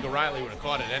 I don't think O'Reilly would have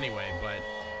caught it anyway, but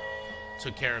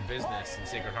took care of business, and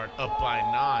Sacred Heart up by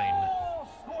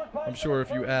 9. I'm sure if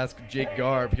you ask Jake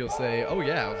Garb, he'll say, oh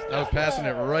yeah, I was passing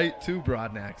it right to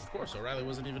Broadnax. Of course, O'Reilly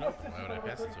wasn't even open. Why would I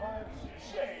pass it to him?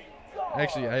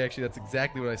 Actually, that's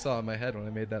exactly what I saw in my head when I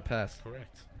made that pass.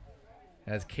 Correct.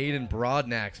 As Caden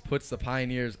Broadnax puts the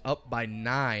Pioneers up by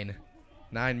 9.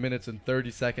 9 minutes and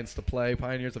 30 seconds to play.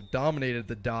 Pioneers have dominated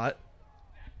the dot.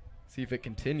 See if it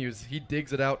continues. He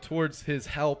digs it out towards his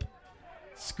help.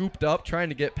 Scooped up, trying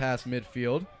to get past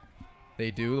midfield.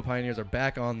 They do. The Pioneers are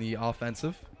back on the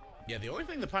offensive. Yeah, the only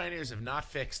thing the Pioneers have not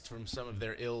fixed from some of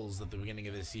their ills at the beginning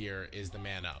of this year is the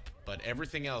man up. But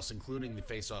everything else, including the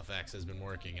face-off X, has been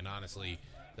working. And honestly,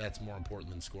 that's more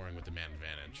important than scoring with the man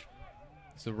advantage.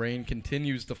 So rain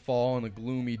continues to fall on a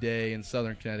gloomy day in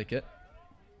southern Connecticut.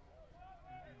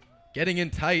 Getting in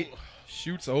tight,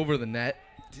 shoots over the net.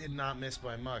 Did not miss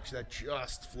by much. That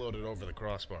just floated over the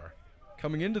crossbar.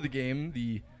 Coming into the game,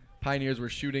 the Pioneers were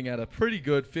shooting at a pretty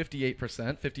good 58%.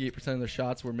 58% of their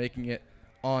shots were making it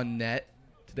on net.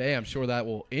 Today, I'm sure that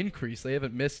will increase. They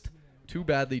haven't missed too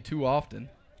badly too often.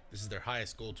 This is their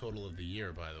highest goal total of the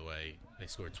year, by the way. They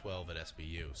scored 12 at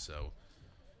SBU, so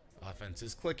offense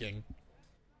is clicking.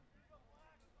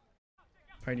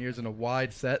 Pioneers in a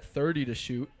wide set, 30 to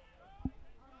shoot.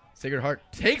 Sacred Heart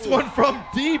takes one from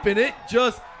deep, and it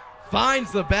just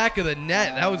finds the back of the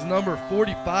net. That was number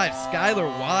 45, Skylar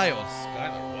Wiles.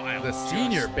 Skylar Wiles. The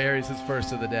senior buries his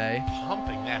first of the day.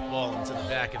 Pumping that ball into the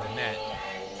back of the net.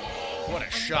 What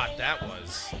a shot that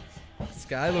was.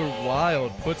 Skylar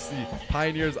Wild puts the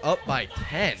Pioneers up by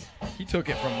 10. He took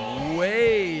it from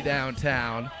way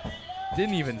downtown.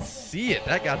 Didn't even see it.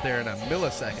 That got there in a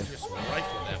millisecond. Just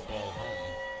rifled that ball home.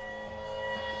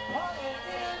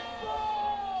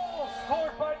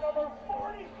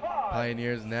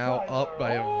 Pioneers now up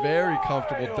by a very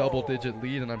comfortable double-digit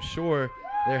lead, and I'm sure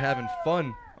they're having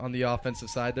fun on the offensive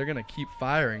side. They're going to keep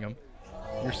firing them.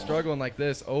 You're struggling like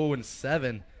this,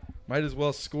 0-7. Might as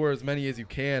well score as many as you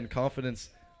can. Confidence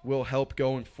will help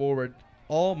going forward.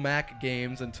 All MAC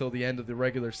games until the end of the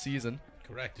regular season.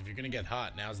 Correct. If you're going to get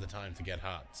hot, now's the time to get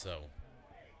hot. So,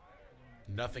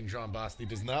 nothing John Bosty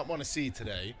does not want to see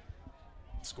today.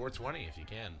 Score 20 if you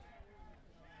can.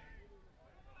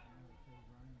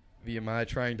 VMI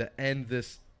trying to end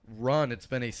this run. It's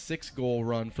been a 6-goal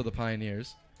run for the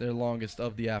Pioneers, their longest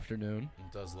of the afternoon.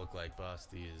 It does look like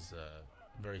Bosty is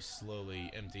very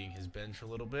slowly emptying his bench a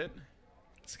little bit.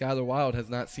 Skylar Wild has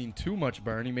not seen too much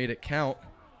burn. He made it count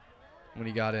when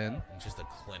he got in. It's just a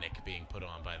clinic being put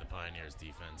on by the Pioneers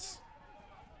defense.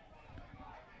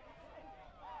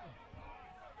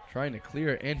 Trying to clear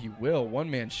it, and he will.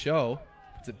 One-man show.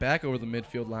 Puts it back over the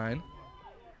midfield line.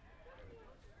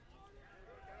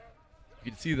 You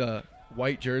can see the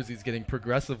white jerseys getting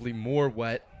progressively more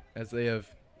wet as they have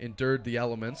endured the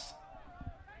elements.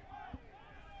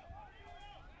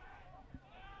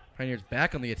 Pioneers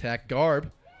back on the attack.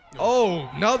 Garb. Oh,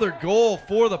 another goal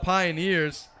for the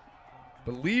Pioneers.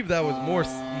 Believe that was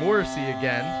Morrissey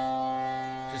again.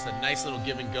 Just a nice little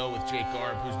give and go with Jake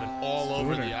Garb, who's been all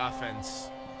over the offense.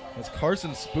 That's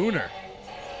Carson Spooner,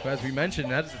 who, as we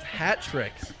mentioned, that is his hat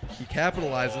trick. He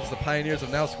capitalizes. The Pioneers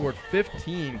have now scored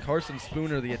 15. Carson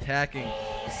Spooner, the attacking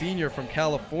senior from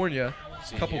California.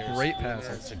 A couple great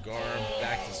passes. To Garb,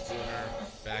 back to Spooner,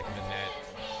 back in the net.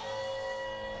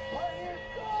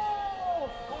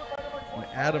 And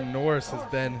Adam Norris has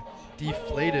been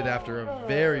deflated after a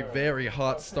very, very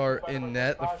hot start in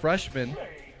net. The freshman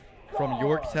from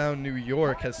Yorktown, New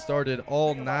York, has started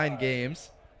all 9 games.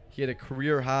 He had a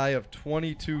career high of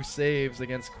 22 saves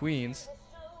against Queens.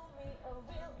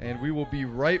 And we will be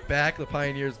right back. The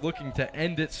Pioneers looking to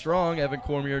end it strong. Evan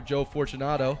Cormier, Joe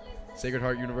Fortunato, Sacred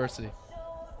Heart University.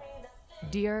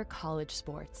 Dear college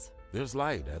sports, there's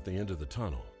light at the end of the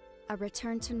tunnel. A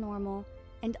return to normal,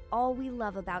 and all we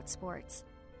love about sports.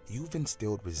 You've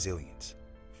instilled resilience,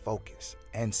 focus,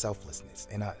 and selflessness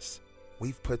in us.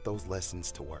 We've put those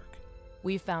lessons to work.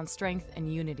 We've found strength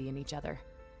and unity in each other.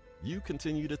 You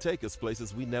continue to take us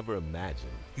places we never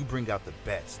imagined. You bring out the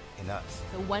best in us.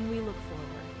 So when we look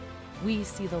forward, we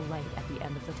see the light at the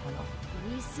end of the tunnel.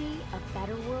 We see a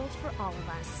better world for all of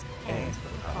us and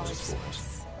for college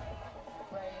sports.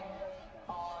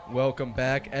 Welcome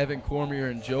back, Evan Cormier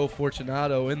and Joe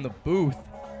Fortunato in the booth.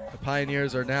 The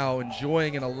Pioneers are now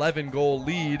enjoying an 11-goal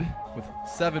lead with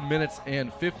 7 minutes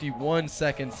and 51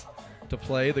 seconds to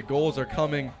play. The goals are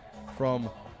coming from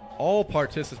all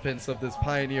participants of this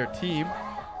Pioneer team.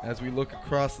 As we look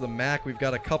across the MAC, we've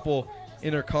got a couple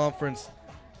interconference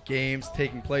games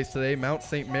taking place today. Mount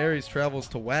St. Mary's travels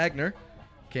to Wagner.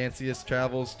 Kansas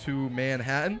travels to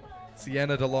Manhattan.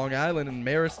 Siena to Long Island, and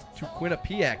Marist to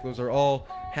Quinnipiac. Those are all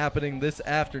happening this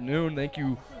afternoon. Thank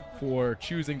you for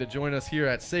choosing to join us here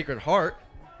at Sacred Heart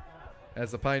as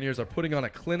the Pioneers are putting on a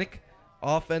clinic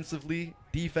offensively,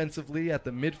 defensively, at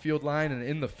the midfield line, and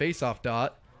in the faceoff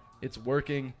dot. It's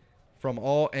working from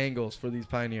all angles for these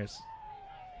Pioneers.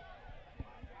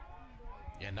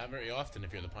 Yeah, not very often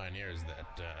if you're the Pioneers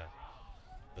that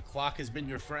the clock has been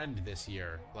your friend this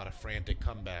year. A lot of frantic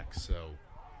comebacks, so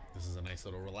this is a nice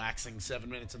little relaxing 7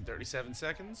 minutes and 37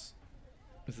 seconds.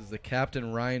 This is the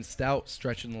captain, Ryan Stout,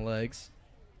 stretching the legs.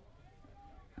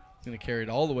 He's going to carry it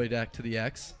all the way back to the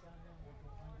X.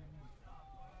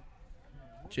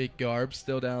 Jake Garb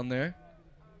still down there.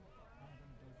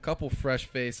 Couple fresh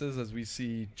faces as we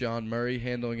see John Murray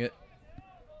handling it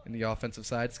in the offensive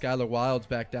side. Skylar Wild's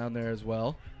back down there as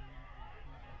well.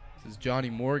 This is Johnny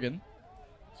Morgan.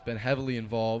 He's been heavily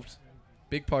involved.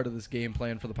 Big part of this game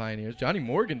plan for the Pioneers. Johnny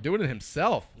Morgan doing it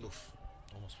himself. Oof.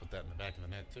 Almost put that in the back of the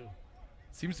net, too.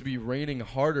 Seems to be raining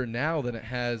harder now than it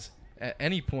has at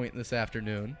any point this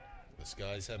afternoon. The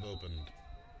skies have opened.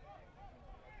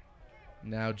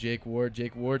 Now Jake Ward.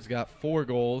 Jake Ward's got 4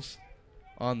 goals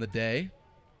on the day.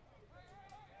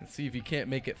 Let's see if he can't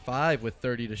make it 5 with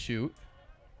 30 to shoot.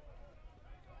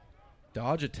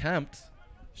 Dodge attempt.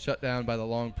 Shut down by the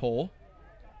long pole.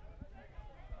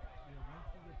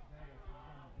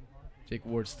 Jake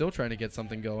Ward still trying to get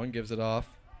something going. Gives it off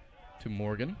to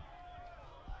Morgan.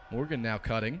 Morgan now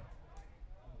cutting.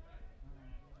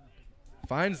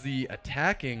 Finds the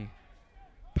attacking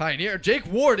Pioneer. Jake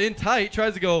Ward in tight.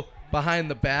 Tries to go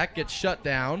behind the back. Gets shut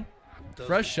down.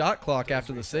 Fresh shot clock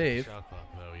after the save. Shot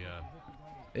clock, though, yeah.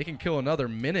 They can kill another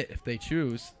minute if they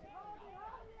choose.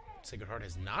 Sacred Heart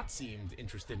has not seemed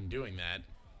interested in doing that.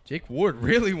 Jake Ward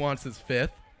really wants his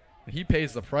 5th. And he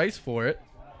pays the price for it.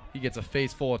 He gets a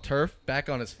face full of turf. Back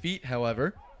on his feet,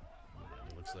 however.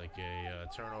 It looks like a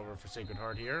turnover for Sacred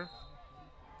Heart here.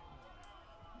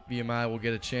 VMI will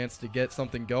get a chance to get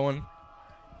something going.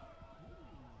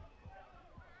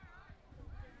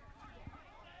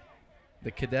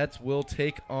 The Cadets will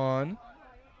take on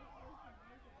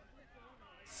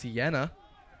Siena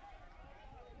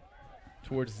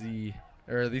towards the,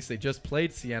 or at least they just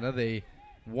played Siena. They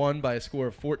won by a score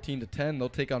of 14-10. They'll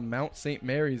take on Mount St.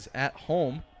 Mary's at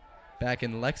home back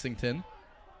in Lexington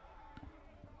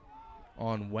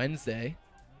on Wednesday.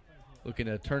 Looking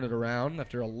to turn it around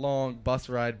after a long bus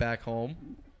ride back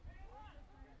home.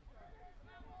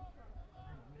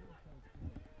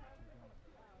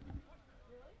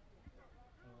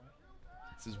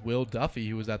 This is Will Duffy,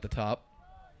 who was at the top.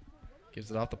 Gives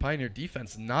it off. The Pioneer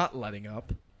defense not letting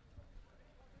up.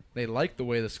 They like the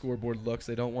way the scoreboard looks.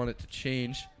 They don't want it to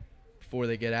change before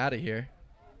they get out of here.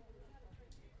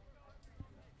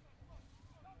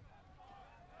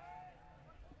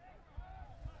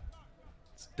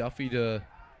 It's Duffy to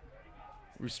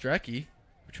Rustrecki,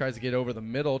 who tries to get over the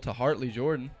middle to Hartley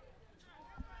Jordan.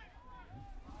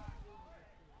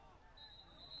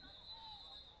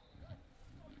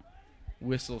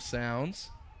 Whistle sounds.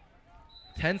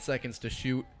 10 seconds to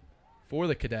shoot for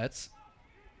the Cadets.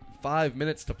 5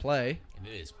 minutes to play. And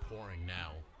it is pouring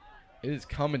now. It is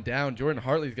coming down. Jordan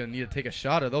Hartley's going to need to take a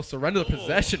shot or they'll surrender the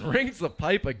possession. Rings the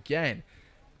pipe again.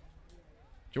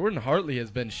 Jordan Hartley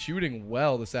has been shooting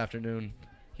well this afternoon.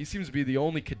 He seems to be the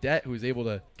only cadet who is able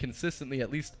to consistently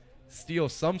at least steal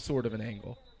some sort of an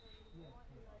angle.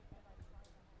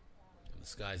 The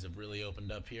skies have really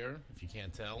opened up here, if you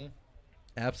can't tell.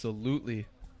 Absolutely.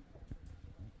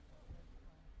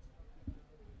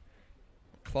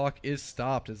 Clock is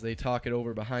stopped as they talk it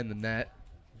over behind the net.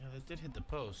 Yeah, that did hit the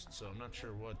post, so I'm not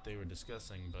sure what they were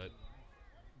discussing, but...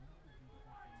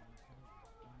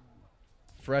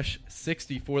 Fresh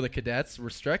 60 for the Cadets.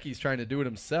 Restrecki's trying to do it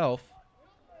himself.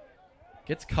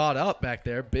 Gets caught up back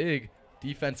there. Big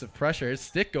defensive pressure. His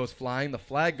stick goes flying. The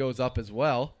flag goes up as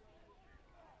well.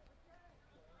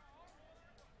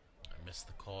 I missed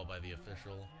the call by the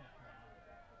official.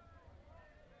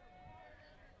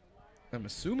 I'm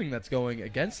assuming that's going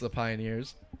against the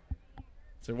Pioneers.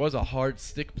 So there was a hard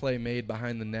stick play made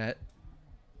behind the net.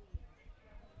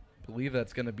 I believe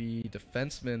that's going to be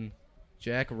defenseman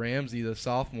Jack Ramsey, the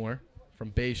sophomore from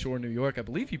Bayshore, New York. I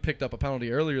believe he picked up a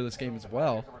penalty earlier this game as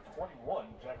well.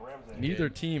 Neither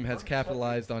team has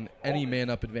capitalized on any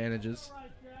man-up advantages.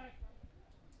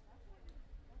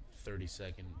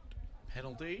 30-second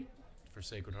penalty for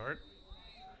Sacred Heart.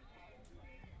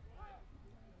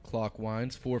 Clock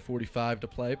winds, 4:45 to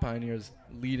play. Pioneers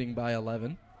leading by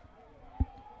 11.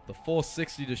 The full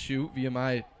 60 to shoot.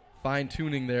 VMI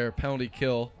fine-tuning their penalty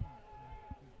kill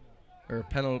or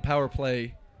power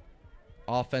play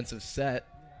offensive set.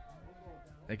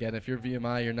 Again, if you're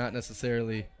VMI, you're not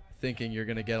necessarily thinking you're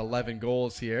going to get 11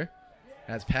 goals here.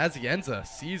 As Pazienza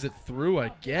sees it through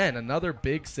again. Another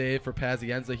big save for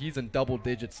Pazienza. He's in double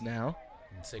digits now.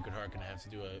 And Sacred Heart going to have to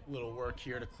do a little work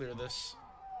here to clear this.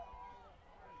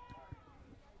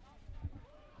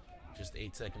 Just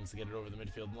 8 seconds to get it over the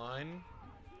midfield line.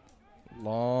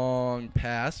 Long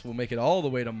pass. We'll make it all the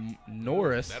way to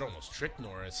Norris. That almost tricked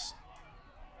Norris.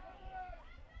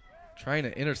 Trying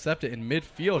to intercept it in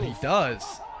midfield. He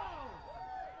does.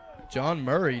 John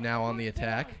Murray now on the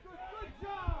attack. Yeah,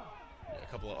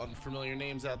 a couple of unfamiliar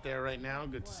names out there right now.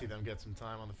 Good to see them get some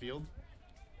time on the field.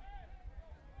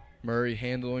 Murray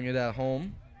handling it at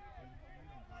home.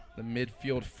 The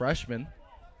midfield freshman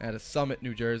out of Summit,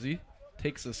 New Jersey.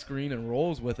 Takes the screen and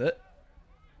rolls with it.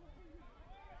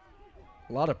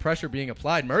 A lot of pressure being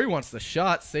applied. Murray wants the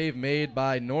shot. Save made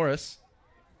by Norris.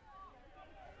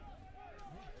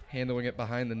 Handling it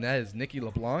behind the net is Nicky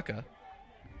LeBlanca.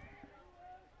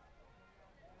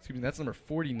 Excuse me, that's number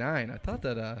 49. I thought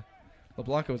that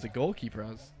LeBlanca was a goalkeeper.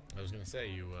 I was going to say,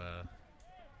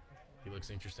 he looks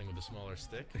interesting with a smaller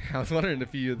stick. I was wondering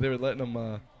if they were letting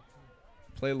him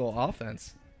play a little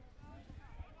offense.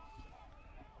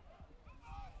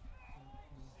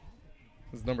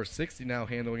 This is number 60 now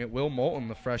handling it. Will Moulton,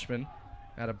 the freshman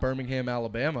out of Birmingham,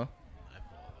 Alabama. That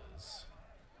ball has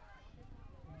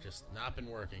just not been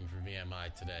working for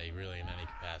VMI today, really, in any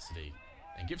capacity.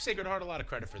 And give Sacred Heart a lot of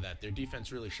credit for that. Their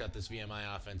defense really shut this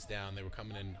VMI offense down. They were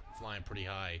coming in flying pretty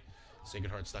high. Sacred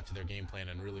Heart stuck to their game plan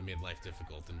and really made life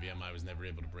difficult, and VMI was never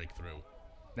able to break through.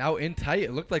 Now in tight,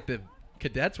 it looked like the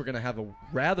Cadets were going to have a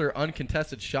rather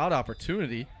uncontested shot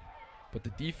opportunity, but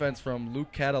the defense from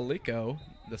Luke Catalico,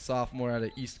 the sophomore out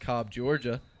of East Cobb,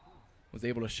 Georgia, was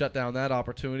able to shut down that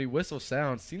opportunity. Whistle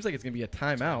sounds. Seems like it's going to be a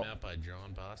timeout. Timeout by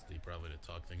John Bosty, probably to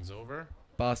talk things over.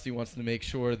 Bosty wants to make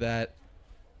sure that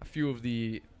a few of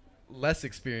the less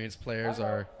experienced players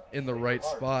are in the right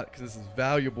spot because this is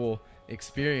valuable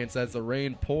experience as the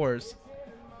rain pours.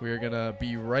 We're going to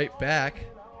be right back.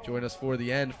 Join us for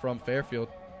the end from Fairfield.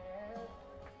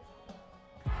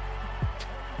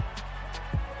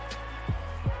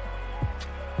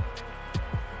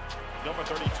 Number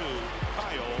 32,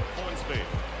 Kyle Hornsby.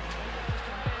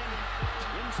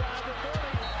 Inside the 30,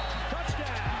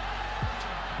 touchdown.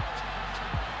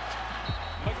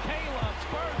 Michaela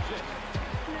Burgess.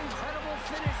 An incredible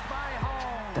finish by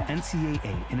Hall. The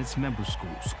NCAA and its member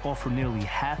schools offer nearly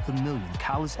 500,000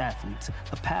 college athletes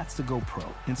a path to go pro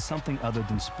in something other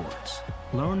than sports.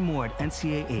 Learn more at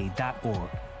ncaa.org.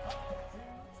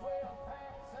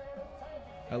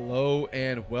 Hello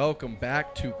and welcome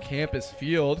back to Campus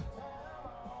Field.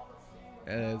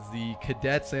 As the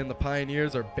Cadets and the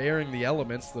Pioneers are bearing the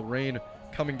elements, the rain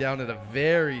coming down at a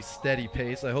very steady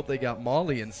pace. I hope they got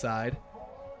Molly inside.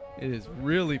 It is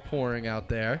really pouring out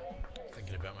there.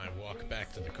 Thinking about my walk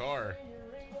back to the car.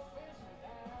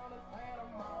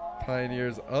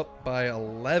 Pioneers up by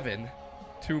 11.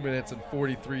 2 minutes and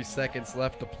 43 seconds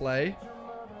left to play.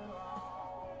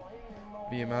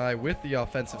 VMI with the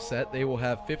offensive set. They will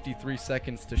have 53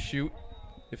 seconds to shoot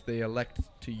if they elect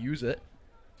to use it.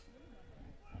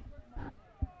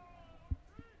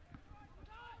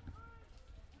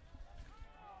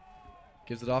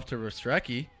 Gives it off to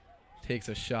Rostrecki. Takes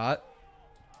a shot.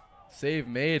 Save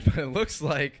made, but it looks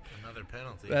like another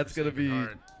penalty. That's going to be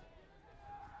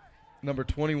number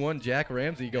 21, Jack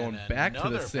Ramsey, going back to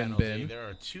the sin bin. There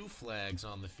are 2 flags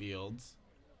on the field.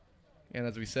 And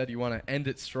as we said, you want to end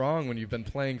it strong when you've been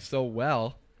playing so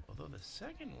well. Although the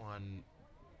second one,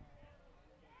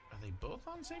 are they both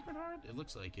on Sacred Heart? It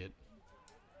looks like it.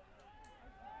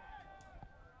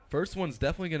 First one's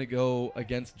definitely going to go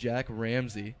against Jack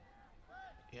Ramsey.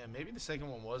 Yeah, maybe the second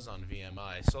one was on VMI.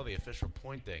 I saw the official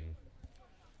pointing.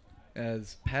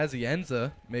 As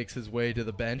Pazienza makes his way to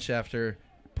the bench after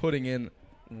putting in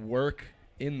work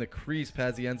in the crease,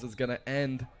 Pazienza's going to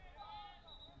end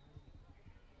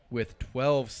with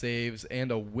 12 saves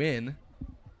and a win.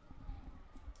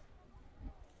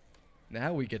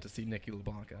 Now we get to see Nicky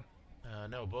LeBlanca.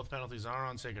 No, both penalties are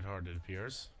on Sacred Heart, it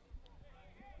appears.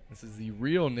 This is the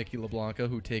real Nicky LeBlanca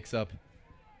who takes up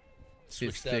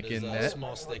his stick in net.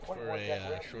 Small stick for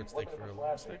a short stick for a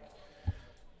long stick.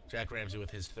 Jack Ramsey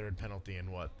with his 3rd penalty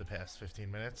in what, the past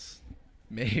 15 minutes?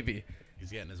 Maybe.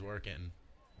 He's getting his work in.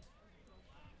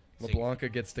 LeBlanca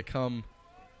gets to come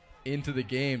into the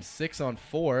game 6 on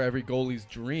 4, every goalie's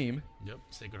dream. Yep,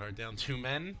 Sacred Heart down 2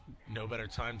 men. No better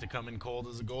time to come in cold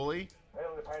as a goalie.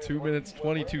 2 minutes,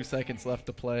 22 seconds left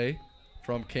to play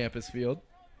from Campus Field.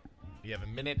 You have a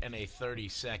minute and a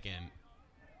 30-second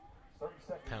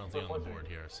penalty on the board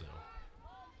here, so.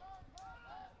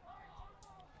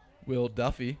 Will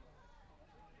Duffy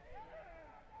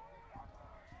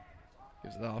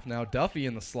gives it off. Now Duffy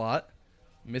in the slot.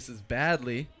 Misses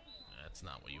badly. That's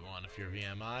not what you want if you're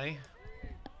VMI.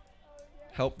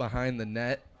 Help behind the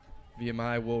net.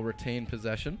 VMI will retain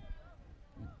possession.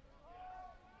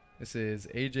 This is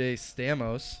AJ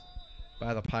Stamos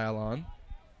by the pylon.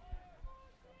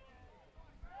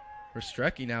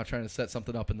 Rostrecki now trying to set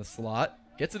something up in the slot.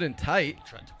 Gets it in tight.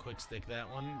 Tried to quick stick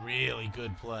that one. Really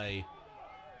good play.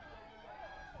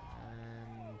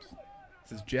 And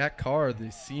this is Jack Carr,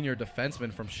 the senior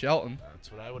defenseman from Shelton.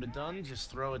 That's what I would have done. Just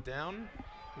throw it down.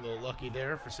 A little lucky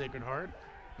there for Sacred Heart.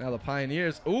 Now the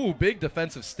Pioneers. Ooh, big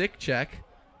defensive stick check.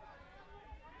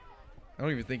 I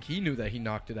don't even think he knew that he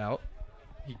knocked it out.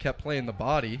 He kept playing the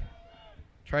body.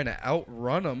 Trying to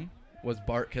outrun him was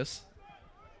Bartkus.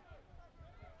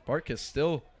 Bartkus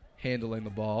still handling the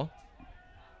ball.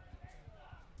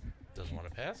 Doesn't want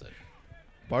to pass it.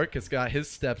 Bartkus got his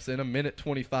steps in. A minute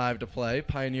 25 to play.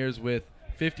 Pioneers with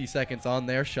 50 seconds on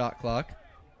their shot clock.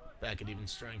 Back at even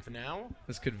strength now.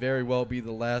 This could very well be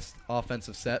the last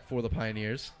offensive set for the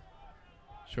Pioneers.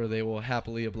 Sure, they will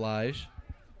happily oblige.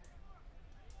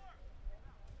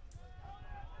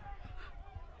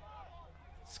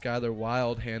 Skylar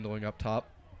Wild handling up top.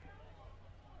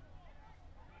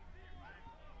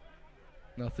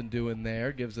 Nothing doing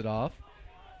there. Gives it off.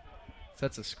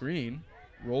 Sets a screen.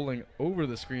 Rolling over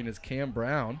the screen is Cam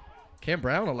Brown. Cam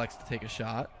Brown elects to take a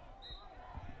shot.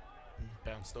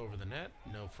 Bounced over the net.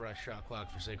 No fresh shot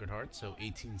clock for Sacred Heart, so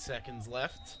 18 seconds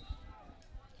left.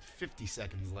 50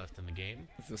 seconds left in the game.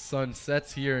 As the sun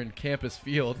sets here in Campus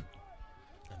Field.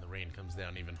 And the rain comes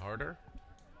down even harder.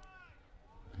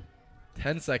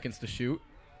 10 seconds to shoot.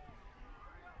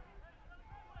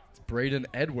 It's Braden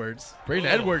Edwards. Braden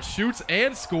Edwards shoots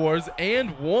and scores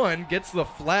and one. Gets the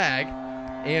flag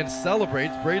and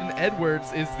celebrates. Braden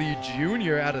Edwards is the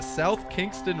junior out of South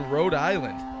Kingston, Rhode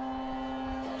Island.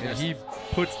 And he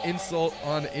puts insult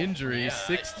on injury.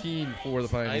 16 for the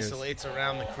Pioneers. Isolates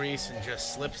around the crease and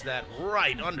just slips that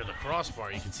right under the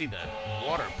crossbar. You can see that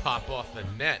water pop off the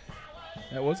net.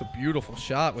 That was a beautiful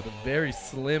shot with a very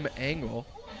slim angle.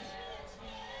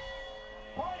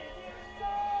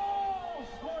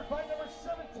 Scored by number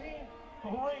 17,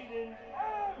 Braden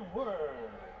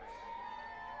Edwards.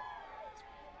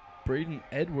 Braden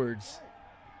Edwards'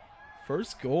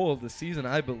 first goal of the season,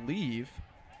 I believe.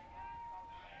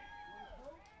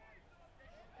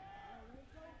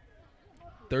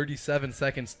 .37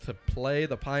 seconds to play.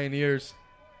 The Pioneers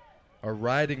are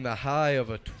riding the high of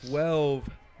a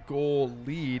 12-goal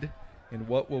lead in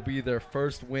what will be their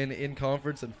first win in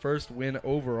conference and first win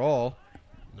overall.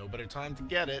 No better time to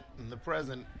get it in the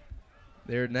present.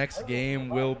 Their next game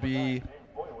will be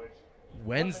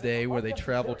Wednesday, where they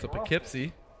travel to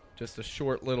Poughkeepsie. Just a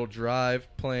short little drive,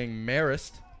 playing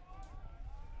Marist.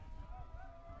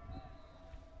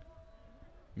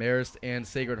 Marist and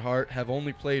Sacred Heart have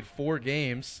only played 4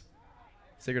 games.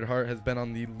 Sacred Heart has been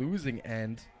on the losing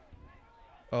end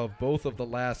of both of the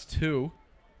last 2.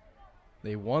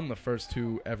 They won the first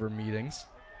 2 ever meetings.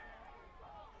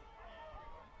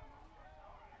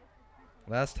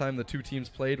 Last time the 2 teams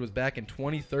played was back in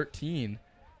 2013,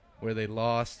 where they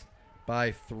lost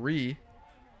by 3.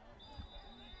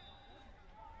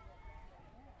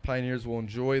 Pioneers will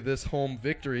enjoy this home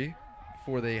victory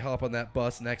before they hop on that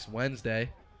bus next Wednesday.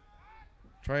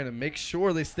 Trying to make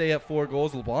sure they stay at 4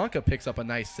 goals. LeBlanca picks up a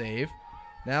nice save.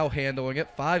 Now handling it,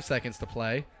 5 seconds to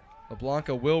play.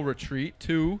 LeBlanca will retreat,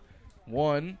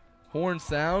 2-1. Horn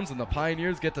sounds, and the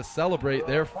Pioneers get to celebrate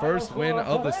their first win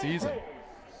of the season.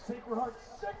 Sacred Heart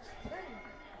 16,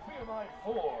 VMI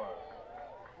 4.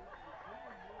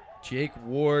 Jake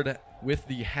Ward with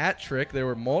the hat trick. There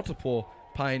were multiple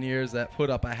Pioneers that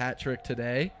put up a hat trick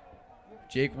today.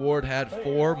 Jake Ward had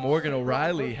 4. Morgan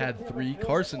O'Reilly had 3.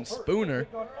 Carson Spooner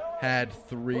had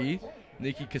 3.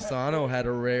 Nikki Casano had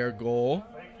a rare goal.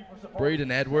 Braden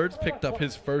Edwards picked up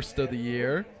his first of the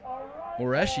year.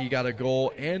 Moreshi got a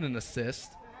goal and an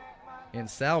assist. And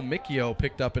Sal Micchio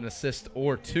picked up an assist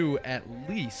or 2 at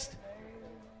least.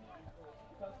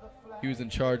 He was in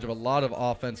charge of a lot of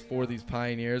offense for these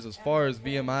Pioneers. As far as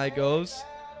VMI goes,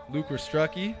 Luke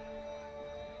Restrucki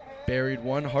buried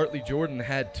 1. Hartley Jordan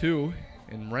had 2.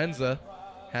 And Renza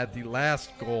had the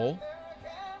last goal.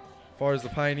 As far as the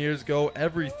Pioneers go,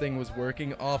 everything was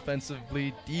working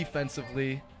offensively,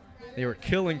 defensively. They were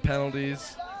killing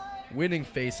penalties, winning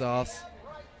faceoffs,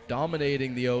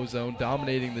 dominating the O zone,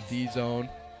 dominating the D zone,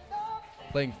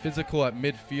 playing physical at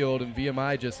midfield, and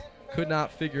VMI just could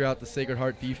not figure out the Sacred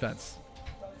Heart defense.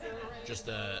 Just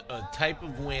a type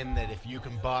of win that if you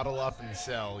can bottle up and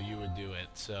sell, you would do it.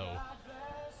 So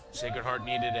Sacred Heart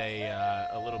needed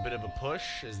a little bit of a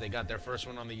push as they got their first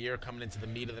one on the year coming into the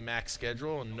meat of the MAC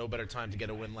schedule, and no better time to get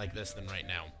a win like this than right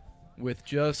now. With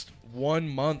just 1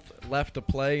 month left to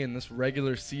play in this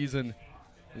regular season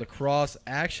lacrosse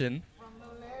action,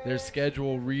 their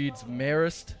schedule reads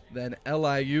Marist, then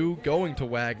LIU going to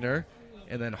Wagner,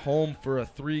 and then home for a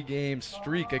 3-game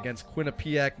streak against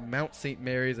Quinnipiac, Mount St.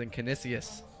 Mary's, and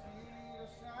Canisius.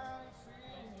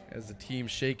 As the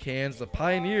teams shake hands, the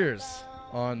Pioneers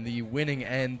on the winning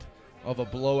end of a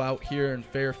blowout here in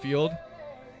Fairfield,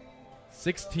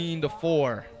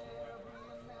 16-4.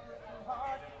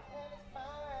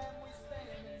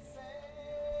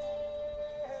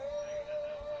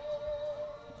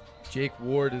 Jake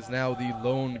Ward is now the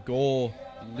lone goal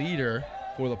leader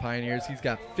for the Pioneers. He's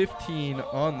got 15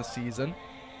 on the season.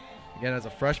 Again, as a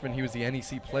freshman, he was the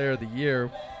NEC Player of the Year,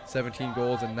 17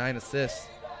 goals and 9 assists.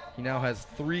 He now has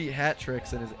 3 hat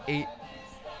tricks in his 8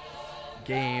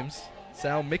 games.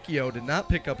 Sal Micchio did not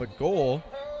pick up a goal,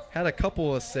 had a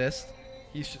couple assists.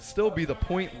 He should still be the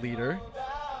point leader.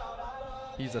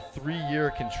 He's a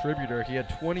 3-year contributor. He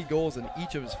had 20 goals in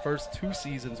each of his first 2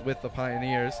 seasons with the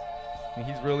Pioneers, and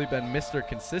he's really been Mr.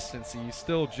 Consistency. He's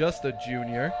still just a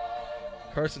junior.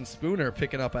 Carson Spooner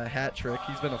picking up a hat trick.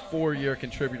 He's been a 4-year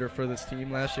contributor for this team.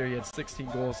 Last year he had 16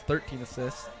 goals, 13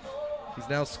 assists. He's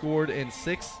now scored in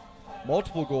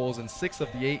multiple goals in 6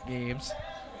 of the 8 games,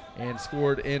 and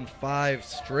scored in 5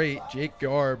 straight. Jake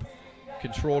Garb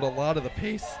controlled a lot of the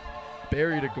pace,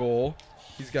 buried a goal.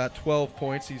 He's got 12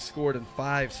 points. He's scored in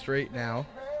 5 straight now.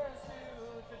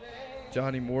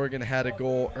 Johnny Morgan had a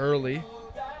goal early.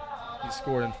 He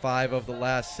scored in 5 of the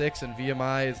last 6, and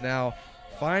VMI is now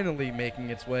finally making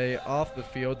its way off the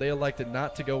field. They elected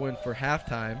not to go in for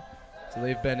halftime, so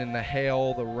they've been in the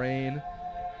hail, the rain,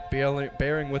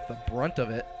 bearing with the brunt of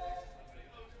it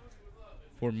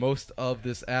for most of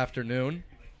this afternoon.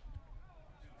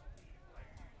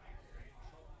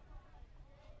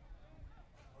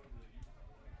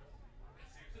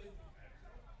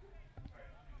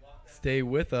 Stay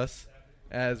with us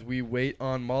as we wait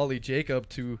on Molly Jacob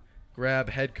to grab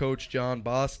head coach John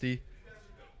Bosty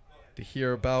to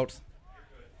hear about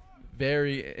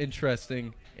very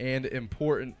interesting and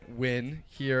important win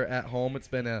here at home. It's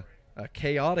been a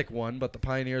chaotic one, but the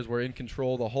Pioneers were in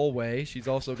control the whole way. She's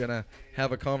also going to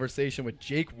have a conversation with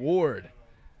Jake Ward,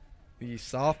 the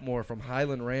sophomore from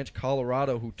Highland Ranch,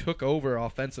 Colorado, who took over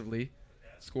offensively,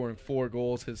 scoring 4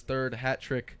 goals, his 3rd hat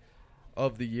trick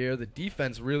of the year. The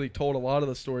defense really told a lot of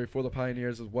the story for the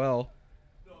Pioneers as well,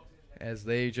 as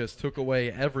they just took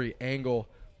away every angle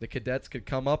the cadets could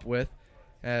come up with,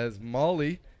 as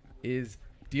Molly is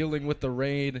dealing with the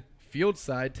rain field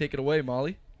side. Take it away,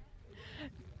 Molly.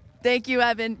 Thank you,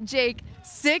 Evan. Jake,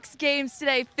 6 games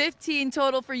today, 15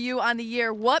 total for you on the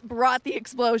year. What brought the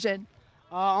explosion?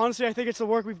 Honestly, I think it's the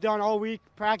work we've done all week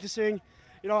practicing.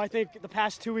 You know, I think the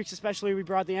past 2 weeks especially, we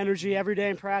brought the energy every day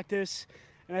in practice,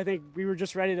 and I think we were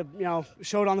just ready to,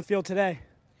 show it on the field today.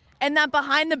 And that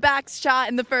behind-the-back shot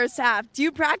in the first half, do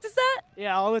you practice that?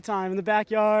 Yeah, all the time. In the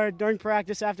backyard, during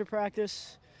practice, after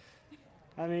practice.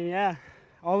 I mean, yeah,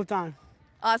 all the time.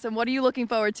 Awesome. What are you looking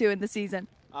forward to in the season?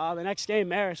 The next game,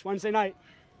 Marist, Wednesday night.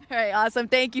 All right, awesome.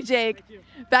 Thank you, Jake. Thank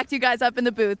you. Back to you guys up in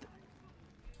the booth.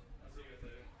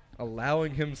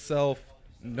 Allowing himself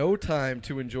no time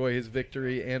to enjoy his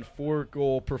victory and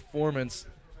 4-goal performance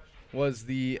was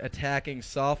the attacking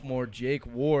sophomore Jake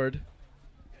Ward,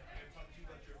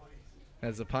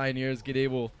 as the Pioneers get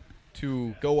able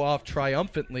to go off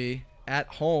triumphantly at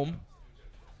home.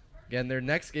 Again, their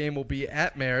next game will be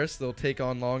at Marist. They'll take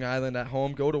on Long Island at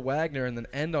home, go to Wagner, and then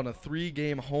end on a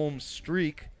 3-game home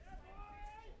streak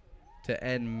to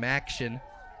end Maction.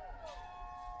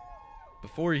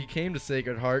 Before he came to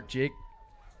Sacred Heart, Jake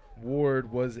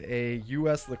Ward was a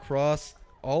U.S. Lacrosse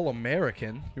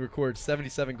All-American. He recorded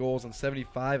 77 goals and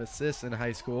 75 assists in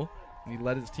high school, and he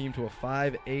led his team to a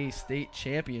 5A state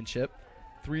championship,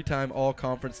 3-time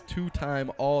All-Conference,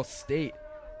 2-time All-State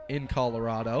in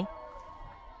Colorado.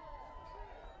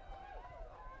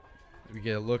 We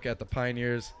get a look at the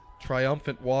Pioneers'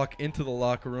 triumphant walk into the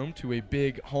locker room to a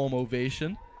big home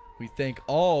ovation. We thank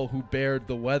all who bared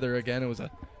the weather. Again, it was a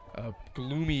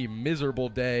gloomy, miserable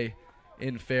day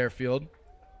in Fairfield.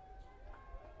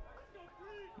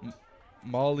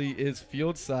 Molly is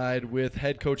fieldside with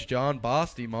head coach John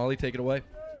Bosty. Molly, take it away.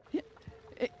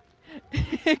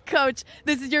 Coach,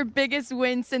 this is your biggest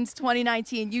win since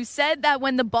 2019. You said that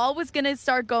when the ball was going to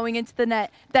start going into the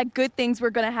net, that good things were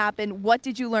going to happen. What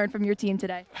did you learn from your team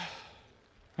today?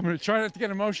 I'm going to try not to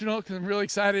get emotional because I'm really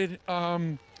excited.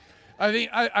 I think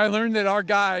I learned that our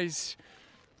guys,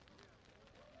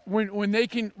 when they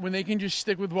can just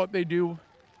stick with what they do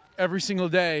every single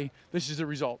day, this is the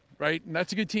result, right? And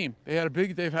that's a good team.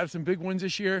 They've had some big wins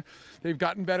this year. They've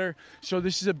gotten better. So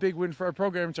this is a big win for our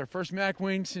program. It's our first MAC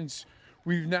win since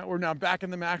we're now back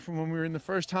in the MAC from when we were in the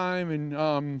first time. And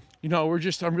I'm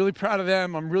really proud of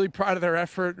them. I'm really proud of their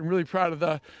effort. I'm really proud of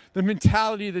the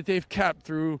mentality that they've kept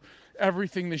through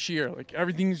everything this year. Like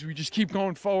we just keep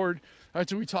going forward.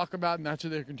 That's what we talk about, and that's what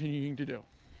they're continuing to do.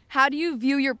 How do you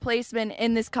view your placement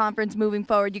in this conference moving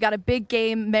forward? You got a big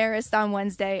game, Marist, on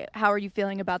Wednesday. How are you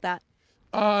feeling about that?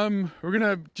 We're going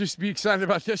to just be excited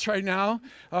about this right now.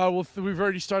 We've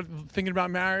already started thinking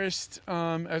about Marist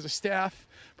as a staff.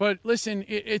 But listen,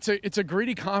 it's a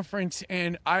gritty conference,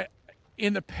 and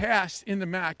in the past, in the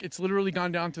MAC, it's literally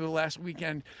gone down to the last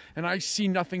weekend, and I see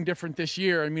nothing different this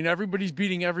year. I mean, everybody's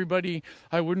beating everybody.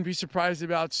 I wouldn't be surprised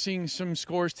about seeing some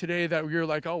scores today that you're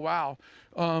like, oh, wow.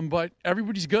 But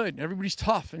everybody's good. Everybody's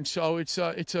tough, and so it's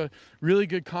a really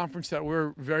good conference that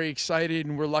we're very excited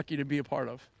and we're lucky to be a part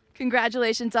of.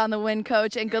 Congratulations on the win,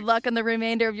 Coach, and good luck on the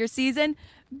remainder of your season.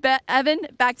 Evan,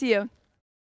 back to you.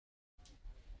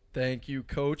 Thank you,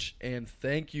 Coach, and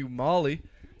thank you, Molly,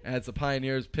 as the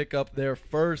Pioneers pick up their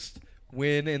first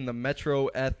win in the Metro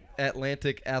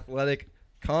Atlantic Athletic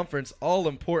Conference,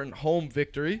 all-important home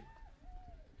victory.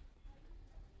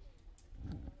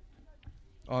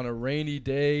 On a rainy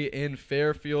day in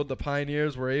Fairfield, the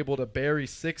Pioneers were able to bury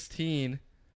 16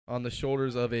 on the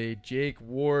shoulders of a Jake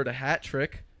Ward hat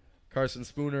trick. Carson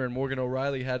Spooner and Morgan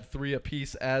O'Reilly had 3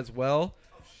 apiece as well.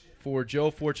 For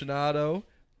Joe Fortunato,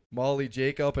 Molly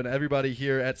Jacob, and everybody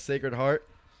here at Sacred Heart,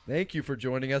 thank you for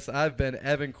joining us. I've been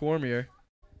Evan Cormier.